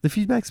the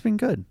feedback's been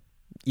good.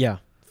 Yeah.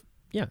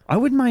 Yeah. I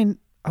wouldn't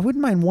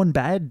mind one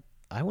bad,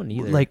 I wouldn't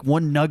either. like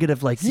one nugget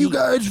of like, you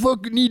guys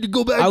fucking need to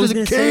go back I to was the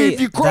gonna cave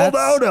say, you crawled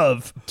that's- out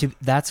of.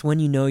 That's when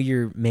you know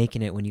you're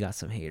making it, when you got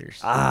some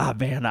haters. Ah,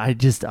 man, I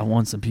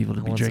want some people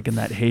to be drinking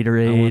that I want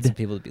Haterade. some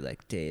people to be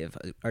like, Dave,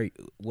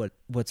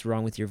 what's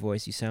wrong with your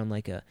voice? You sound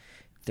like a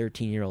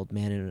 13-year-old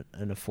man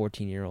in a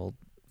 14-year-old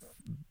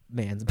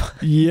man's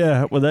body.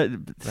 Yeah, well,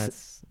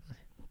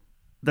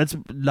 That's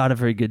not a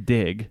very good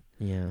dig.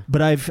 Yeah.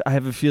 But I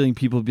have a feeling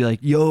people will be like,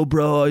 yo,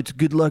 bro, it's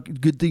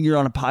good thing you're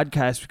on a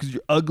podcast because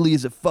you're ugly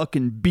as a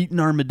fucking beaten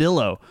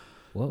armadillo.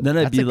 Whoa, Then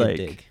I'd that's be a good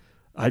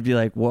like,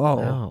 dig. whoa,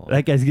 Wow.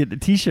 that guy's getting a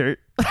T-shirt.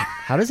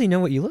 How does he know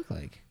what you look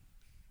like?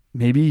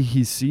 Maybe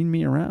he's seen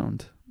me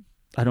around.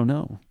 I don't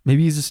know.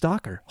 Maybe he's a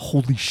stalker.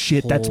 Holy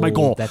shit, that's my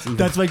goal. That's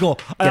my goal.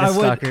 Get a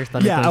stalker,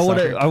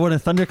 ThunderCling I want a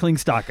ThunderCling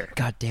stalker.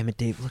 God damn it,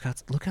 Dave!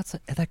 Look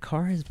outside. That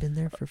car has been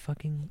there for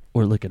fucking.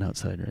 We're looking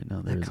outside right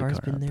now. There's That car's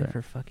a car been out there there.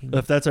 for fucking.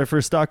 If that's our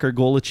first stalker,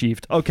 goal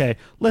achieved. Okay,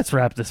 let's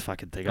wrap this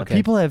fucking thing up. Okay.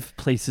 People have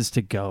places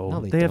to go.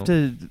 No, they have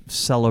to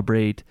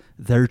celebrate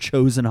their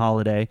chosen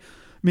holiday.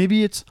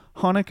 Maybe it's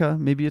Hanukkah.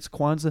 Maybe it's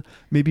Kwanzaa.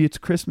 Maybe it's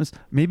Christmas.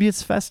 Maybe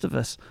it's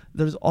Festivus.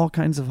 There's all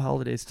kinds of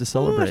holidays to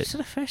celebrate. Oh, it's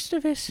the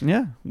Festivus.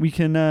 Yeah, we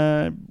can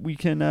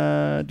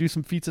do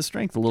some feats of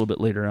strength a little bit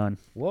later on.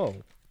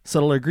 Whoa.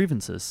 Settle our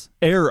grievances.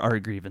 Air our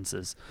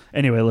grievances.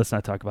 Anyway, let's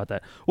not talk about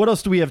that. What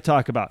else do we have to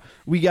talk about?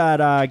 We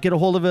got get a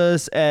hold of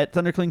us at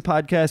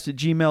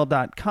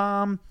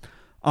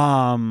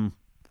thunderklingpodcast@gmail.com.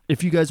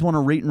 If you guys want to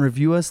rate and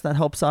review us, that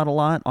helps out a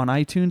lot on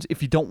iTunes.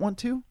 If you don't want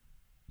to,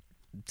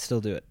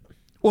 still do it.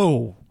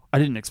 Whoa, I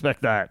didn't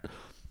expect that.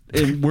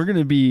 And we're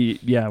gonna be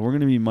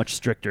much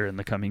stricter in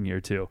the coming year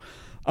too.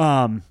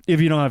 If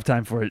you don't have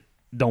time for it,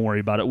 don't worry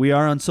about it. We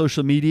are on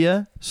social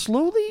media,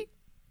 slowly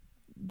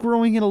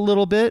growing it a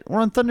little bit. We're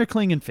on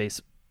Thunderkling and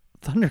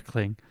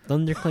Thunderkling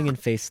and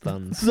Face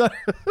Thuns.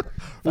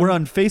 We're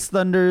on Face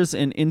Thunders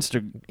and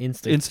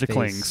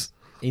Instaklings.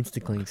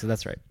 Instaklings, so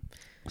that's right.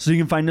 So you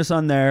can find us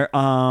on there.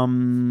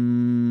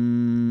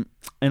 And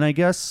I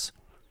guess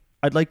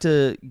I'd like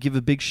to give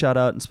a big shout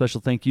out and special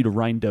thank you to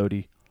Ryan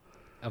Doty.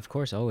 Of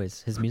course,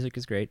 always. His music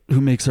is great. Who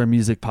makes our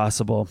music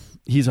possible.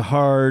 He's a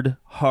hard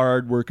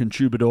working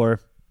troubadour.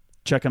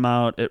 Check him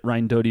out at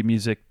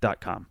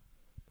ryandotymusic.com.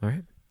 All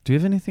right. Do you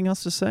have anything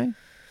else to say?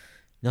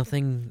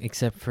 Nothing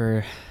except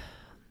for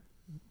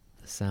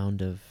the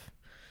sound of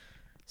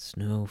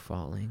snow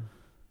falling.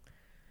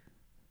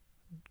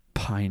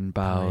 Pine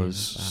boughs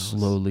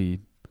slowly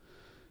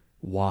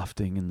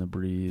wafting in the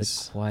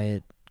breeze. The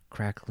quiet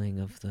crackling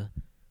of the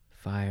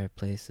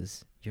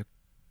fireplaces. You're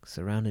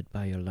surrounded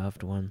by your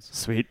loved ones.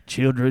 Sweet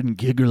children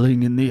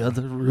giggling in the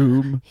other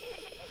room.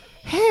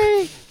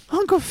 Hey,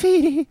 Uncle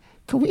Feedy,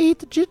 can we eat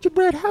the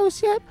gingerbread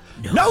house yet?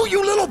 No,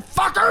 you little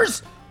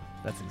fuckers!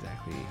 That's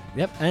exactly.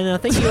 Yep.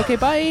 And thank you. Okay,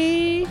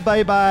 bye.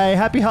 Bye-bye.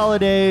 Happy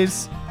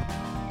holidays.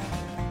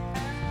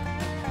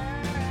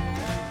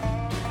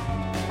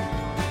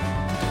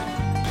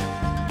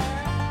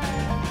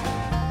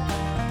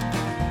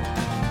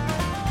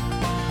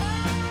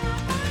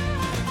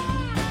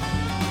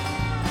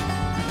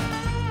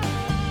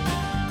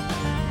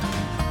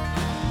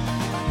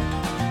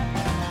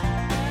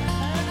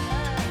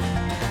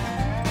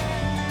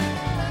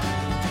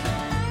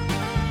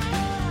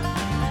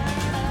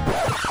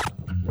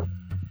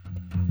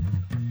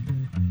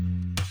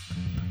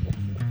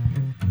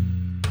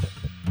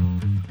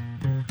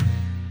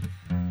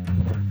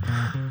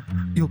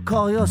 You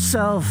call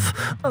yourself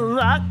a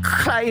rock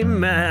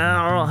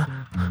climber.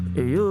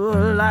 You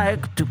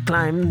like to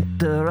climb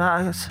the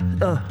rocks.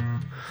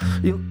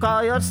 You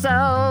call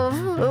yourself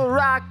a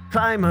rock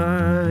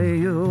climber.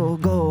 You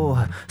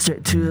go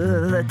straight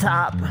to the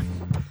top.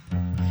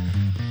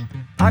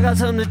 I got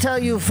something to tell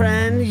you,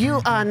 friend.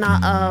 You are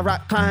not a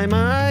rock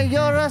climber.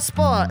 You're a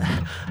sport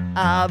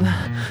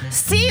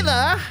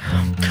sealer.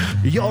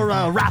 You're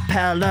a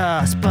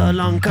rappeller,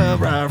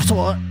 spelunker,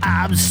 sword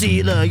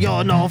sealer.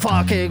 You're no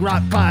fucking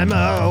rock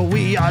climber.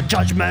 We are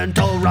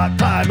judgmental rock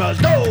climbers.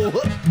 No!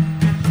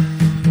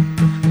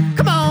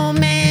 Come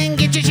on, man,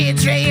 get your shit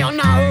straight. You're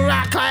not a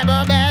rock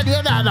climber, man.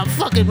 You're not a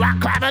fucking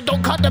rock climber.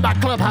 Don't come to my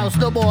clubhouse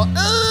no more.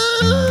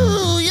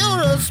 Ooh,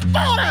 you're a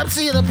sport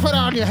sealer. Put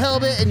on your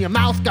helmet and your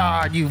mouth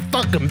guard, you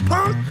fucking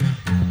punk.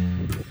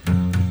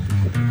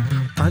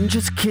 I'm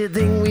just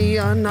kidding, we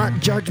are not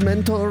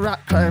judgmental rock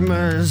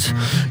climbers.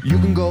 You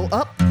can go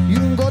up, you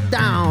can go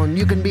down.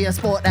 You can be a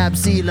sport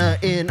sealer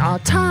in our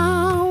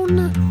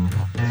town.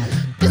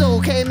 It's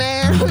okay,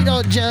 man, we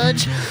don't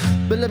judge.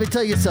 But let me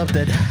tell you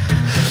something.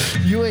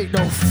 You ain't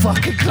no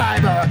fucking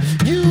climber.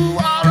 You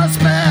are a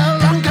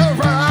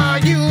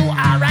spelunker. You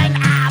are an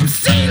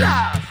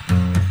sealer.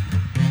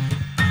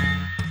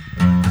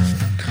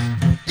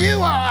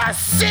 You are a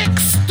sick,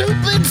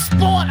 stupid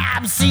sport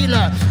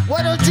sealer.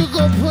 Why don't you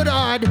go put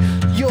on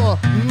your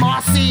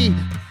mossy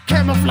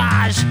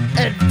camouflage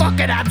and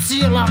fucking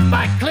seal off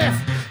my cliff?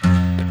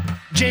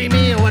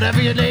 Jamie, or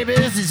whatever your name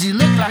is you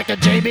look like a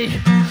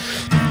Jamie.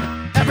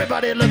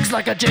 Everybody looks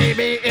like a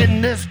Jamie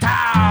in this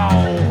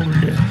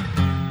town.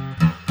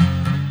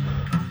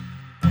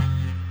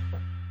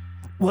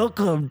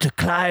 Welcome to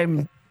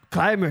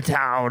Climber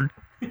Town.